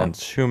opinion on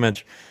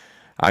Chumich?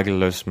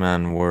 Aguilar's,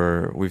 man,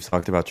 we've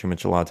talked about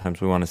Chumich a lot of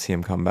times. We want to see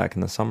him come back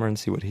in the summer and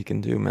see what he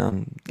can do,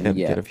 man.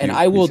 Get a few and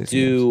I will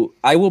games.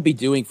 I will be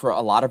doing for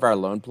a lot of our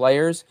loan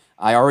players.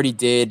 I already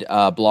did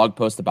a blog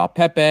post about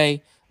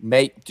Pepe.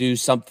 May do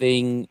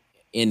something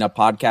in a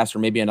podcast or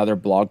maybe another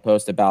blog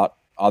post about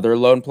other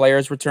loan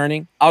players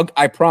returning.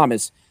 I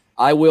promise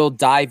I will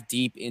dive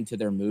deep into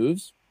their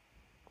moves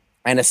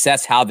and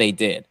assess how they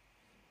did.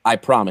 I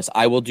promise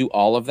I will do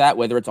all of that,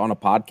 whether it's on a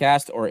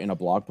podcast or in a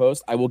blog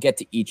post. I will get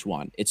to each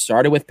one. It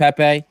started with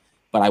Pepe,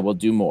 but I will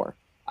do more.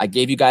 I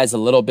gave you guys a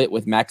little bit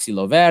with Maxi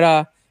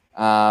Lovera.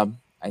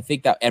 I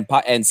think that and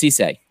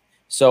Cisse.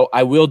 So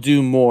I will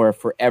do more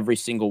for every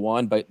single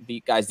one. But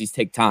guys, these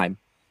take time.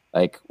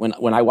 Like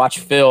when I watch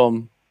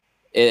film,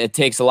 it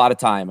takes a lot of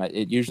time.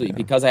 It usually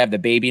because I have the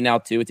baby now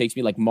too. It takes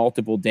me like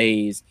multiple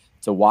days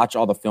to watch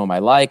all the film I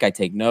like. I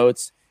take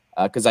notes.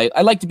 Because I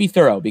like to be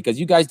thorough because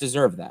you guys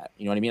deserve that.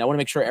 You know what I mean? I want to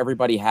make sure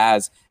everybody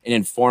has an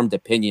informed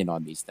opinion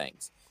on these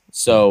things.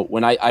 So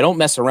when I don't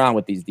mess around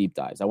with these deep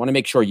dives, I want to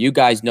make sure you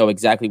guys know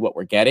exactly what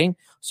we're getting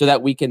so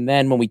that we can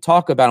then, when we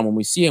talk about him, when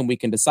we see him, we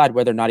can decide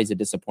whether or not he's a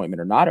disappointment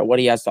or not or what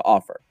he has to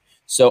offer.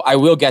 So I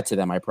will get to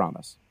them, I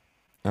promise.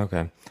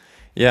 Okay.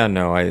 Yeah,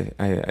 no,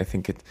 I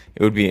think it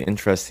would be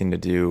interesting to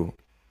do.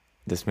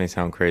 This may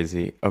sound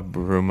crazy, a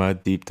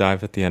Bruma deep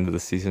dive at the end of the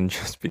season,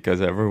 just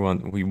because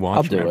we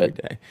watch him every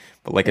day,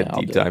 but like a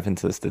deep dive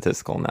into the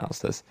statistical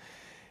analysis.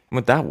 And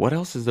with that, what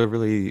else is there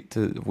really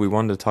we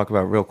wanted to talk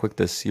about real quick?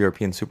 This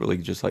European Super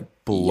League just like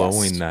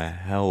blowing the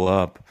hell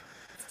up.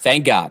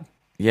 Thank God.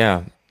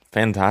 Yeah,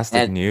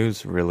 fantastic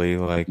news, really.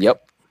 Like,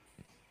 yep.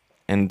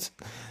 And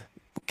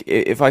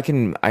if I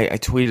can, I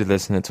tweeted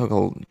this and it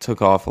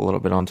took off a little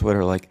bit on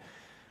Twitter. Like,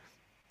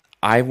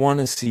 I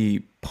want to see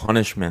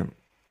punishment.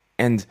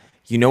 And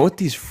you know what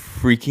these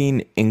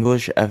freaking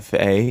English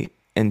FA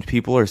and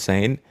people are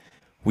saying?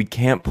 We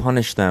can't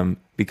punish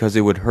them because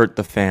it would hurt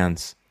the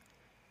fans.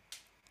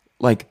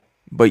 Like,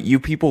 but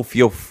you people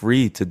feel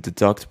free to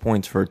deduct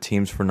points for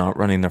teams for not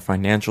running their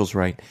financials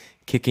right,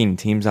 kicking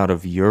teams out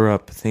of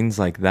Europe, things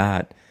like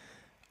that.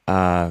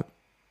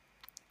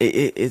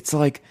 It's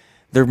like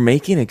they're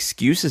making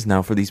excuses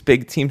now for these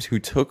big teams who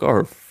took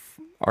our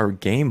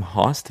game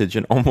hostage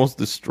and almost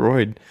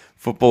destroyed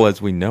football as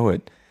we know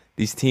it.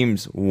 These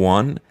teams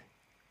won.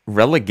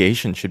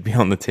 Relegation should be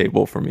on the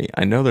table for me.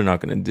 I know they're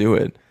not going to do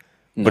it,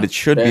 but it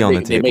should be on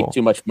the table. They make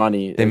too much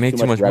money. They make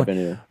too much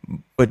revenue.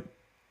 But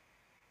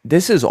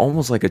this is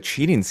almost like a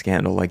cheating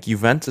scandal. Like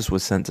Juventus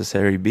was sent to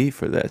Serie B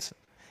for this.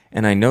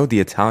 And I know the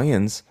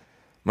Italians,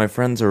 my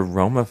friends are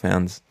Roma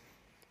fans,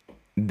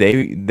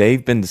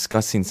 they've been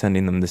discussing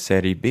sending them to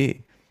Serie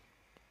B.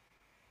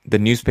 The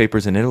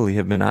newspapers in Italy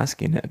have been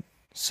asking it.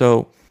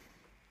 So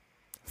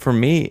for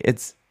me,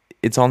 it's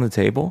on the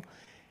table.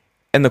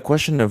 And the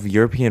question of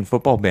European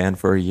football ban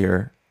for a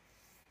year,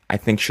 I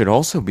think should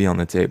also be on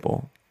the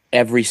table.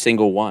 Every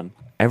single one.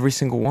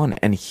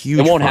 And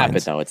huge It won't fines.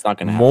 happen, though. It's not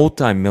going to happen.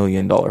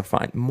 Multi-million-dollar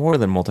fine. More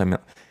than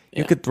multi-million.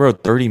 You could throw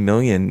 30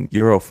 million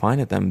euro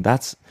fine at them.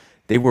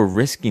 They were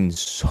risking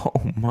so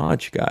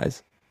much,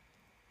 guys.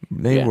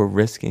 They were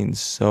risking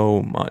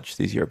so much,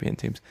 these European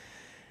teams.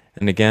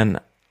 And again,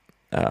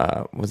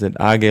 was it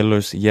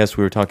Aguilar's? Yes,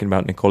 we were talking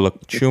about Nikola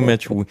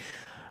Chumich.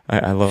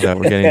 I love that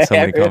we're getting so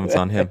many comments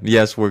on him.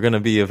 Yes, we're going to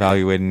be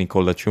evaluating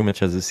Nikola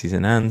Chumich as the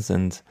season ends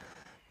and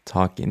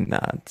talking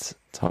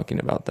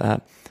about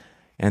that.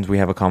 And we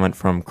have a comment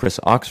from Chris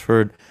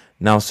Oxford.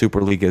 Now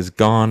Super League is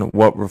gone.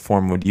 What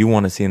reform would you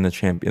want to see in the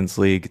Champions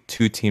League?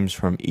 2 teams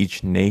from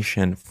each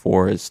nation.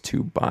 4 is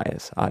too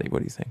biased. Adi, what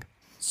do you think?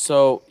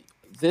 So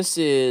this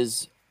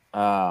is,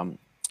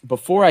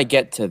 before I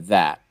get to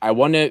that, I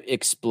want to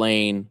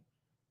explain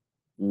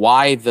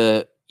why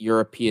the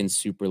European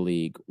Super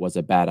League was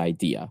a bad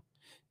idea,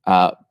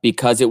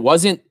 because it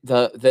wasn't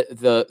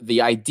the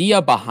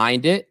idea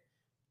behind it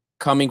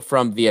coming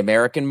from the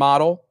American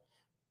model.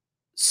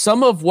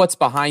 Some of what's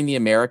behind the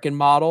American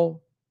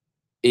model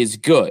is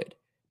good,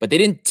 but they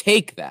didn't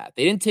take that.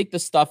 They didn't take the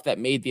stuff that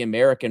made the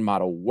American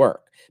model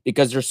work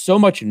because there's so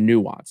much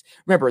nuance.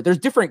 Remember, there's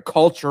different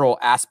cultural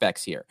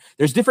aspects here.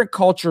 There's different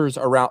culture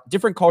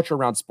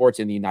around sports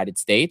in the United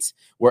States,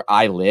 where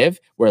I live,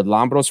 where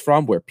Lambro's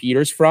from, where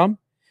Peter's from.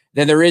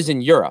 than there is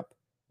in Europe,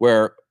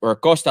 where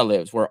Costa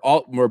lives, where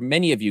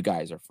many of you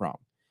guys are from.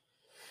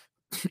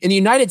 In the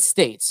United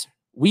States,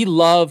 we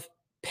love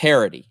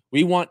parity.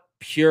 We want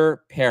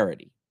pure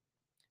parity.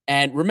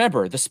 And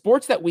remember, the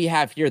sports that we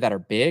have here that are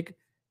big,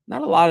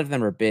 not a lot of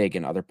them are big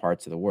in other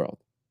parts of the world.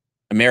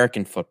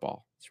 American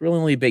football, it's really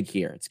only big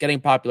here. It's getting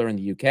popular in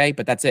the UK,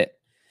 but that's it.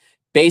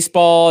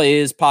 Baseball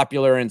is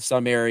popular in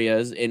some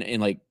areas, in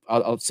like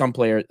some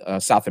players,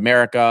 South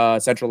America,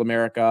 Central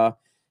America.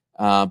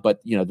 But,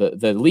 you know,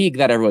 the league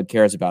that everyone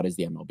cares about is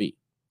the MLB.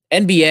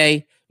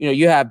 NBA, you know,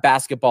 you have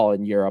basketball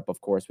in Europe, of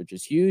course, which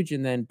is huge,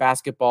 and then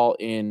basketball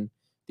in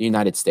the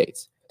United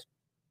States.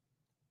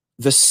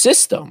 The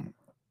system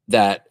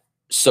that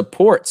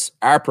supports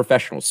our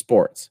professional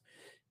sports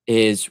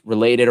is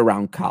related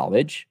around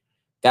college,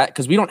 that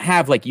because we don't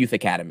have like youth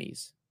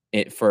academies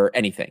for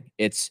anything.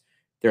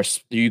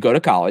 You go to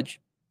college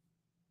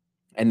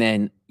and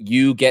then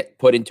you get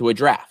put into a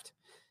draft,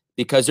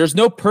 because there's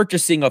no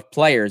purchasing of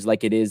players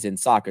like it is in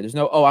soccer. There's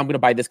no, I'm going to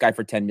buy this guy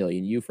for 10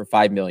 million, you for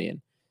 5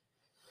 million.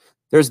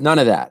 There's none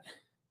of that.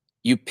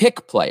 You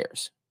pick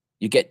players,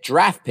 you get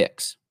draft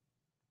picks.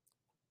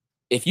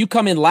 If you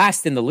come in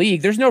last in the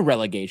league, there's no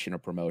relegation or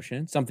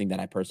promotion, something that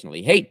I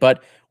personally hate,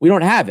 but we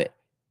don't have it.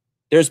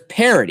 There's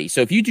parity.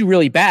 So if you do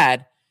really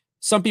bad,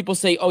 some people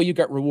say, you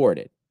got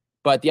rewarded.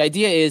 But the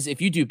idea is, if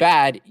you do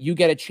bad, you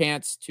get a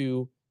chance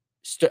to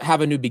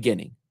have a new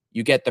beginning.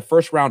 You get the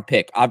first round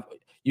pick.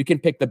 You can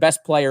pick the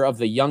best player of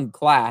the young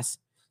class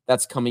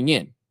that's coming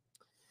in.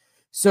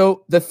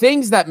 So the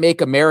things that make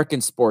American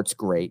sports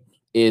great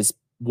is,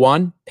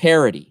 one,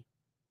 parity.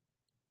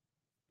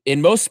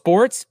 In most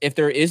sports, if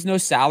there is no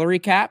salary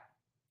cap,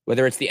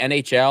 whether it's the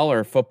NHL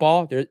or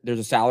football, there's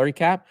a salary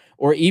cap,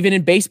 or even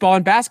in baseball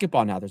and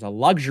basketball now, there's a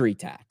luxury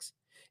tax.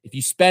 If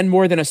you spend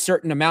more than a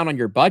certain amount on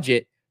your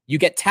budget, you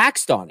get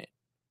taxed on it.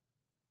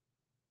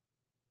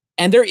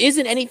 And there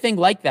isn't anything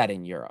like that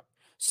in Europe.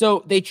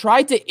 So they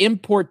tried to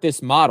import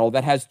this model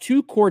that has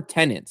two core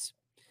tenets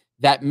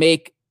that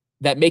make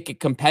it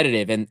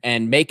competitive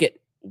and make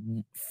it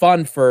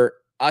fun for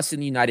us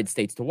in the United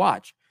States to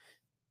watch.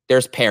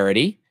 There's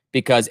parity,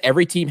 because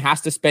every team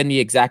has to spend the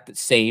exact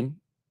same.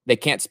 They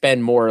can't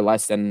spend more or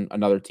less than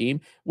another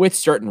team, with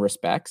certain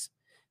respects.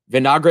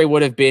 Vinagre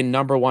would have been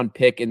number one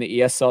pick in the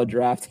ESL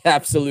draft.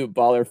 Absolute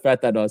baller.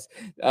 Fetanos.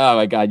 Oh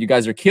my God. You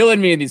guys are killing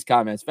me in these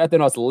comments.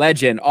 Fetanos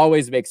legend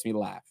always makes me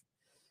laugh.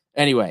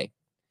 Anyway,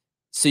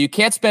 so you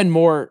can't spend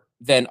more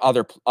than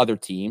other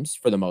teams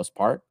for the most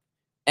part.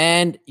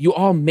 And you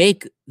all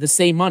make the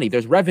same money.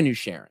 There's revenue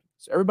sharing.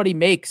 So everybody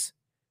makes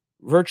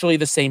virtually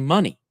the same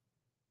money.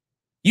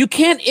 You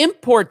can't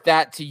import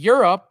that to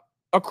Europe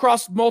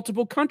across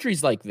multiple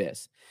countries like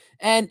this.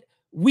 And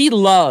we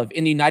love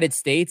in the United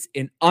States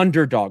an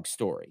underdog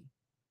story.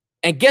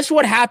 And guess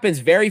what happens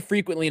very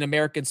frequently in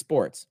American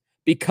sports?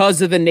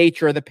 Because of the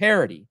nature of the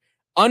parity,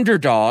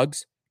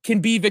 underdogs can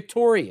be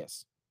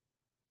victorious.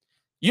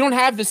 You don't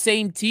have the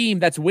same team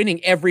that's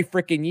winning every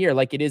freaking year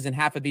like it is in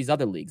half of these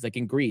other leagues, like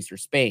in Greece or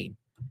Spain,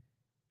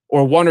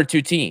 or one or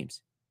two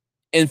teams.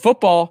 In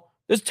football,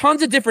 there's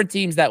tons of different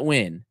teams that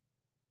win.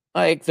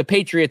 Like the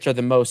Patriots are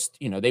the most,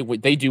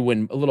 they do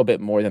win a little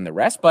bit more than the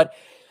rest, but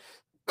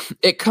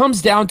it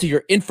comes down to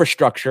your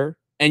infrastructure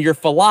and your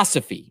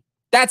philosophy.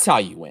 That's how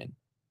you win.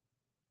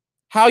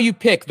 How you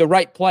pick the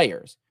right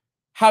players,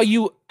 how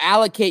you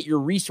allocate your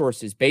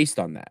resources based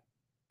on that.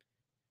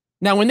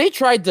 Now, when they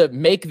tried to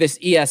make this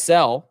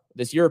ESL,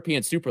 this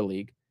European Super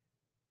League,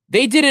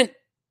 they didn't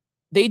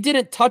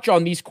touch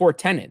on these core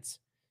tenets.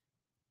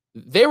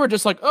 They were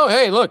just like, oh,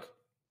 hey, look,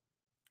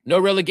 no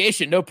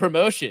relegation, no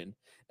promotion.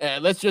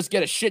 Let's just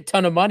get a shit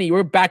ton of money.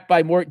 We're backed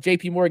by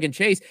JP Morgan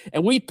Chase,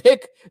 and we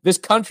pick this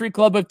country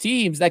club of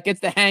teams that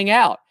gets to hang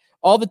out.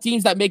 All the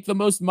teams that make the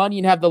most money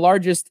and have the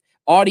largest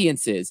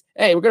audiences.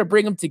 Hey, we're going to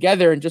bring them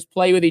together and just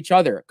play with each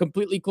other.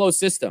 Completely closed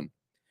system.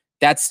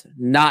 That's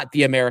not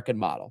the American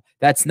model.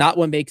 That's not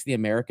what makes the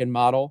American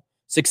model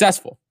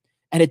successful.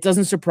 And it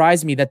doesn't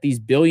surprise me that these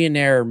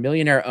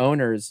millionaire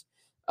owners,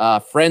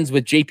 friends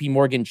with JP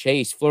Morgan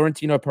Chase,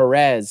 Florentino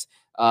Perez,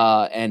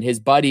 and his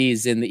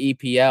buddies in the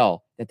EPL,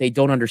 that they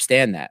don't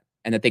understand that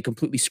and that they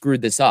completely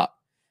screwed this up,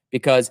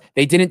 because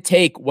they didn't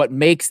take what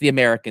makes the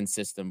American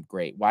system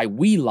great, why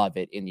we love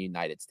it in the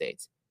United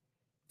States.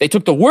 They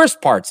took the worst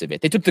parts of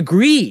it. They took the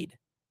greed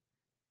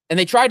and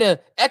they tried to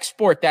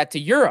export that to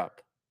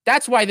Europe.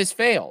 That's why this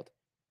failed.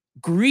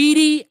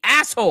 Greedy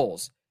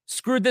assholes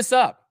screwed this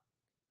up.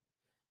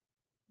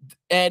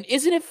 And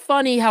isn't it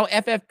funny how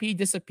FFP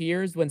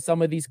disappears when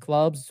some of these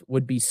clubs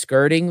would be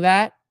skirting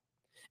that?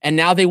 And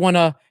now they want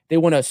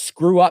to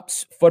screw up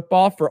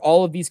football for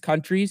all of these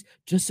countries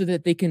just so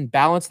that they can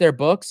balance their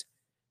books.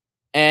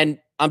 And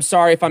I'm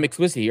sorry if I'm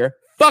explicit here.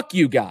 Fuck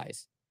you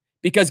guys.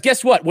 Because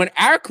guess what? When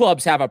our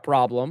clubs have a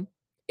problem,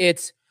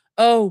 it's,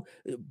 get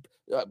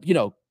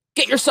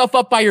yourself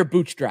up by your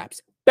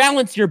bootstraps.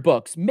 Balance your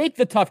books. Make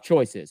the tough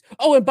choices.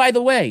 Oh, and by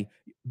the way,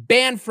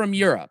 ban from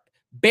Europe.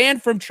 Ban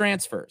from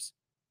transfers.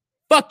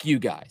 Fuck you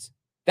guys.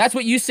 That's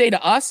what you say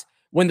to us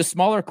when the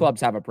smaller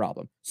clubs have a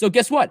problem. So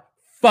guess what?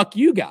 Fuck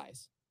you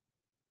guys.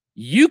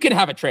 You can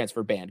have a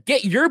transfer ban.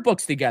 Get your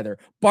books together.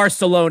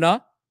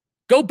 Barcelona,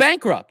 go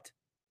bankrupt.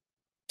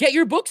 Get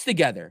your books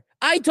together.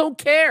 I don't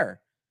care.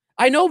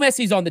 I know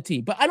Messi's on the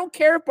team, but I don't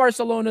care if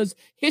Barcelona's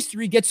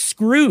history gets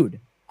screwed.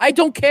 I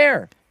don't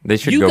care. They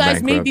should you go guys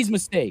bankrupt. made these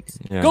mistakes.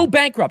 Yeah. Go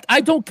bankrupt.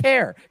 I don't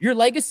care. Your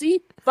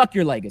legacy? Fuck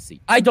your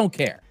legacy. I don't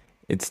care.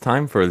 It's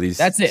time for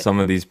some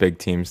of these big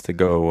teams to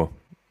go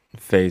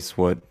face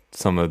what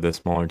some of the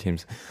smaller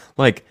teams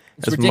like.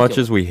 It's as ridiculous. much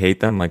as we hate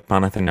them, like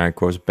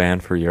Panathinaikos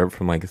banned for Europe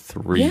from like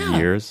 3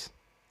 years.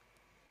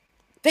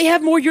 They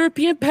have more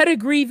European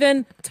pedigree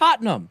than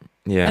Tottenham.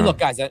 Yeah. And look,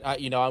 guys,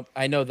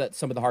 I know that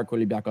some of the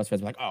hardcore Olympiakos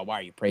fans are like, "Oh, why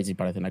are you praising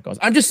Panathinaikos?"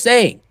 I'm just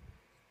saying.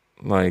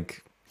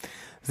 Like, the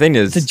thing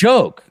is, it's a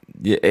joke.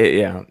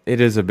 Yeah,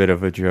 it is a bit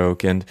of a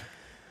joke, and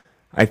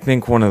I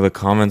think one of the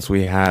comments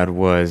we had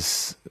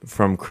was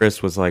from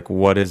Chris was like,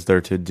 "What is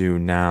there to do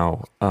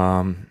now?"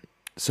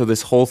 So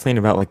this whole thing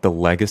about like the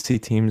legacy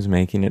teams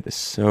making it is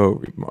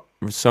so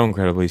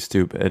incredibly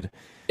stupid.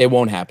 It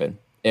won't happen.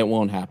 It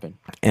won't happen.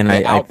 And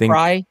I think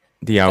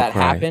the outcry that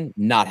happened,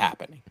 not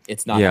happening.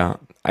 It's not. Yeah,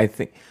 happening. I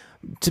think,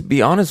 to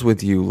be honest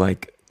with you,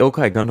 like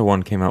Ilkay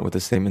Gundogan came out with a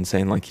statement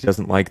saying like he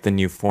doesn't like the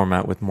new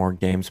format with more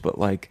games, but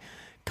like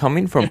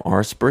coming from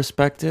our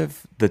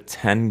perspective, the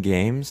 10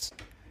 games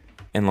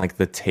and like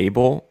the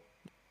table,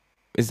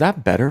 is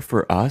that better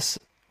for us?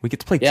 We get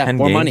to play 10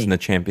 games money. in the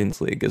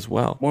Champions League as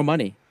well. More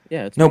money.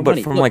 Yeah, it's no, more but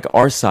money. from like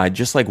our side,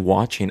 just like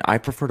watching, I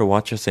prefer to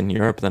watch us in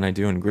Europe than I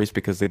do in Greece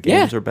because the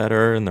games are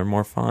better and they're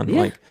more fun.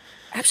 Yeah, like,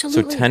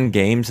 absolutely. So 10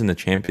 games in the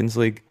Champions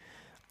League,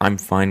 I'm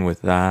fine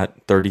with that.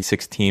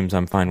 36 teams,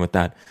 I'm fine with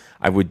that.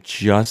 I would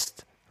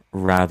just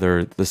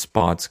rather the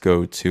spots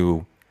go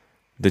to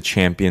the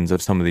champions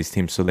of some of these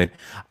teams. So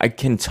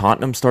can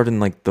Tottenham start in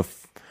like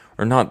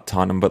or not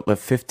Tottenham, but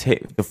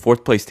the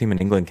fourth place team in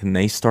England, can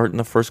they start in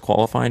the first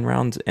qualifying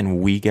rounds and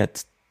we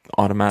get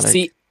automatic?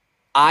 See,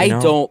 I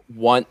don't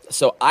want.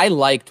 So I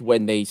liked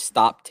when they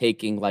stopped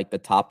taking like the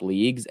top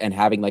leagues and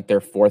having like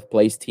their fourth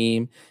place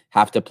team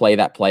have to play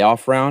that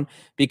playoff round.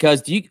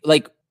 Because do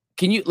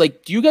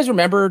you guys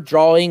remember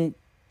drawing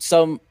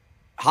some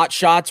hot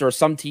shots or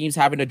some teams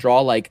having to draw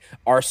like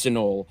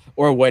Arsenal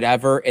or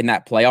whatever in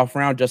that playoff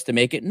round just to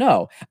make it?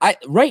 No.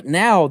 Right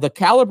now, the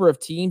caliber of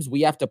teams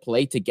we have to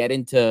play to get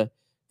into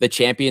the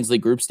Champions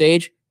League group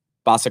stage,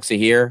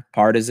 Başakşehir,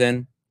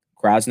 Partizan,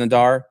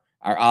 Krasnodar,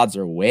 our odds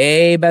are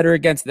way better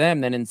against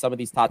them than in some of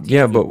these top teams.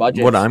 Yeah, but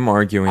what I'm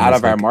arguing out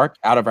is of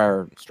out of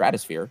our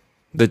stratosphere.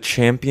 The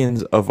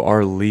champions of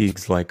our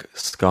leagues like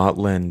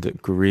Scotland,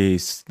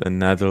 Greece, the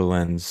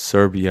Netherlands,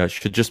 Serbia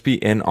should just be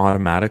in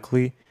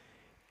automatically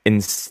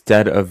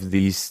instead of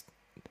these.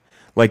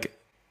 Like,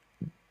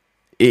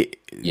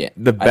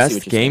 the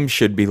best game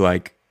should be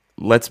like,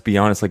 let's be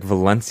honest, like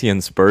Valencia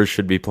and Spurs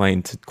should be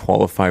playing to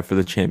qualify for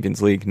the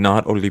Champions League,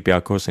 not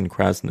Olympiakos and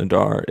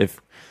Krasnodar.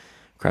 If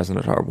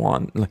Krasnodar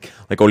won, like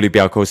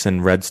Olympiakos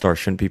and Red Star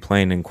shouldn't be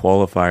playing in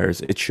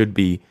qualifiers. It should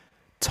be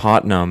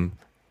Tottenham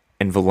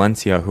and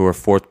Valencia, who are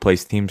fourth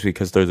place teams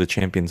because they're the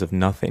champions of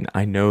nothing.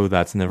 I know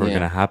that's never going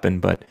to happen,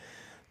 but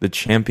the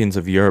champions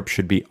of Europe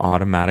should be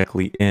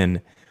automatically in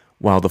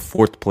while the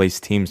fourth place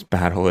teams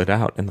battle it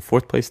out. And the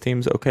fourth place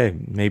teams, okay,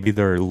 maybe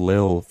they're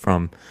Lille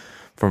from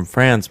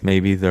France,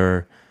 maybe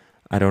they're,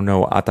 I don't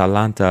know,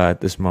 Atalanta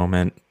at this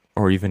moment,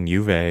 or even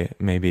Juve.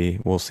 Maybe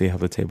we'll see how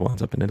the table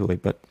ends up in Italy,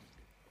 but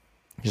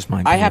just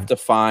my opinion. I have to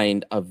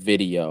find a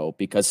video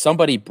because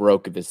somebody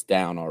broke this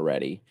down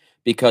already.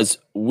 Because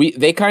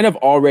they kind of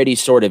already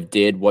sort of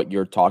did what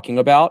you're talking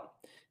about,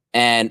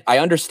 and I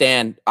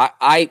understand.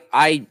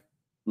 I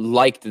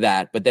liked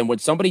that, but then when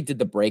somebody did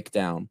the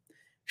breakdown,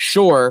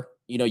 sure,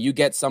 you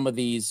get some of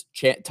these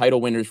title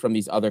winners from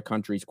these other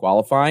countries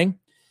qualifying,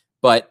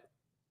 but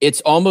it's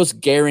almost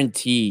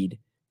guaranteed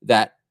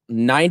that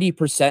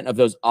 90% of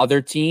those other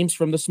teams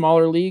from the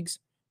smaller leagues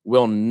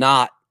will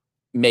not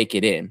make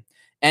it in.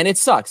 And it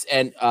sucks.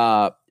 And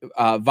Vios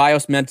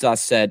Mentas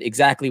said,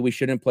 exactly, we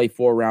shouldn't play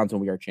 4 rounds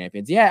when we are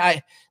champions. Yeah,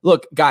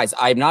 look, guys,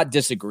 I'm not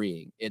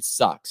disagreeing. It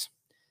sucks.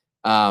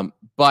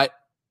 But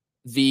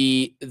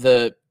if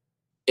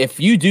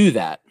you do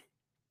that,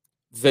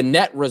 the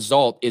net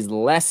result is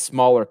less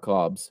smaller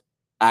clubs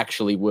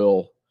actually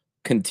will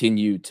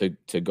continue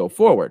to go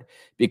forward.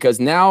 Because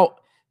now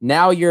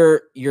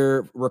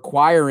you're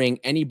requiring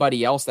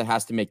anybody else that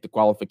has to make the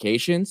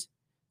qualifications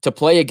to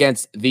play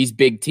against these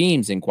big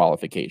teams in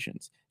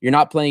qualifications. You're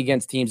not playing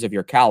against teams of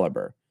your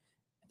caliber.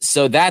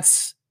 So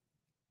that's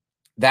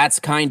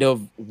kind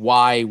of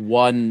why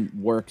one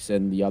works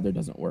and the other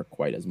doesn't work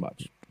quite as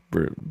much.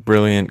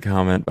 Brilliant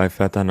comment by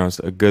Fetanos.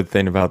 A good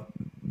thing about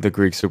the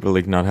Greek Super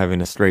League not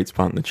having a straight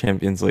spot in the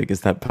Champions League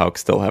is that PAOK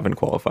still haven't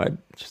qualified.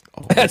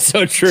 That's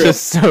so true.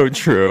 Just so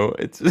true.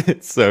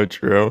 It's so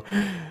true.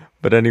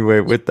 But anyway,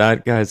 with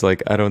that, guys,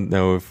 like, I don't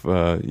know if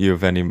you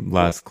have any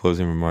last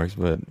closing remarks,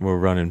 but we're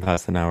running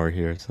past an hour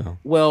here. So,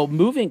 well,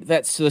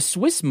 that's the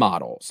Swiss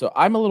model. So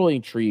I'm a little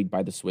intrigued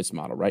by the Swiss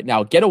model right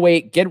now. Get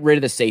rid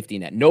of the safety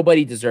net.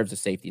 Nobody deserves a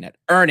safety net.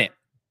 Earn it.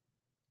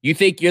 You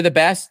think you're the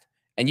best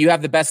and you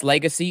have the best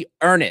legacy?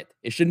 Earn it.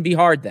 It shouldn't be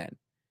hard then.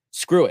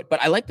 screw it.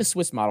 But I like the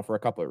Swiss model for a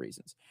couple of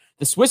reasons.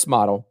 The Swiss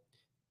model,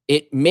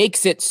 it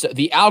makes it so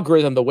the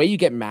algorithm, the way you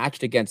get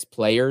matched against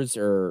players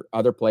or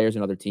other players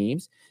and other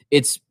teams,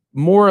 it's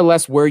more or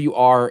less where you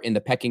are in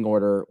the pecking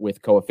order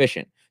with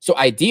coefficient. So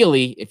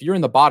ideally, if you're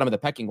in the bottom of the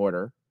pecking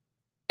order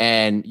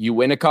and you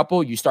win a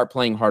couple, you start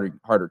playing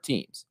harder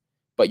teams.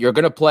 But you're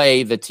going to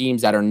play the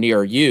teams that are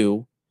near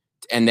you,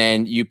 and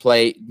then you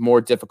play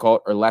more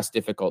difficult or less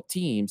difficult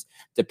teams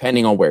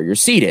depending on where you're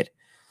seated.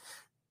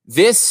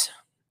 This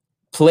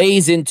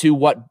plays into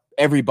what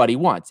everybody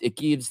wants. It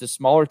gives the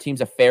smaller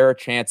teams a fairer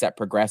chance at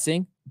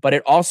progressing, but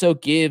it also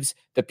gives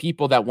the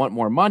people that want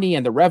more money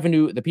and the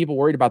revenue, the people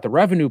worried about the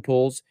revenue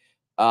pools,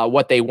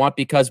 what they want,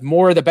 because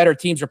more of the better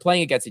teams are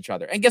playing against each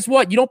other. And guess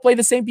what? You don't play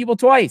the same people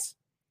twice.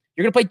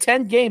 You're going to play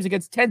 10 games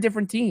against 10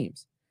 different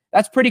teams.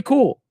 That's pretty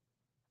cool.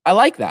 I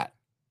like that.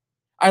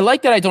 I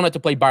like that I don't have to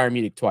play Bayern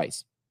Munich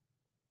twice.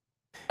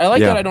 I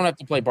like that I don't have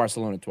to play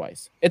Barcelona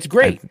twice. It's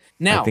great.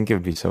 I think it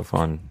would be so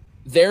fun.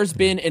 There's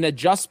been an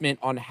adjustment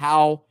on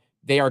how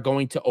they are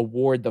going to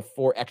award the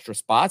 4 extra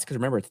spots, because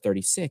remember, it's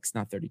 36,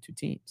 not 32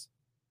 teams.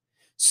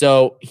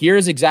 So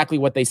here's exactly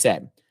what they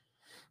said.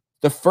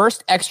 The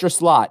first extra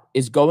slot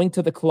is going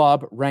to the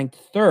club ranked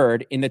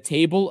 3rd in the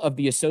table of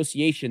the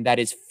association that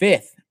is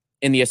 5th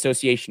in the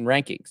association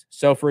rankings.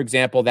 So, for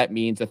example, that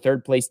means the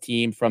 3rd place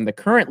team from the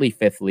currently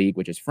 5th league,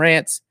 which is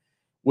France,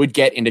 would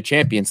get into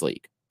Champions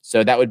League.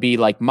 So that would be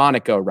like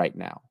Monaco right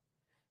now.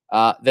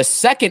 The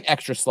second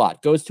extra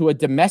slot goes to a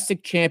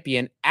domestic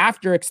champion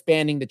after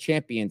expanding the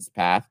Champions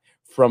path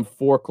from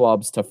 4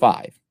 clubs to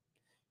 5.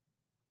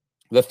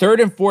 The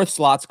 3rd and 4th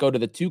slots go to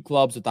the 2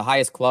 clubs with the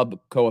highest club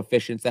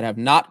coefficients that have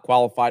not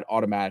qualified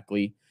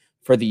automatically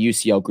for the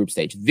UCL group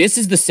stage. This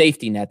is the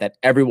safety net that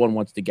everyone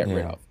wants to get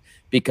rid of,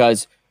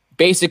 because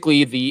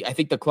basically I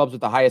think the clubs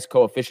with the highest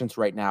coefficients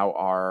right now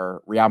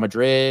are Real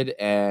Madrid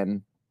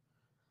and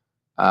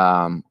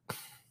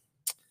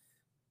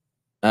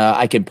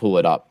I can pull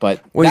it up,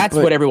 but that's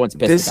what everyone's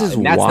pissed this about. This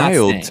is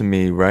wild to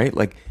me, right?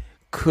 Like,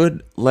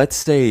 let's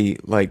say,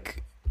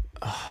 like,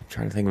 I'm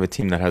trying to think of a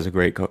team that has a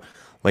great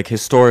like,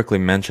 historically,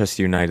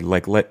 Manchester United,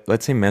 like,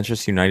 let's say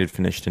Manchester United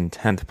finished in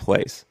 10th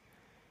place.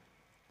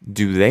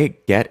 Do they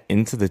get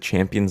into the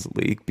Champions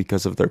League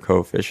because of their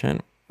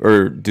coefficient?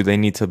 Or do they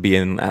need to be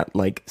in at,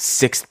 like,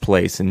 6th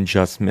place and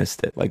just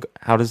missed it? Like,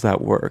 how does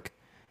that work?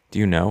 Do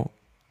you know?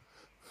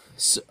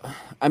 So,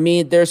 I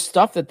mean, there's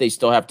stuff that they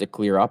still have to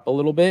clear up a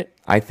little bit.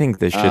 I think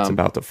this shit's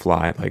about to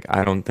fly. Like,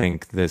 I don't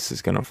think this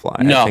is going to fly.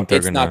 No, I think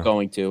it's not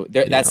going to.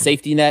 That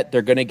safety net,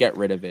 they're going to get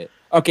rid of it.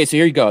 Okay, so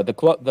here you go.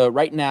 The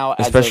right now,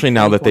 especially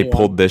now that they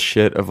pulled this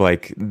shit of,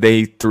 like,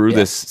 they threw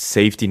this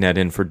safety net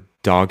in for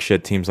dog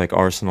shit teams like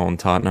Arsenal and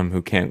Tottenham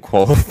who can't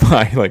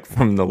qualify, like,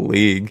 from the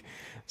league.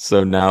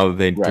 So now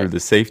they threw the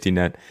safety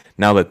net.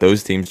 Now that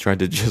those teams tried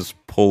to just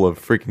pull a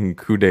freaking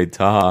coup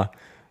d'etat,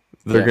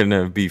 they're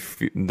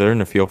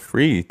gonna feel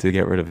free to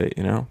get rid of it,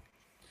 you know.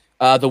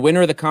 The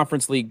winner of the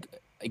Conference League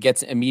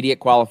gets immediate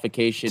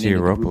qualification in the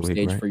group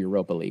stage for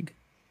Europa League.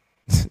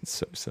 It's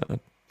so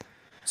sad.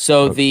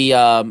 So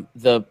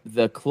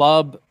the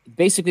club,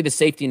 basically the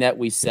safety net,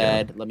 we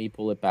said. Let me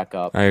pull it back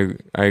up. I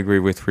agree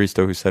with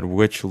Fristo, who said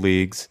which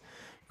leagues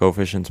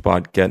coefficient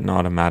spot get an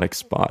automatic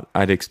spot.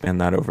 I'd expand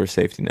that over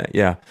safety net.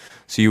 Yeah,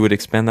 so you would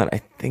expand that. I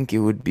think it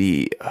would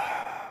be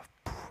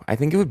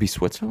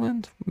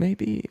Switzerland,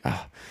 maybe.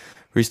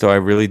 Risto, I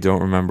really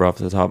don't remember off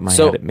the top of my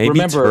head. Maybe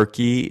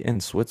Turkey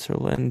and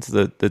Switzerland,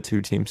 the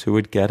 2 teams who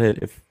would get it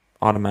if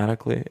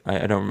automatically. I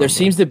don't remember. There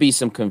seems to be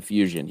some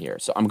confusion here,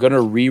 so I'm going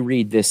to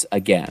reread this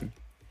again.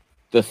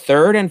 The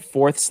 3rd and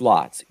 4th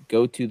slots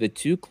go to the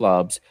 2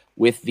 clubs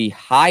with the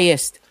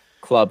highest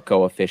club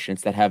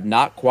coefficients that have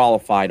not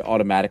qualified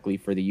automatically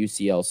for the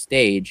UCL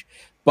stage,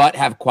 but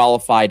have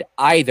qualified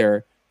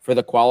either for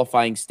the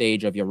qualifying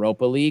stage of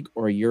Europa League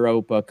or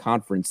Europa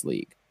Conference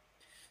League.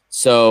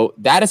 So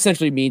that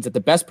essentially means that the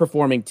best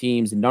performing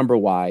teams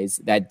number-wise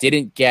that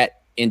didn't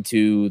get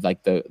into,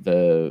 like,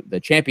 the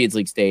Champions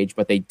League stage,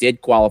 but they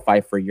did qualify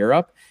for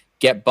Europe,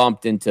 get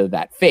bumped into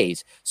that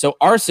phase. So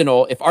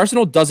if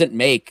Arsenal doesn't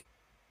make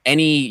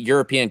any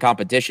European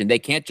competition, they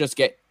can't just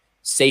get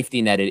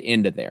safety netted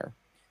into there.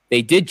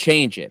 They did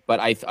change it, but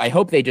I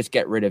hope they just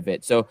get rid of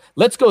it. So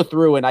let's go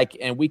through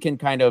and we can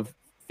kind of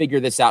figure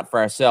this out for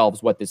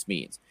ourselves, what this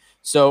means.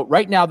 So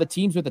right now, the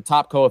teams with the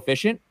top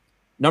coefficient,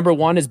 number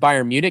 1 is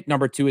Bayern Munich.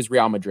 Number 2 is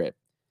Real Madrid.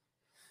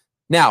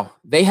 Now,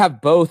 they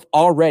have both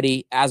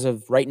already, as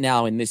of right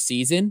now in this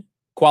season,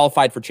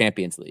 qualified for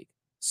Champions League.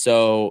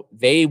 So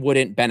they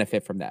wouldn't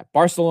benefit from that.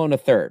 Barcelona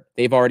 3rd.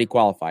 They've already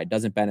qualified.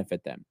 Doesn't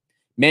benefit them.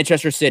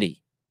 Manchester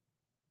City,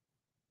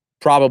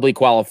 probably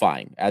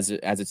qualifying as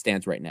it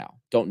stands right now.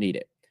 Don't need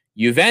it.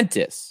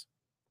 Juventus.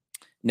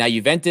 Now,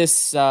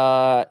 Juventus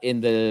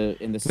in the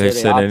they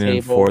sit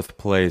in 4th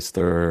place.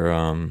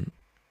 They're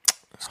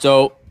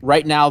so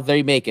right now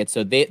they make it.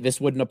 So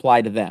this wouldn't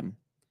apply to them.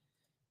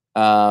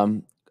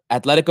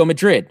 Atletico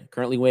Madrid,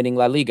 currently winning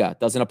La Liga,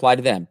 doesn't apply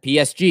to them.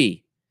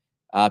 PSG's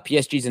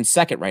in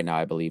 2nd right now,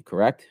 I believe,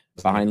 correct?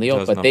 Behind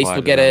Lille, but they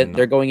still get it.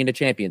 They're going into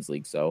Champions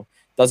League, so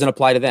doesn't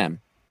apply to them.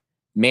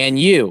 Man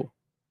U.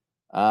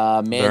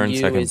 They're Man in U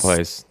second is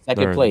place.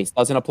 second place.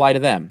 Doesn't apply to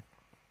them.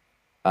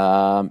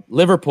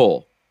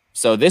 Liverpool.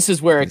 So this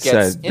is where it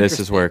gets Said this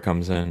is where it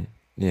comes in.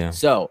 Yeah.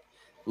 So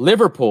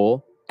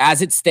Liverpool,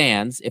 as it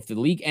stands, if the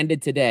league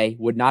ended today,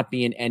 would not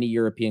be in any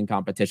European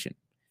competition.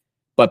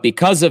 But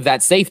because of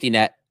that safety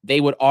net,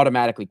 they would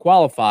automatically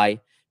qualify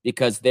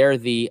because they're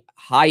the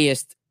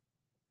highest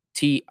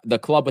the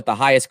club with the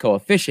highest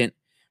coefficient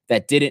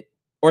that didn't,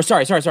 or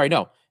sorry,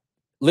 no.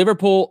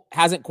 Liverpool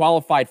hasn't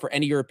qualified for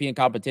any European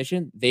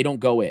competition. They don't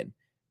go in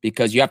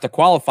because you have to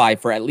qualify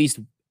for at least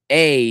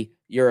a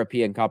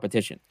European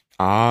competition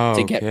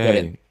to get put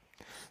in.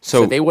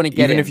 So they wouldn't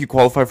get even in. if you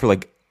qualify for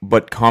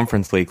but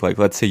Conference League, like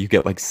let's say you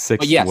get like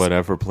sixth, yes,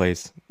 whatever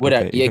place.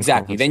 Whatever, okay,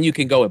 exactly. Then you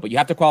can go in, but you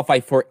have to qualify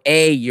for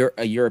a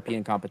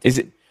European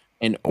competition.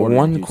 Is it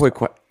one quick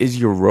question? Is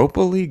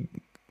Europa League?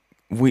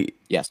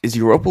 Yes. Is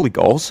Europa League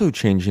also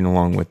changing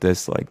along with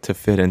this, like to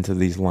fit into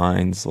these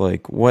lines?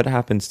 Like, what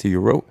happens to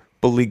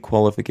Europa League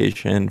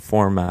qualification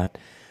format?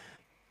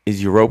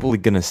 Is Europa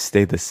League going to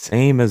stay the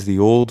same as the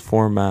old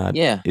format?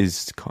 Yeah.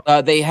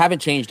 They haven't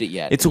changed it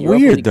yet. It's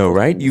weird though,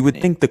 right? You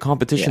would think the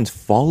competitions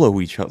follow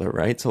each other,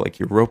 right? So like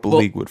Europa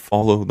League would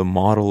follow the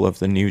model of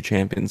the new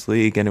Champions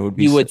League, and it would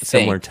be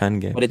similar 10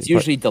 games. But it's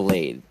usually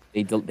delayed.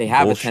 They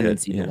have a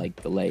tendency to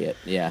delay it.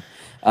 Yeah.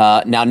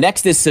 Now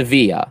next is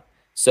Sevilla.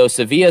 So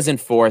Sevilla's in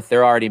fourth.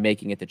 They're already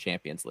making it to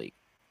Champions League.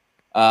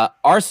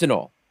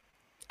 Arsenal.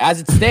 As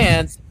it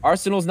stands,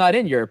 Arsenal's not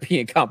in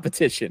European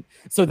competition.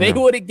 So they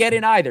wouldn't get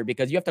in either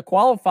because you have to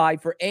qualify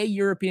for a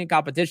European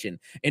competition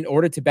in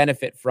order to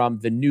benefit from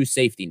the new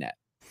safety net.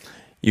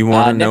 You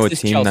want to know a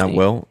team Chelsea. That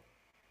will?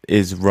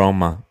 Is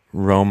Roma.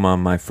 Roma,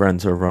 my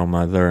friends are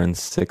Roma. They're in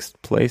sixth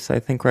place, I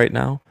think, right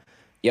now.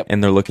 Yep.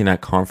 And they're looking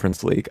at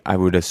Conference League. I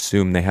would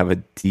assume they have a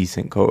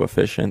decent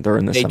coefficient. They're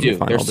in the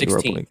semifinal of the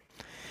Europa League.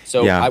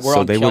 So we're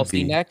on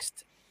Chelsea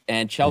next.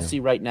 And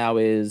Chelsea right now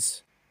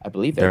is... I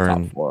believe they're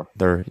top four.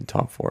 They're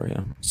top four,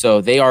 yeah.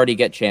 So they already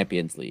get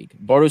Champions League.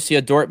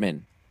 Borussia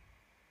Dortmund.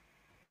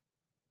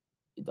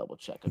 Double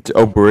check.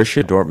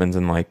 Borussia Dortmund's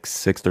in like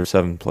sixth or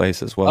seventh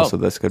place as well, so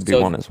this could be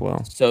one as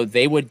well. So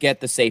they would get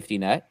the safety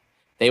net.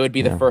 They would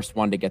be the first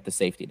one to get the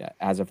safety net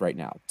as of right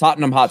now.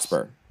 Tottenham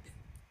Hotspur.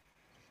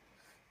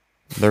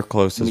 They're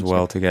close as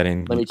well to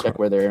getting... Let me check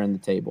where they're in the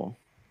table.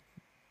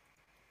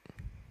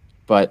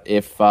 But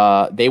if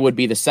they would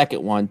be the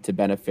second one to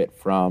benefit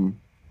from...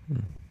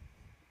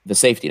 the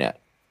safety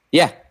net.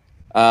 Yeah.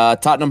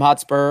 Tottenham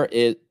Hotspur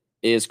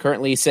is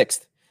currently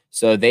sixth.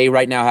 So they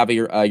right now have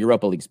a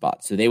Europa League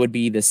spot. So they would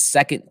be the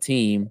second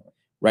team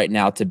right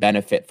now to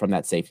benefit from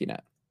that safety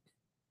net.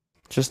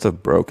 Just a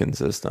broken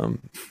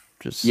system.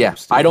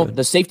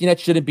 The safety net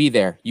shouldn't be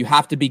there. You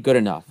have to be good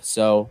enough.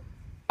 So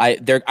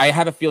I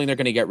have a feeling they're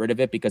going to get rid of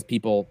it because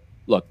people,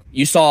 look,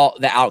 you saw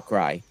the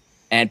outcry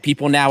and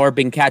people now are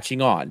been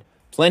catching on.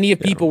 Plenty of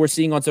people we're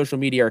seeing on social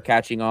media are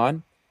catching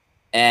on.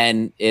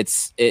 And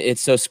it's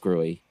so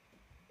screwy.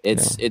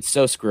 It's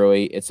so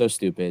screwy. It's so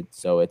stupid.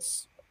 So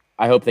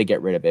I hope they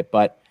get rid of it.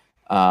 But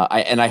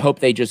I hope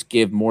they just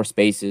give more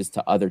spaces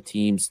to other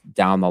teams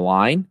down the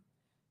line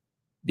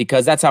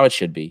because that's how it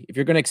should be. If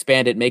you're going to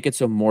expand it, make it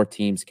so more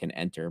teams can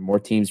enter, more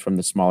teams from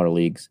the smaller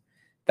leagues.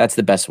 That's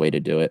the best way to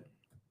do it.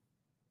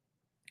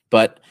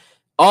 But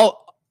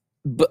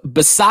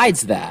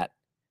besides that,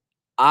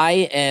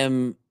 I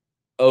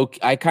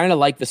kind of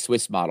like the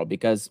Swiss model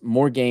because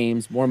more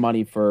games, more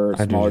money for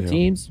smaller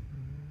teams.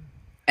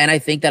 And I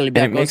think that'll be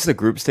better. It makes the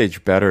group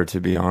stage better, to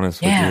be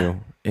honest with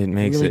you.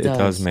 It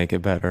does make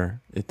it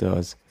better. It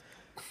does.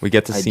 We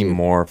get to see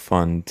more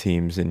fun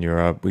teams in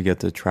Europe. We get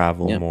to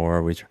travel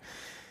more.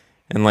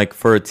 And like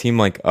for a team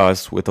like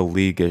us with a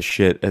league as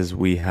shit as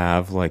we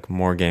have, like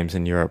more games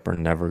in Europe we're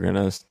never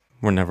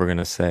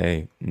gonna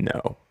say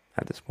no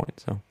at this point.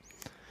 So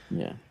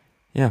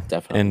yeah,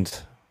 definitely.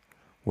 And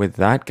with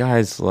that,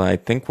 guys, I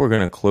think we're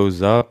going to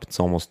close up. It's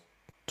almost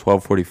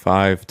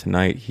 12:45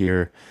 tonight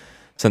here,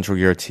 Central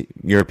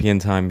European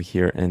time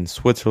here in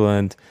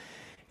Switzerland.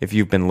 If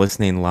you've been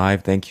listening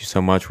live, thank you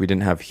so much. We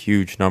didn't have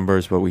huge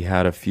numbers, but we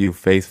had a few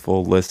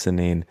faithful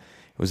listening.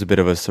 It was a bit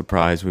of a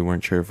surprise. We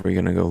weren't sure if we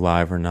were going to go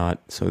live or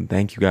not. So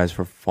thank you guys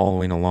for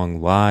following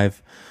along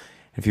live.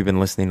 If you've been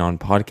listening on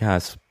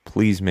podcasts,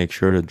 please make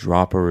sure to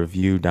drop a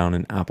review down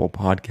in Apple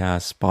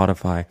Podcasts,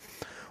 Spotify,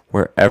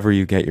 wherever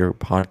you get your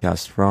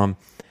podcasts from.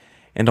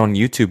 And on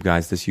YouTube,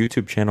 guys, this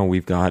YouTube channel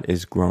we've got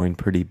is growing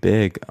pretty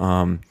big.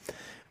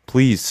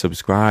 Please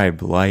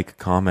subscribe, like,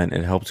 comment.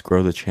 It helps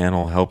grow the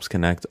channel, helps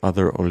connect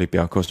other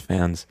Olympiakos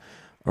fans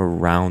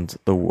around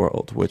the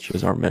world, which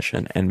is our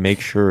mission. And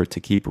make sure to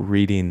keep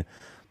reading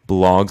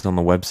blogs on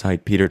the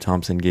website. Peter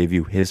Thompson gave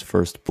you his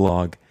first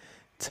blog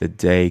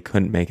today.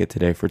 Couldn't make it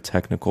today for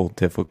technical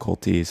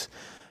difficulties.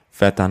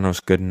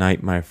 Fetanos, good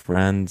night, my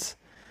friends.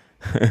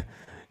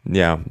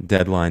 Yeah,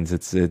 deadlines.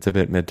 It's a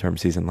bit midterm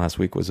season. Last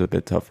week was a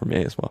bit tough for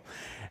me as well.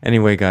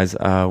 Anyway, guys,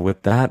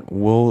 with that,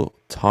 we'll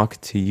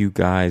talk to you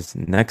guys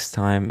next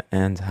time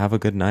and have a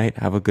good night.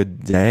 Have a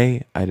good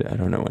day. I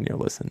don't know when you're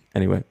listening.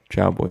 Anyway,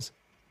 ciao, boys.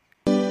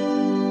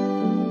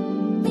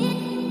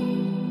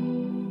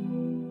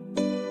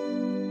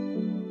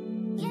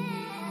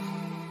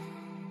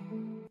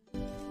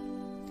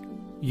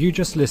 You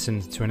just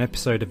listened to an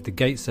episode of the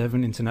Gate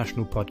 7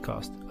 International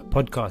Podcast, a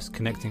podcast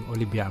connecting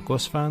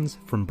Olympiakos fans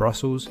from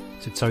Brussels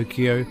to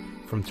Tokyo,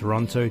 from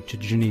Toronto to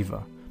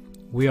Geneva.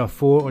 We are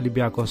 4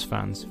 Olympiakos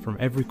fans from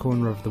every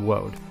corner of the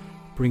world,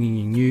 bringing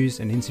you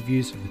news and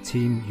interviews of the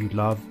team you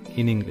love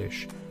in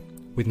English.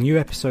 With new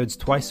episodes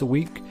twice a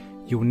week,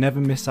 you will never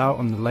miss out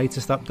on the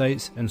latest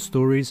updates and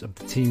stories of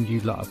the team you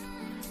love.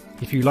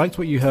 If you liked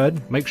what you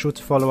heard, make sure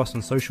to follow us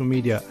on social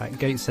media at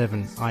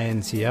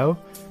Gate7INTL,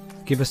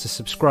 give us a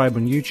subscribe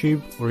on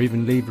YouTube, or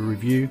even leave a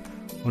review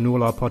on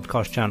all our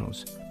podcast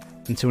channels.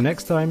 Until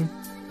next time,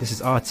 this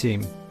is our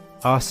team,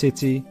 our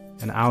city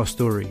and our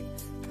story.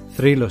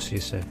 Θρύλος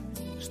είσαι.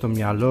 Στο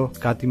μυαλό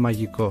κάτι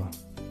μαγικό.